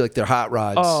mean, I feel like they're hot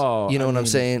rods. Oh, you know I what I'm mean,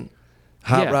 saying?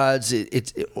 Hot yeah. rods.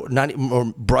 It's not even,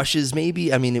 or brushes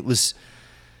maybe. I mean,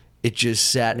 it just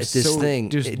sat at this so thing.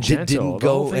 just It gentle. didn't The whole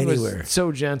go thing was anywhere.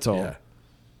 so gentle. Yeah.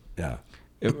 Yeah.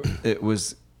 It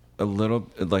was a little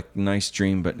like Nice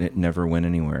Dream, but it never went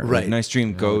anywhere. Right. Like, Nice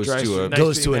Dream goes Nice to a Dream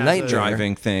Goes to a has nightmare.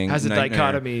 driving thing. Has a nightmare.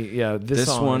 dichotomy. Yeah, this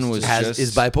song one is was just-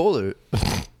 Is bipolar.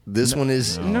 This one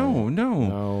is No.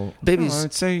 no. babies. No,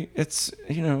 I'd say it's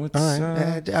it's. All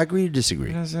right. I agree to disagree.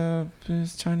 It has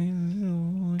this tiny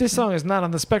little. This song is not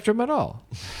on the spectrum at all.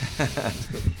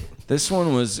 This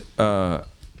one was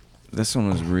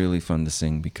really fun to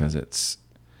sing because it's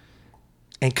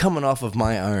And coming off of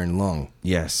My Iron Lung.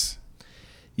 yes.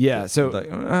 Yeah. So Like,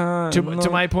 to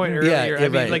my point earlier, Yeah, I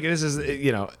mean, right. like this is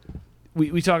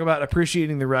we talk about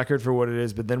appreciating the record for what it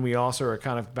is, but then we also are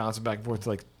kind of bouncing back and forth to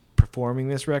like performing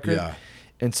this record. Yeah.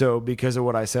 And so because of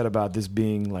what I said about this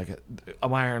being like a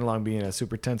My Iron Lung being a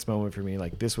super tense moment for me,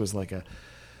 like this was like a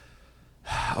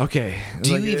okay.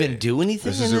 Do Like, you even do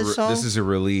anything in this song? this is a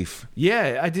relief.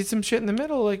 Yeah, I did some shit in the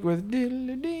middle, like with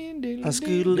a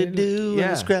scoodle-doo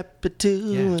and a scrap-a-doo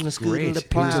Yeah, and a it's great.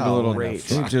 scoodle-plow. Great.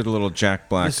 He did a little Jack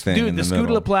Black thing Dude, in the the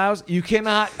middle. Scoodle Plows, you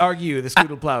cannot argue the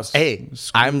Scoodle Plows. Hey,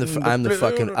 I'm the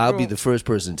fucking. I'll be the first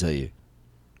person to tell you.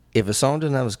 If a song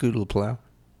doesn't have a scoodle-plow,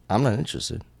 I'm not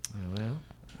interested. Well,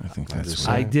 I think that's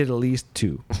I did at least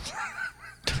two.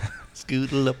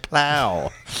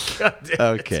 Scoodle-plow.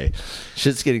 Okay,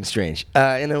 shit's getting strange.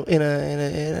 In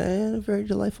a very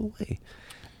delightful way.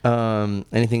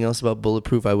 Anything else about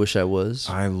Bulletproof? I wish I was.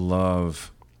 I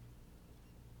love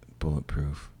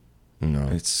Bulletproof. No.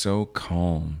 It's so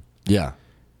calm, Yeah.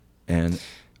 and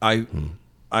I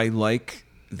like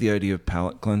the idea of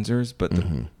palate cleansers, but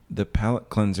the palate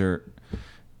cleanser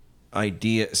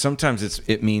idea sometimes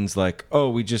it means like, oh,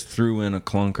 we just threw in a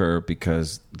clunker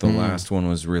because the last one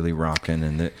was really rocking,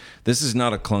 and this is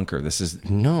not a clunker. This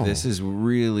is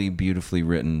really beautifully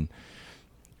written.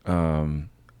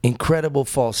 Incredible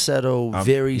falsetto,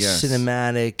 very yes.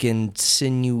 cinematic and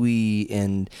sinewy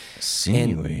and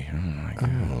Sinewy. Oh my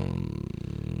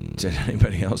god! Did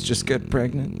anybody else just get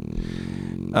pregnant?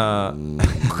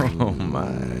 Oh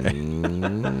my!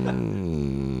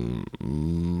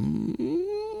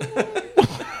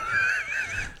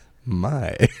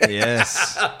 my.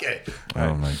 Yes. Okay.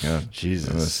 Oh my god!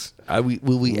 Jesus.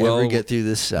 Will we well- ever get through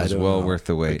this? It was well worth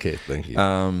the wait. Okay, thank you.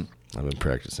 I've been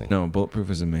practicing. No, Bulletproof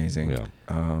is amazing.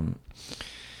 Yeah.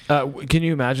 Can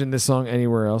you imagine this song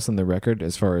anywhere else on the record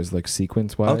as far as like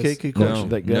sequence wise? Okay, good No. question.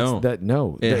 Like No.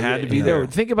 no. It had to be there.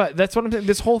 Think about that's what I'm saying.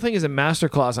 This whole thing is a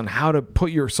masterclass on how to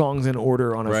put your songs in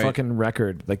order on a Right. fucking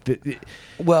record. Like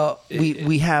Well,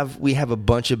 we have a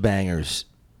bunch of bangers,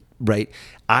 right?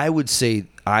 I would say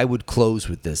I would close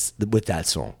with that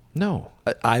song. no.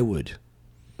 I would.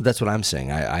 That's what I'm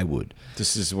saying. I would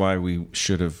This is why we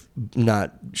should have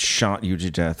not. shot you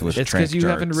to death with It's trank because you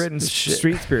darts. haven't written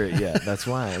Street Spirit yet. That's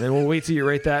why. And then we'll wait till you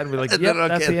write that and we're like, And yep, then I'll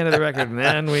that's get the end of the record. And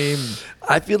then we.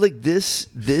 I feel like this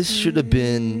should have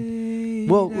been.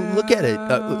 Well, look at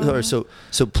it.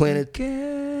 So Planet.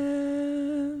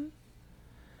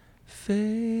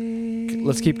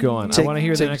 Let's keep going. I Take- want to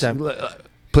hear the take next. your time.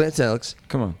 Planet Alex.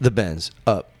 Come on. The Bends.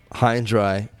 Up. High and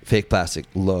Dry. Fake Plastic.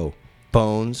 Low.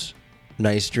 Bones.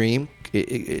 Nice Dream.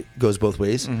 It goes both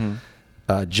ways.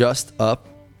 Just Up.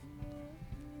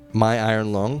 My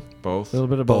Iron Lung. Both. A little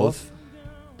bit of Both. both.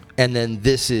 And then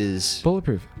this is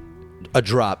Bulletproof. a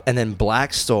drop. And then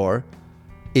Black Star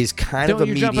is kind of a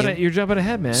you're medium. You're jumping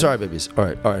ahead, man. Sorry, babies. All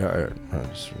right.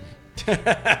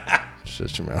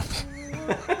 Shut your mouth.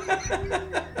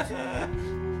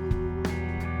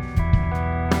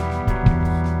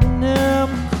 Now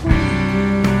I'm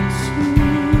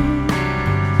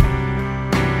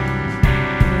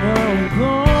going to,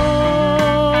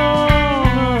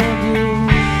 I'm gonna do,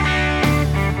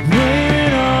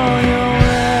 bring on your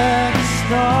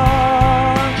rockstar,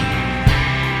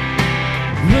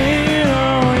 bring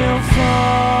on your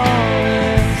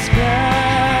falling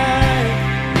sky,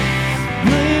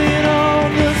 bring on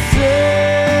the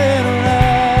satellite,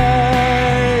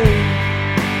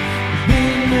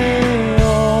 bring me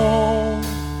on.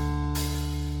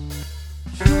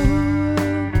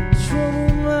 Trouble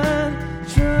mind,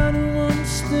 trying to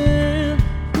understand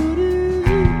what it is.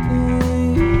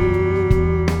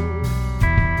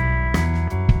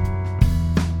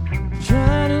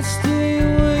 Trying to stay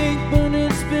awake, but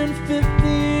it's been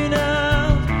 15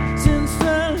 hours since I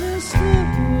last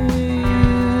slept with you.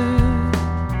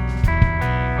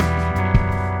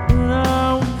 And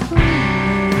I'm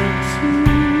coming to.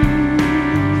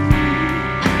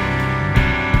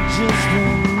 Just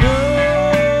don't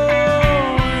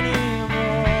know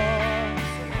anymore.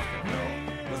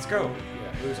 Let's go.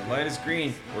 Light is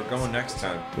green. We're going next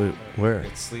time. Wait, where?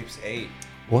 It sleeps 8.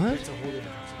 What?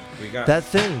 We got That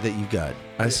thing that you got.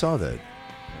 I saw that.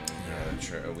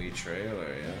 a wee trailer.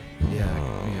 Yeah.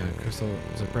 Yeah, Crystal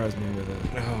surprised me with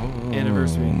an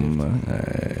anniversary gift.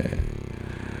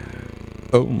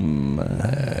 Oh my.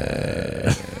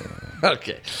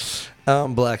 Okay.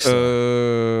 Black Star.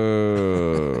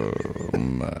 Oh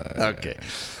my. Okay.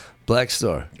 Black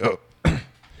Star. Oh.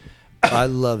 I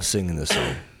love singing this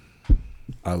song.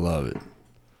 I love it.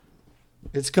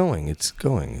 It's going.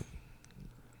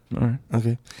 All right.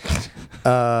 Okay.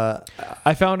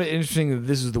 I found it interesting that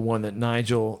this is the one that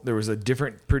Nigel. There was a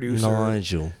different producer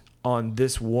Nigel. on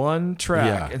this one track,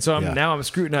 Yeah, and so yeah. I'm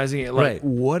scrutinizing it. Like, Right.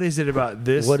 what is it about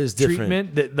this? What is different?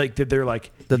 treatment that they're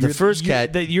like That the you're first you-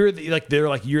 cat- that you're the, like they're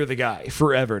like you're the guy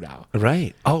forever now.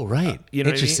 Right. Oh, right. You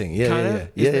know, Interesting. What I mean? Yeah, Kinda?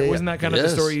 yeah. Isn't it- Wasn't that kind of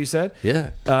Yes. the story you said? Yeah.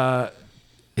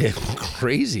 Yeah,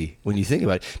 crazy when you think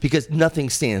about it, because nothing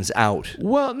stands out.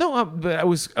 Well, no, but I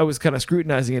was kind of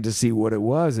scrutinizing it to see what it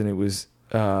was, and it was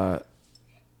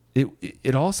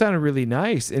it all sounded really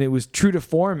nice, and it was true to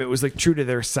form. It was like true to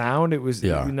their sound. It was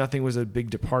nothing was a big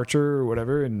departure or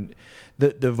whatever, and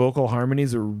the vocal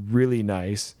harmonies are really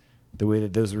nice. The way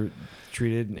that those were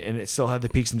treated, and it still had the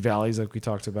peaks and valleys like we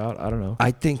talked about. I don't know.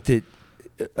 I think that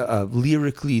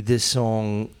lyrically, this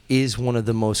song is one of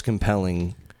the most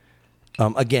compelling.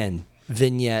 Again,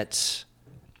 vignettes.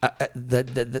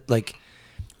 That like,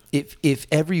 if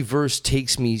every verse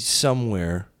takes me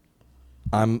somewhere,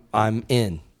 I'm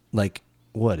in. Like,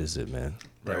 what is it, man?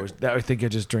 That I think I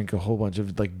just drank a whole bunch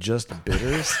of like just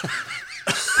bitters.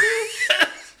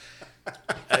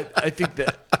 I think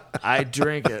that I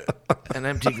drank an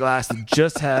empty glass that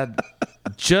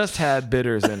just had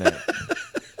bitters in it,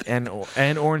 and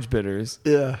orange bitters.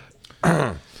 Yeah.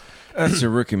 That's a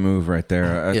rookie move right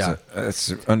there.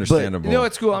 That's understandable. You know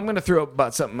what's cool? I'm going to throw up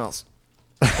about something else.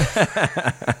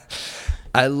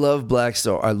 I love Black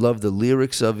Star. I love the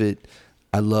lyrics of it.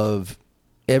 I love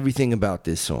everything about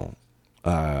this song.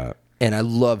 And I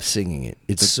love singing it.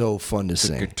 It's so fun to the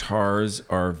sing. guitars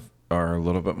are a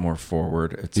little bit more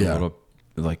forward. It's a Yeah. little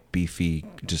like beefy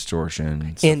distortion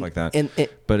and stuff like that.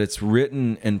 But it's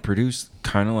written and produced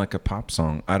kind of like a pop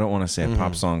song. I don't want to say a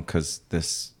pop song because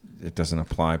it doesn't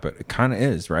apply, but it kind of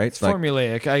is, right? It's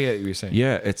formulaic. I get what you're saying.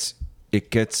 Yeah, it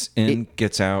gets in,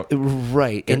 gets out.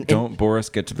 Right. Don't bore us.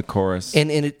 Get to the chorus. And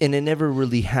it never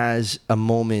really has a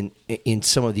moment in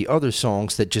some of the other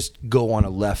songs that just go on a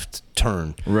left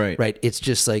turn. Right. Right. It's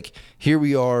just like, here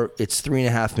we are. It's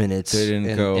 3.5 minutes. They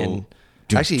didn't go.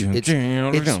 Actually, it's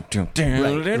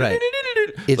right.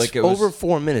 It's Like it was- over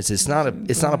 4 minutes. It's not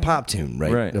a pop tune,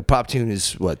 right? Right. The pop tune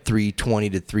is what, 3:20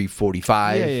 to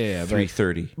 3:45. Yeah.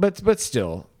 3:30. But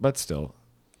still.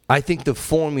 I think the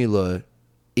formula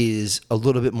is a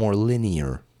little bit more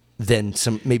linear than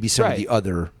some of the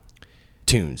other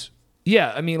tunes.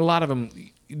 Yeah, I mean, a lot of them,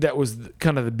 that was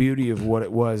kind of the beauty of what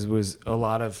it was a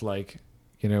lot of like,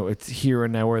 you know, it's here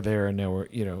and now we're there and now we're,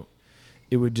 you know,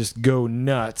 it would just go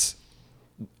nuts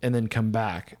and then come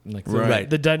back. Like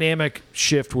the dynamic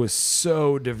shift was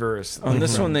so diverse. On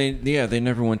this one, they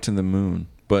never went to the moon,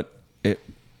 but it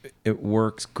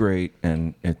works great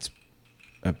and it's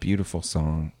a beautiful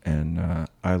song. And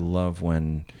I love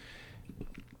when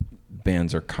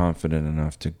bands are confident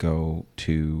enough to go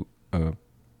to a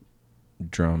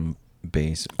drum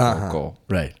bass vocal,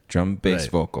 right? Drum bass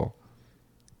vocal,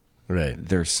 right?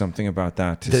 There's something about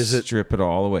that to strip it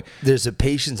all away. There's a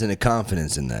patience and a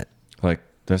confidence in that. Like,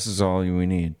 this is all we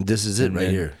need. This is it right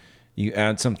here. You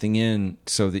add something in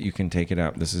so that you can take it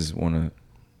out. This is one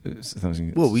of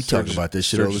something. Well, we talk about this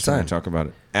shit all the time. Talk about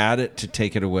it. Add it to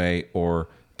take it away, or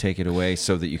take it away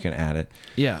so that you can add it.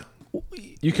 Yeah.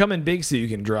 You come in big so you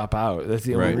can drop out. That's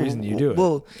the only reason you do it.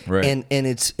 Well, and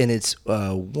it's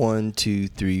 1, 2,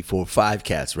 3, 4, 5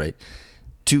 cats, right?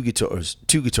 Two guitars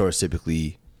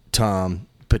typically. Tom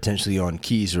potentially on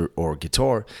keys or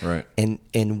guitar, right?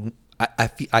 And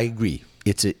I agree.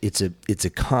 It's a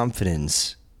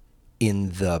confidence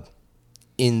in the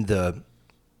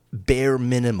bare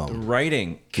minimum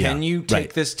writing. Can you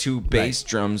take this to bass,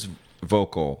 drums,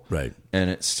 vocal, right? And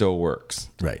it still works,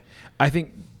 right? I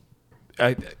think.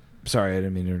 Sorry, I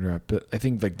didn't mean to interrupt, but I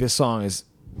think like this song is.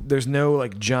 There's no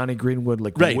like Johnny Greenwood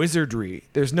like wizardry.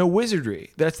 There's no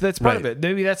wizardry. That's part of it.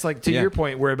 Maybe that's like to your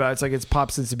point where about it's like it's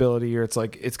pop sensibility or it's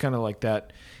like it's kind of like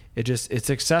that. It's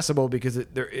accessible because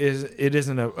it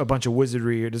isn't a bunch of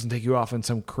wizardry. It doesn't take you off on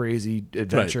some crazy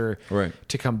adventure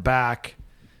to come back.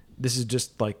 This is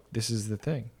just like this is the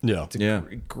thing. Yeah, it's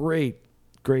a great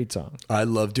song. I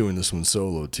love doing this one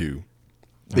solo too.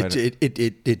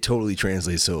 It totally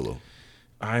translates solo.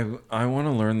 I want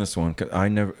to learn this one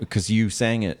because you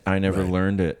sang it. I never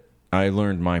learned it. I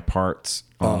learned my parts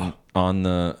on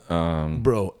the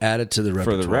add it to the repertoire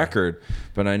for the record,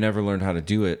 but I never learned how to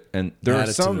do it. And there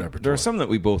are some that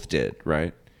we both did,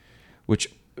 right?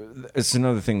 Which it's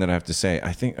another thing that I have to say.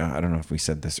 I think I don't know if we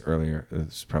said this earlier.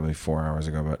 It's probably 4 hours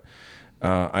ago, but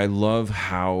I love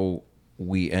how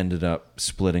we ended up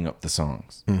splitting up the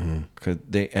songs because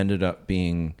they ended up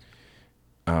being.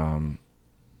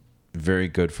 Very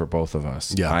good for both of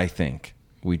us. Yeah. I think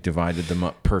we divided them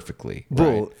up perfectly.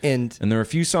 Right? And there are a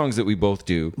few songs that we both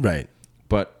do. Right.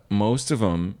 But most of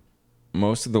the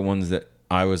ones that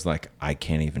I was like, I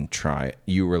can't even try.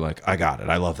 You were like, I got it.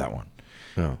 I love that one.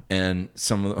 Oh. And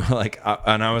some of them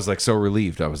and I was like so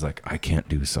relieved. I was like, I can't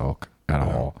do Sulk at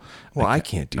all. Well, I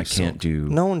can't do Sulk. Can't do.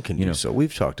 No one can do Sulk.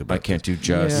 We've talked about. I can't do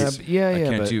Just. But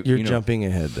you're jumping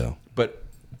ahead though. But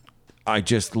I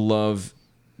just love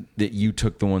that you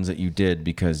took the ones that you did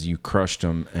because you crushed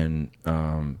them, and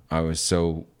I was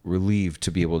so relieved to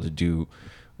be able to do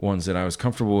ones that I was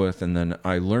comfortable with, and then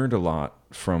I learned a lot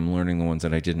from learning the ones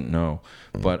that I didn't know.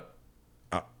 But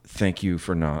thank you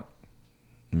for not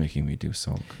making me do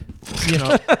Sulk. You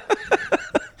know,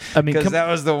 I mean, because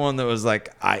that was the one that was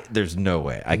like, there's no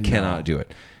way I cannot do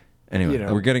it. Anyway,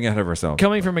 we're getting ahead of ourselves.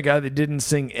 Coming from a guy that didn't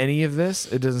sing any of this,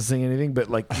 it doesn't sing anything, but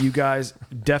like you guys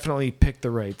definitely picked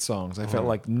the right songs. I felt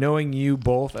like knowing you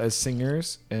both as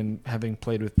singers and having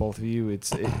played with both of you, it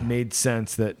made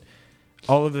sense that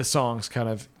all of the songs kind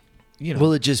of, you know.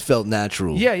 Well, it just felt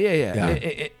natural. Yeah.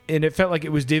 And it felt like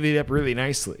it was divvied up really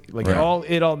nicely. Like it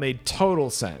all made total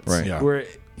sense. Right. Yeah. Where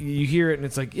you hear it and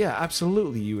it's like, yeah,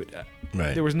 absolutely, you would.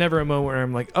 Right. There was never a moment where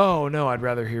I'm like, oh no, I'd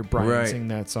rather hear Brian sing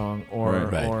that song,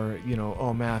 or you know,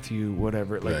 oh Matthew,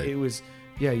 whatever. Like it was,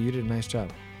 yeah, you did a nice job.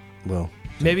 Well,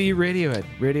 maybe Radiohead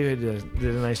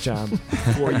did a nice job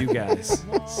for you guys.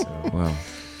 So. Well,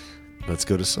 let's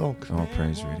go to Sulk. All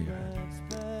praise Radiohead.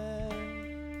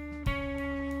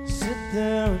 Sit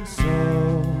there and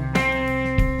sulk.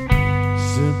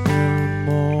 Sit there and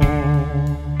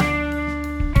mourn.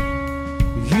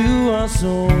 You are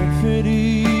so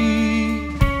pretty.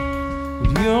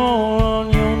 You're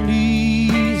on your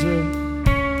knees,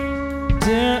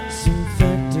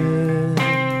 disinfected,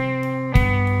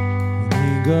 and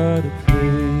you gotta pray.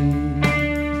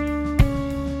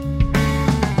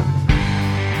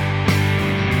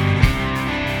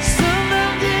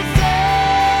 Sometimes it's sad,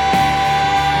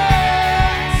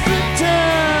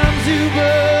 sometimes you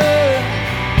burn.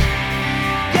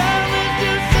 Gotta make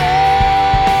yourself,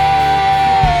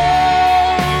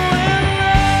 and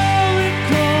now it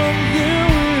comes, yeah,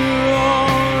 we're all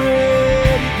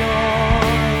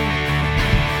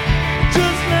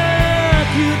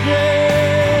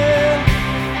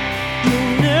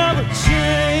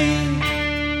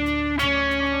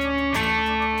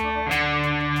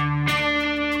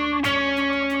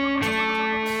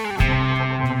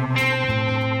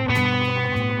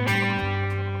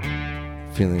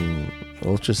feeling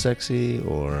ultra sexy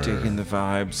or Taking the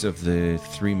vibes of the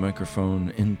 3 microphone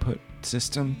input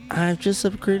system. I've just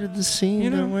upgraded the scene.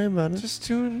 You know, Don't worry about it. Just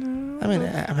doing. I mean,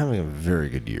 I'm having a very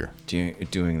good year.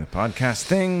 Doing the podcast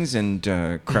things and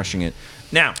crushing it.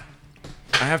 Now,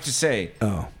 I have to say,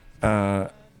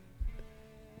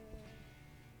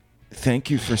 thank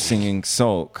you for singing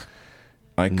 "Sulk."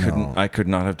 I could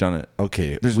not have done it.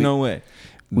 Okay, There's no way.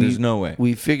 There's no way.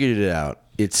 We figured it out.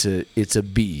 It's a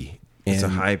B. It's a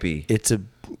and high B. It's a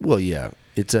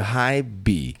It's a high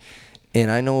B,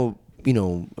 and I know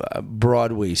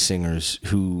Broadway singers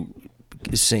who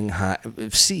sing high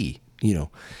C.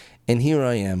 And here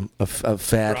I am, a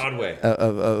fat Broadway.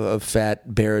 a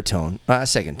fat baritone,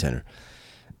 second tenor,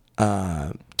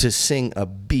 to sing a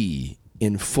B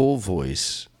in full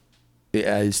voice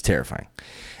is terrifying.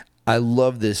 I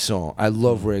love this song. I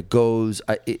love where it goes.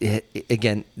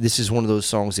 Again, this is one of those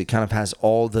songs that kind of has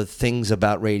all the things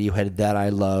about Radiohead that I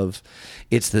love.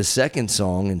 It's the second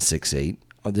song in 6/8.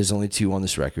 There's only 2 on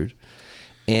this record,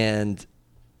 and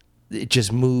it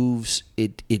just moves.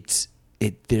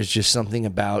 There's just something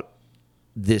about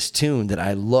this tune that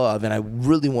I love, and I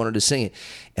really wanted to sing it.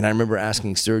 And I remember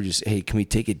asking Sturgis, "Hey, can we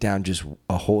take it down just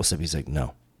a whole step?" He's like,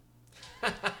 "No."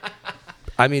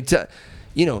 I mean,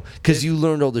 because you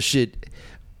learned all the shit.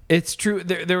 It's true.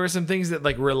 There were some things that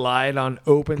like relied on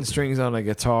open strings on a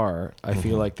guitar. I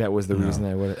feel like that was the reason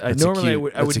I would. That's Normally, a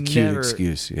cute, I would that's a cute never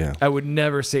excuse. Yeah, I would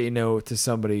never say no to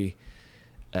somebody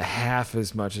half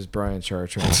as much as Brian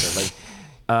Chartrand.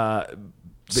 But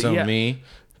So yeah. me?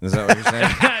 Is that what you're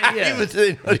saying? Yeah.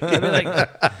 I mean, like,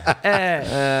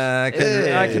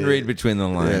 I can read between the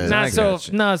lines.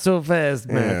 not so fast,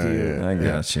 Matthew. I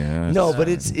got you. no, but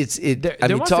it's There I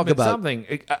mean, must talk have been about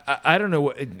something. I don't know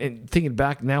what. And thinking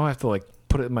back now, I have to like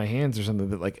put it in my hands or something.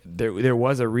 But like there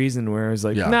was a reason where I was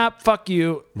like, Yeah. nah, fuck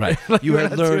you. right. Like, You we're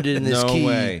had not learned doing- it in this No key.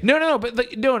 way. No, but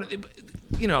like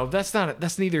no,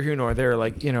 that's neither here nor there.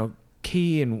 Like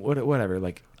key and whatever.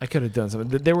 Like I could have done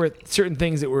something. There were certain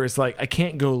things that were it's like I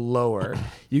can't go lower.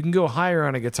 You can go higher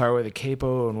on a guitar with a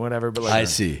capo and whatever. But like I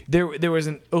see. There was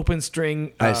an open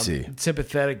string. I see.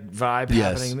 Sympathetic vibe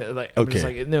Yes. happening. Like I'm just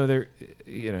Okay. like no, there.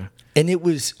 And it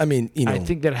was. I mean, I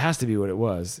think that has to be what it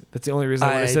was. That's the only reason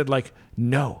I said like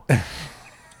no.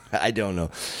 I don't know.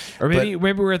 Or maybe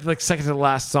we're at like second to the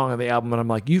last song of the album, and I'm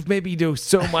like, you've made me do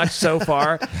so much so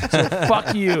far, so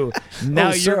fuck you.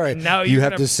 Now you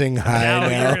have to sing high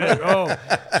now. You're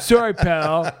gonna, sorry,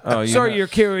 pal. Sorry, your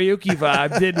karaoke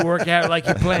vibe didn't work out like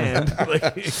you planned.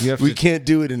 Like, We can't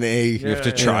do it in A. You have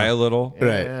to try a little.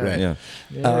 Right. Yeah.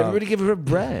 everybody give her a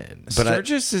brand. But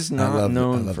Sturgis is I not love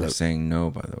known for that. saying no,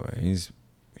 by the way.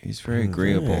 He's very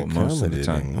agreeable most of the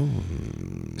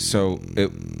time. So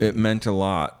it meant a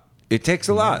lot. It takes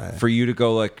a lot for you to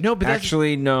go like, No, but that's-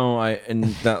 actually, no,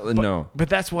 no. But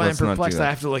that's why Let's I'm not do perplexed. that. I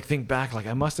have to like think back. Like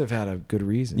I must have had a good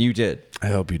reason. You did. I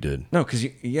hope you did. No, because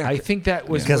I think that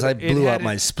was Because I what it blew had out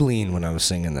my spleen when I was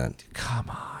singing that, Come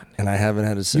on, and I haven't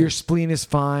had to sing. your spleen is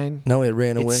fine. No, it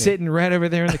ran away. It's sitting right over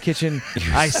there in the kitchen.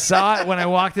 I saw it when I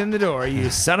walked in the door. You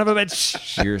son of a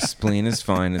bitch. your spleen is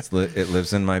fine. It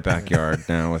lives in my backyard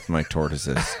now with my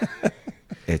tortoises.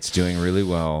 It's doing really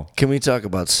well. Can we talk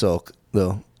about sulk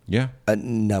though? Yeah.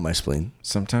 Not my spleen.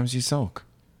 Sometimes you sulk.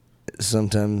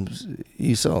 Sometimes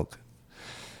you sulk.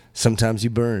 Sometimes you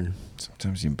burn.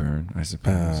 Sometimes you burn, I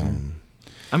suppose.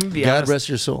 I'm gonna be God honest. rest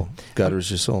your soul. God rest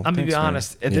your soul. I'm gonna be Thanks, man.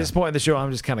 honest. At Yeah. this point in the show,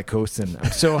 I'm just kind of coasting.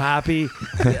 I'm so happy.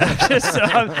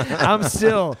 I'm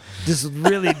still just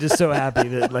really just so happy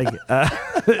that like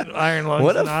that Iron Lung's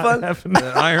What a not fun- happening.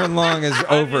 Iron Lung is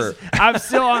over. I'm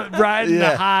still on riding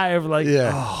Yeah. the high of like,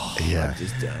 Yeah. oh, Yeah.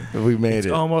 just done. We made It's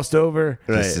it. almost over.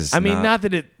 Right. This is I mean, not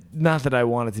that I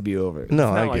want it to be over. It's No,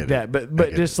 not I like get that. it.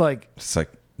 But get just like It's like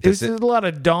it was a lot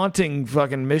of daunting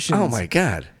fucking missions. Oh my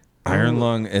God. Iron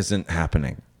Lung isn't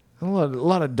happening. A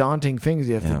lot of daunting things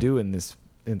you have Yeah. to do in this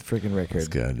freaking record. This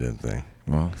goddamn thing.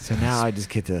 Well, So now I just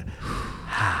get to.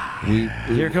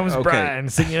 here Comes Brian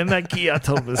singing in that key I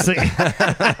told him to sing.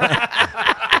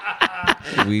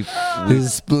 We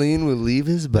His spleen will leave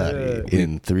his body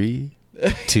in 3,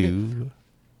 2.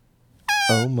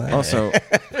 Oh my. also.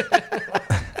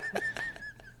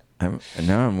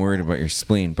 Now I'm worried about your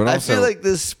spleen, but I also feel like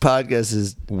this podcast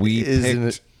is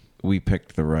we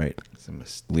picked the right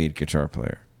lead guitar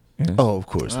player. Yeah. Oh, of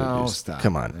course. we Oh, do. stop.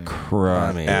 Come on. Correct.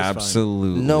 I mean,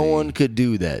 Absolutely. No one could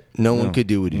do that. No one could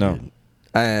do what he No.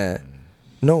 did.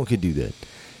 No one could do that.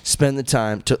 Spend the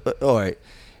time to. All right.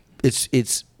 It's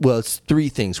 3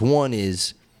 things. One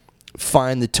is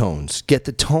find the tones. Get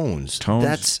the tones. Tones,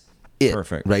 That's it.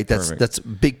 perfect, Right. perfect. That's a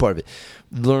big part of it.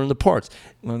 Learn the parts.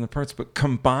 learn the parts, but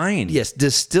combine. Yes.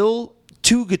 Distill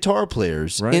two guitar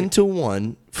players Right. into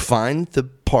one, find the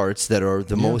parts that are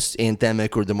the most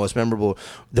anthemic or the most memorable,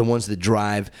 the ones that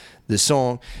drive the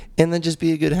song, and then just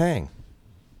be a good hang.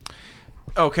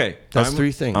 Okay, That's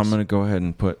three things. I'm gonna go ahead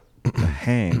and put the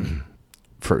hang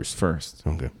First.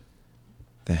 Okay,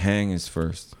 the hang is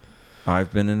first.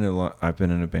 I've been in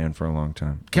a band for a long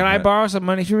time. Can I borrow some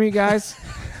money from you guys?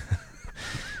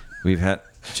 We've had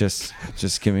just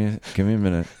give me a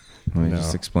minute. Let me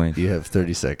just explain. You have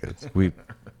 30 seconds.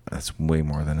 That's way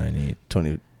more than I need.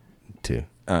 22.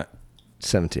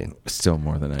 17. Still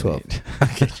more than I 12. need.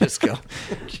 Okay, just go.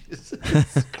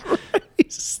 Jesus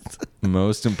Christ.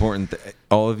 Most important,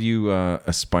 all of you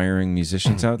aspiring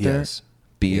musicians out there, Yes.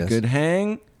 be a Yes. good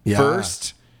hang Yeah.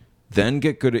 first, then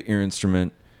get good at your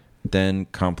instrument, then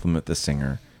compliment the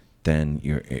singer. Then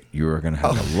you are going to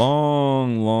have a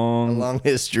long A long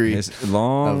history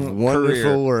long of wonderful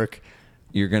career. work.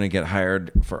 You're going to get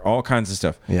hired for all kinds of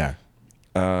stuff. Yeah.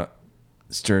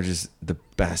 Sturge is the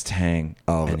best hang,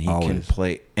 Oh, and he can always.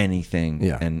 play anything,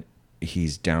 Yeah. and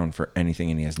he's down for anything,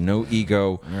 and he has no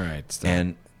ego. All right, stop.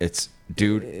 And it's,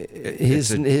 dude,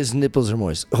 His nipples are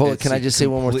moist. Hold on, it's can I a just say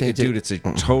one more thing, too? dude? It's a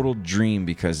total dream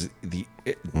because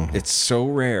it's so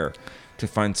rare to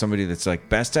find somebody that's like,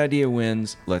 best idea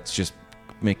wins. Let's just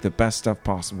make the best stuff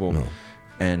possible. No.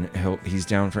 And he's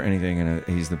down for anything, and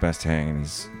he's the best hang, and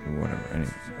he's whatever.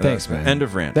 Anyway, Thanks, man. End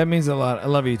of rant. That means a lot. I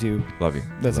love you too. Love you.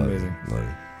 That's Love amazing. you. Love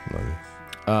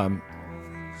you.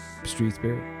 Street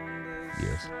Spirit.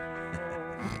 Yes.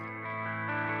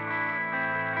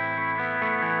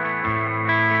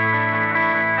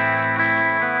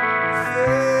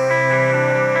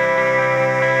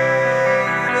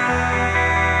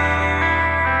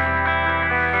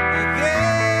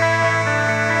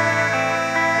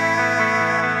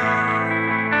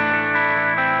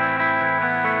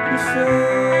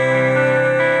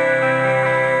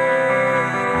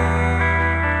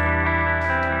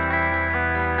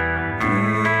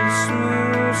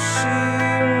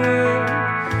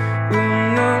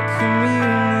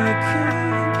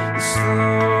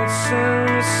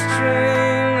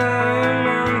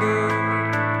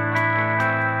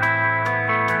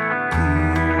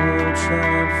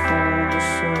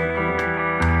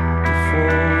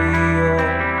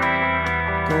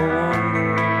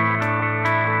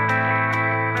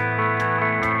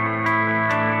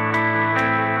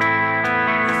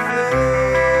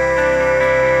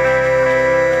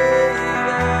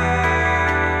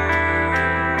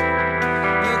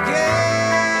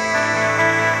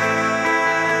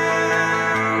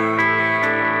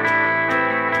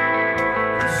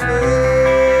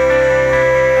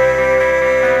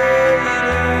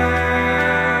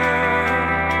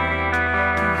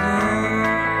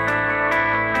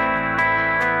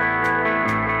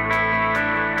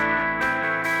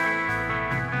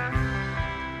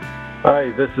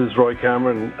 Hi, this is Roy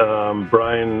Cameron.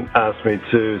 Brian asked me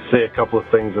to say a couple of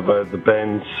things about the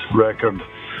Ben's record.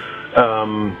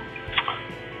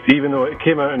 Even though it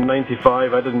came out in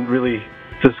 '95, I didn't really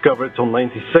discover it till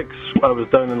 '96. I was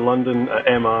down in London at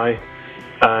MI,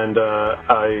 and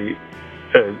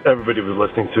everybody was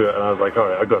listening to it, and I was like, all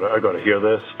right, I got to hear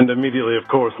this. And immediately, of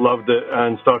course, loved it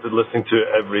and started listening to it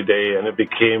every day, and it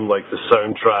became like the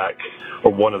soundtrack,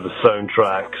 or one of the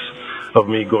soundtracks, of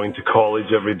me going to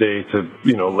college every day to,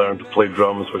 learn to play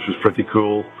drums, which was pretty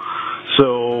cool.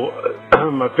 So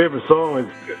my favorite song is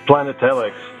Planet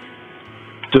Telex,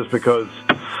 just because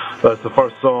that's the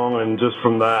first song, and just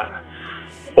from that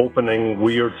opening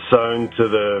weird sound to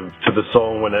the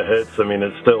song when it hits, I mean,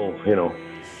 it still,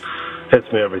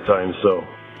 hits me every time. So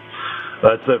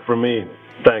that's it for me.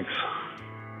 Thanks.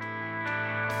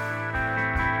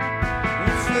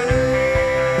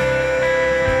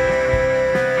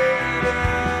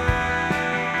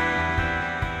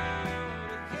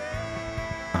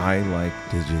 I like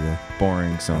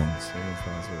boring songs.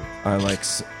 I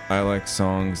like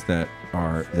songs that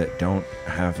don't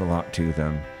have a lot to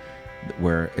them,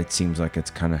 where it seems like it's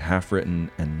kind of half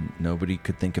written and nobody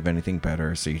could think of anything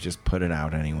better, so you just put it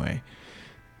out anyway.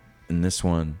 And this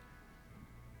one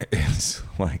is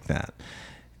like that.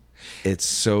 It's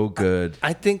so good.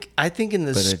 I think in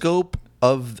the scope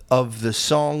of the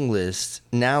song list,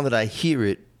 now that I hear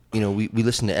it, we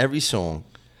listen to every song.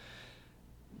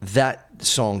 That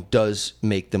song does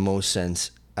make the most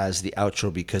sense as the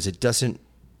outro because it doesn't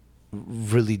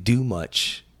really do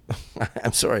much.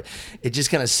 I'm sorry. It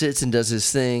just kind of sits and does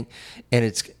this thing, and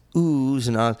it's oohs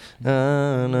and ahs,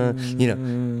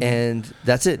 and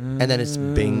that's it. And then it's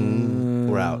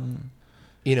bing, we're out.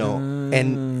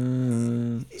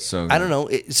 And So I don't know.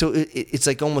 It's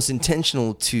like almost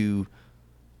intentional to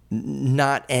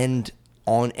not end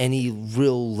on any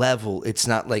real level. It's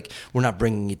not like we're not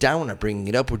bringing it down, we're not bringing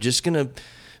it up. We're just gonna.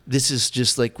 This is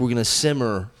just like we're gonna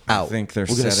simmer out. I think they're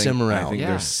we're gonna simmer out. I think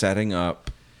they're setting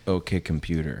up OK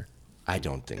Computer. I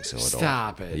don't think so at all.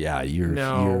 Stop it. Yeah, you're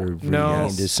No.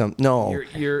 into some. No,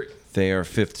 You're They are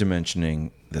fifth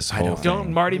dimensioning this whole thing.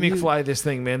 don't Marty McFly this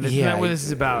thing, man. That's Yeah, not what this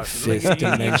is about. fifth Like,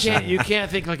 dimension. you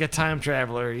can't think like a time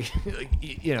traveler. Like,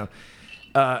 you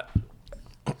know,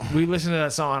 we listened to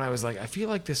that song, and I was like, I feel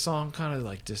like this song kind of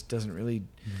like just doesn't really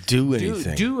do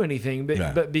anything. do anything, but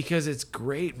Yeah. but because it's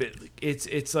great, but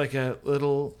it's like a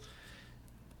little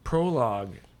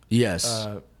prologue. Yes,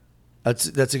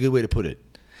 that's a good way to put it.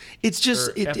 It's just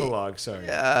Or epilogue, sorry.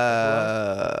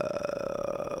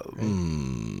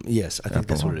 Yes, I think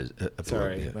that's what it is. Epilogue,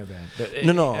 Sorry, yeah. my bad. But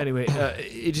No. Anyway,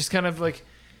 it just kind of like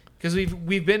because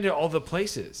we've been to all the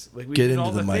places. Like we Get did into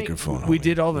all the thing- microphone, We homie.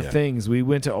 did all the Yeah. things. We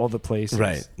went to all the places.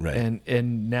 Right.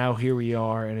 And now here we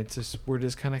are, and it's just we're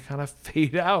just kind of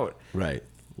fade out, Right.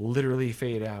 literally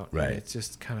fade out. Right. And it's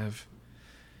just kind of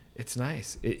it's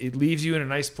nice. It leaves you in a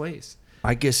nice place.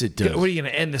 I guess it does. What are you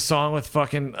gonna end the song with?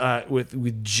 Fucking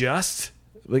with just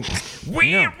like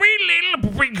we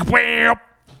little big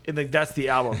and like that's the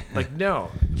album. Like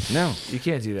no, you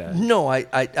can't do that. No, I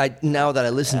now that I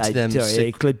listen to them,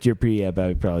 I clipped your pre-app. I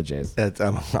apologize. I'm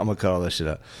gonna cut all that shit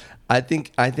out. I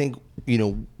think you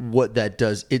know what that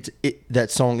does. That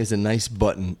song is a nice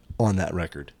button on that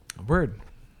record, Word.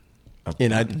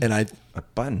 and I A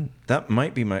button. That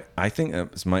might be I think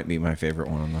that might be my favorite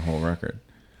one on the whole record.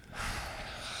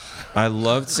 I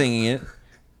loved singing it.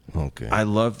 okay. I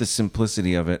love the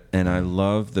simplicity of it, and I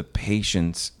love the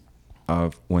patience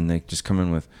of when they just come in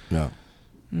with no.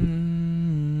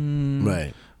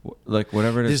 Right. like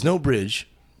whatever it is. There's no bridge.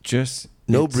 Just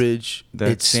No it's bridge. that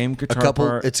It's same guitar a couple.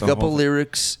 part, It's a the couple whole thing.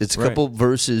 lyrics. It's a Right. couple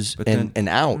verses But and then-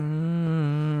 out.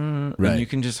 Right. And you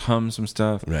can just hum some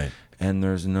stuff. Right. And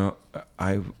there's no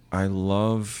I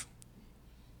love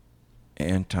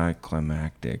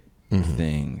anticlimactic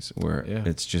things where Yeah.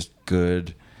 it's just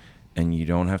good and you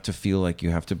don't have to feel like you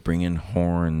have to bring in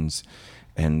horns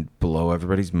and blow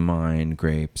everybody's mind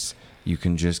grapes. You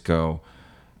can just go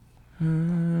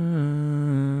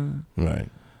Right.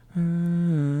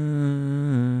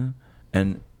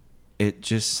 and it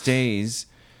just stays.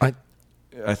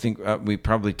 I think we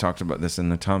probably talked about this in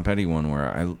the Tom Petty one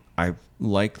where I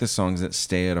like the songs that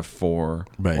stay at a 4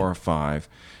 Right. or a 5.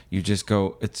 You just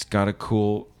go, it's got a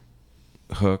cool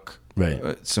hook, Right.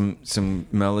 some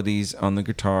melodies on the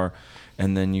guitar,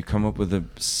 and then you come up with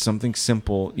something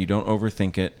simple. You don't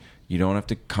overthink it. You don't have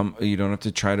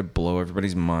to try to blow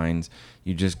everybody's minds.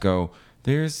 You just go,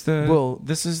 this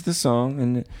is the song,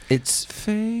 and It's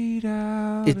fade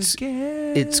out It's-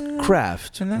 again. it's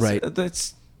craft, And that's, right?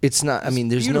 That's It's not. I mean,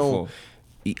 there's beautiful.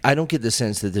 no. I don't get the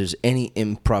sense that there's any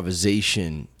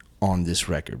improvisation on this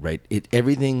record, right?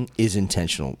 Everything is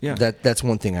intentional. Yeah. That's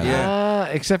one thing I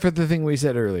like. Except for the thing we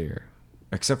said earlier.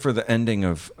 Except for the ending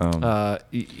of Meyer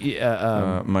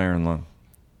and Lung.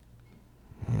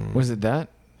 Was it that?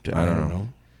 I don't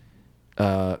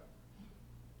know.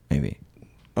 Maybe.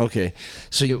 Okay,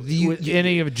 so Was the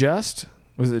ending of Just?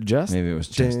 Was it Just? Maybe it was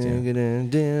just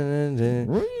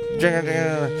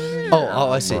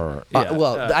Oh, I see.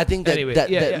 I think that Anyway, that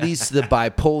yeah. leads to the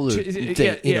bipolar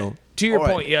thing. You know, To your All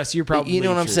right. point, yes, you're probably. You know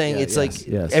what I'm true. saying? Yeah, It's yes, like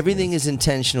yes, everything yes. is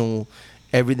intentional,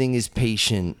 everything is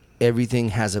patient, everything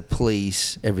has a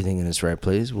place, everything in its right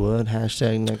place. What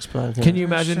hashtag next podcast? Can you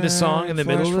imagine this song in the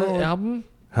Flash middle of the forward. album?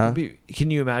 Huh?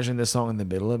 Can you imagine this song in the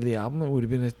middle of the album? It would have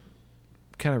been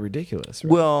kind of ridiculous.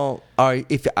 Right? Well, all right,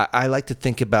 if I like to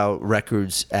think about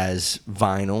records as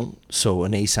vinyl, so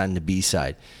an A side and a B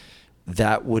side,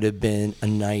 that would have been a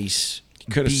nice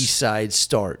could've B side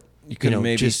start. You could have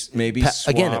maybe again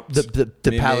swapped-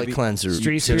 the palate maybe- cleanser.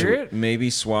 Street situ- Spirit? Maybe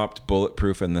swapped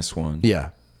Bulletproof in this one. Yeah,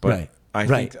 But right. I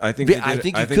right. think I think Yeah, they did I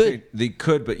think it. you I think could. they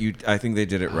could, but I think they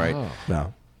did it right.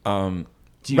 No,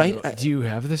 do you, right? Do you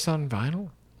have this on vinyl?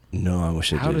 no, I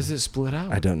wish I did. How does it split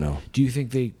out? I don't know. Do you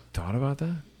think they thought about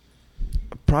that?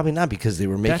 Probably not because they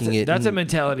were making it. That's a in-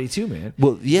 mentality too, man.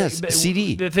 Well, yes, But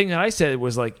CD. The thing that I said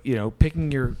was like,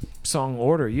 picking your song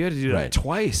order. You had to do that Right.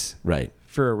 twice Right.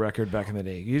 for a record back in the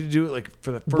day. You had to do it like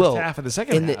for the first half and the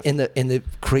second half. And the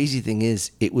crazy thing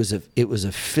is, it was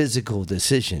a physical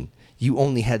decision. You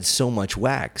only had so much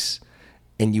wax,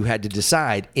 and you had to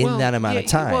decide in that amount of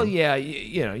time. Well, yeah,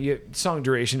 song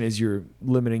duration is your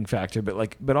limiting factor,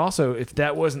 but also if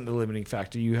that wasn't the limiting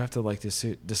factor, you have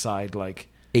to decide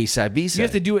A side, B side. you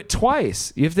have to do it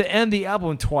twice. You have to end the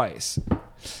album twice,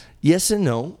 Yes and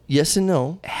no. Yes and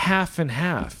no. half and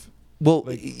half. Well,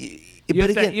 You but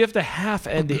have, again, to, you have to half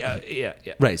end the yeah.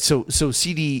 right. So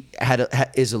CD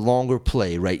is a longer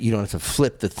play, right? You don't have to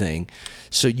flip the thing,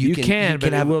 so you can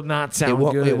but have, it will not sound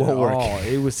won't- good it won't at work. all.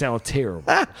 It would sound terrible.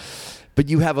 But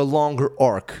you have a longer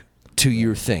arc to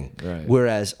your thing. Right.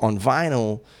 Whereas on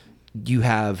vinyl, you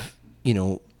have,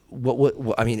 what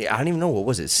I mean, I don't even know, what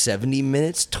was it, 70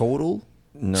 minutes total?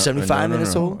 75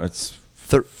 minutes total? It's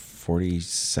Thir-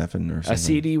 47 or something. A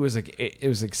CD was like it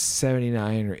was like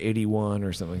 79 or 81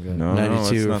 or something like that. No,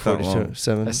 92 it's or not that long. 42,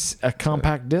 7. A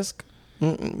compact disc.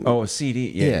 Oh, a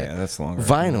CD. Yeah, that's longer.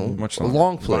 Vinyl, much a longer.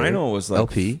 long player, Vinyl was like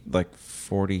LP. like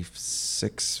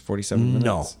 46, 47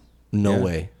 minutes. No Yeah.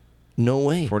 way. No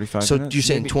way. 45 so minutes? you're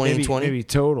saying 20 and 20? Maybe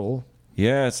total.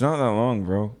 Yeah, it's not that long,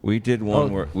 bro. We did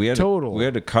one where we had total. we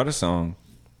had to cut a song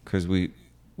because we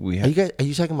had Are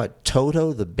you talking about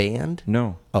Toto the band?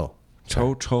 no Oh,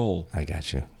 total. I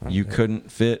got you. You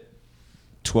couldn't fit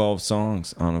 12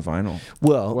 songs on a vinyl.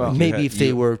 Well, maybe you if they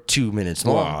had- were 2 minutes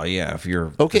long. Well, yeah, if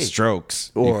you're Okay. the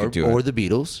Strokes, you or could do or it. the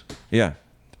Beatles. Yeah,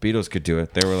 the Beatles could do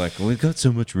it. They were like, we've got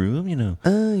so much room, So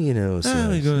we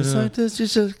go it's to- like this,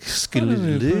 just a skidoo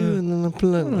and then a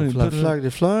flag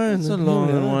the floor. It's a long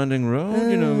and winding road,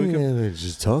 we could we're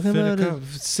just talking fit about it.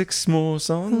 6 more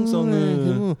songs on Come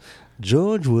the. on.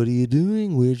 George, what are you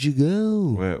doing? Where'd you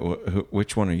go?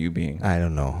 Which one are you being? I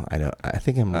don't know. I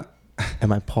think I'm.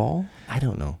 Am I Paul? I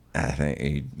don't know. I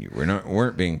think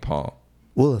weren't being Paul.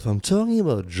 Well, if I'm talking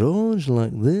about George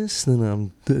like this, then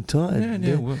I'm talking.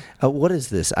 Yeah, well- What is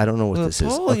this? I don't know what this is.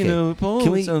 Paul, Okay. Paul.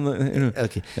 Can we? sound like,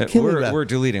 Okay. Can we wrap- we're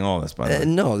deleting all this, by the way.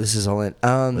 No, this is all in.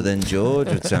 But then George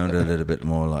would sound a little bit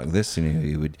more like this,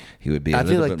 he would be. I A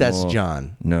feel little like bit that's more,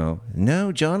 John.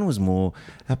 No, John was more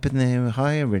up in the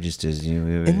higher registers.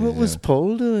 And what was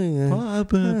Paul doing?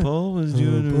 Paul was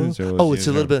doing? Oh, it's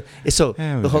a little bit. So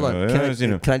Yeah, hold on. yeah, it was,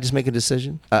 Can I just make a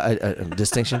decision? A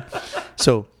distinction.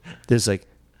 So there's like,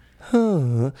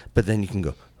 but then you can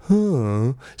go,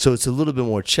 So it's a little bit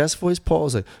more chest voice.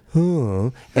 Paul's like,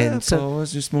 and so. Paul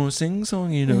was just more sing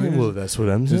song, Well, that's what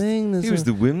I'm saying. He was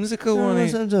the whimsical one.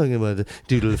 That's what I'm talking about. The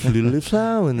doodle floodly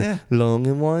flower and the long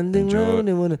and winding And George-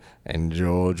 road. And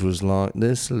George was like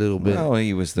this a little bit. Well,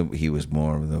 he was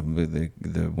more of the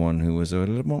one who was a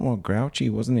little bit more grouchy,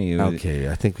 wasn't he? Okay,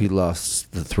 I think we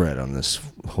lost the thread on this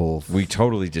whole. We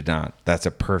totally did not. That's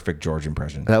a perfect George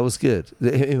impression. That was good.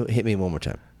 Hit me one more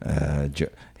time. I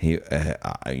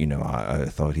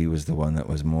thought he was the one that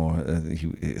was more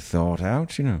he thought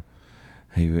out.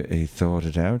 He thought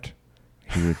it out.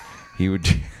 He would.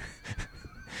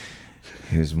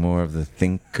 He was more of the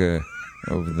thinker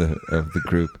of the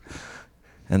group,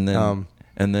 and then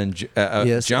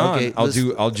yes, John. okay,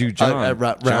 I'll do John.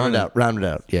 Round it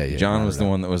out. Yeah. John was the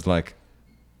one that was like,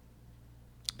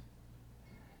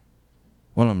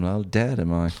 "Well, I'm not dead,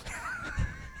 am I?"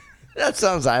 That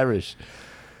sounds Irish.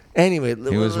 Anyway,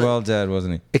 He was well dead,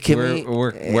 wasn't he?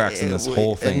 We're waxing this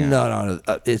whole thing out.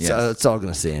 No. It's Yes. it's all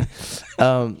gonna stay in.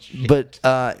 But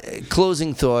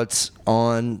closing thoughts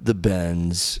on the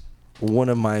Bends. One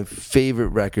of my favorite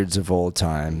records of all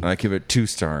time, I give it 2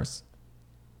 stars.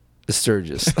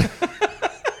 Sturgis.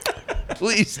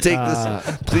 Please take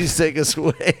this. Please take us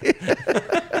away.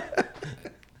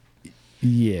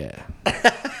 Yeah.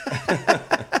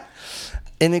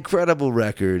 An incredible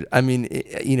record. I mean,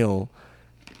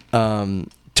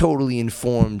 totally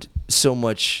informed so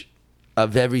much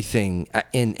of everything,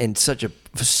 and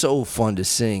so fun to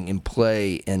sing and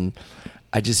play, and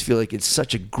I just feel like it's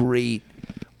such a great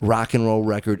rock and roll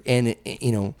record. And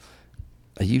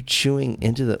are you chewing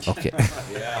into the? Okay.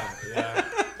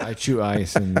 I chew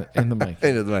ice in the mic.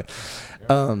 Into the mic.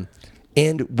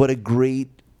 And what a great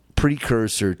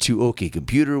precursor to OK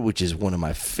Computer, which is one of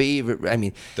my favorite. I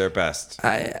mean, They're best.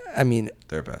 I mean,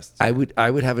 They're best. I would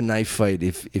have a knife fight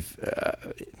if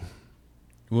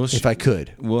I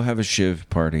could. We'll have a shiv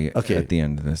party Okay. at the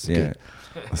end of this. Yeah.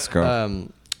 Let's go.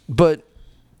 But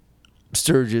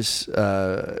Sturgis,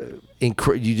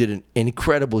 you did an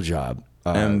incredible job.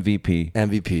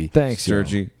 MVP. Thanks, yo.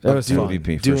 Sturgy. That was fun.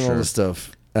 MVP for Doing sure. all the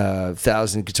stuff.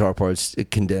 1,000 guitar parts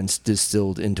condensed,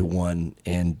 distilled into one,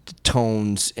 and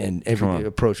tones and every Come on.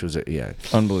 approach was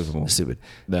Unbelievable. stupid.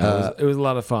 It was a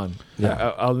lot of fun.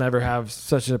 Yeah. I'll never have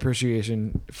such an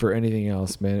appreciation for anything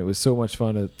else, man. It was so much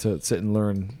fun to sit and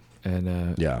learn.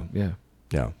 And Yeah.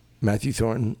 yeah. Matthew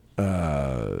Thornton,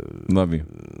 Love you.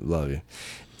 love you.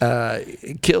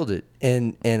 Killed it,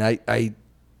 and I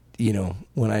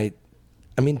when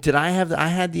I mean, did I have? I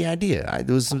had the idea.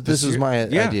 This was my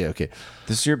idea. Okay.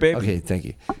 This is your baby. Okay, thank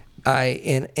you.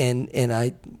 And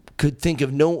I could think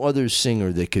of no other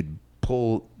singer that could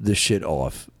pull the shit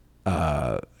off,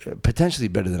 potentially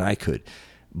better than I could.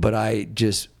 But I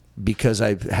just because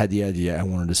I had the idea I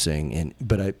wanted to sing,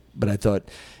 but I thought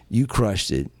you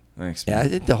crushed it. Thanks, Yeah, man. I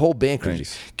think the whole band crushed it.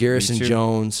 Thanks. Garrison Me too.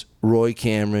 Jones, Roy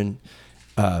Cameron,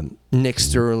 Nick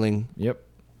Sterling. Yep.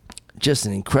 Just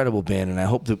an incredible band, and I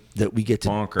hope that we get to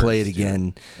Bonkers, play it dude.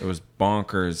 again. It was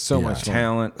bonkers. So Yeah. much fun.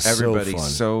 talent. So Everybody fun.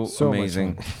 so So much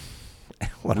amazing.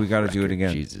 What a We got to do it record,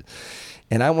 again. Jesus.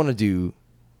 And I want to do,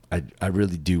 I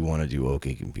really do want to do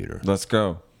OK Computer. Let's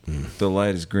go. The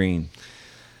light is green.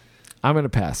 I'm gonna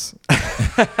pass.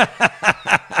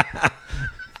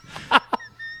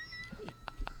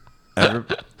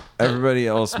 Everybody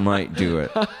else might do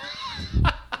it.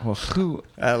 Well,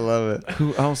 I love it.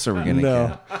 who else are we gonna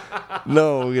No,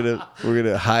 no, we're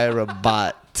gonna hire a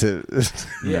bot to. get?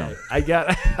 Yeah. I got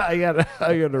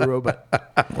a robot.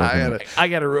 I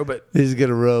got a robot. He's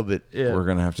gonna rub it. Yeah. We're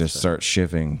gonna have to start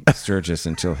shivving Sturgis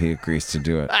until he agrees to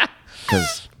do it,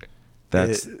 because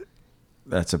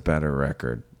that's a better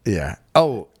record. Yeah.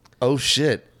 Oh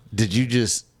shit! Did you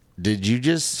just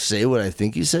say what I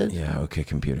think you said? Yeah. Okay.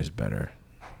 Computer's better.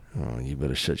 Oh, you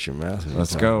better shut your mouth. when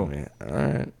Let's you're go. talking to me. All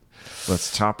right.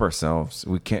 Let's top ourselves.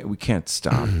 We can't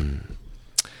stop.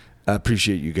 I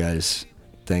appreciate you guys.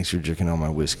 Thanks for drinking all my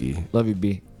whiskey. Love you,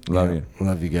 B. Love Yeah, you.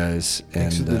 Love you guys.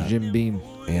 Thanks and for the Jim Beam.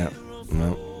 yeah,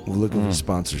 no, we're looking for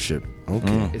sponsorship.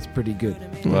 Okay. It's pretty good.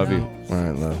 Love you. All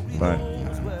right, love. Bye.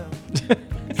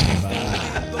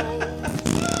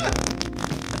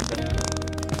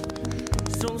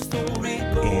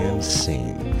 And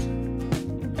scene.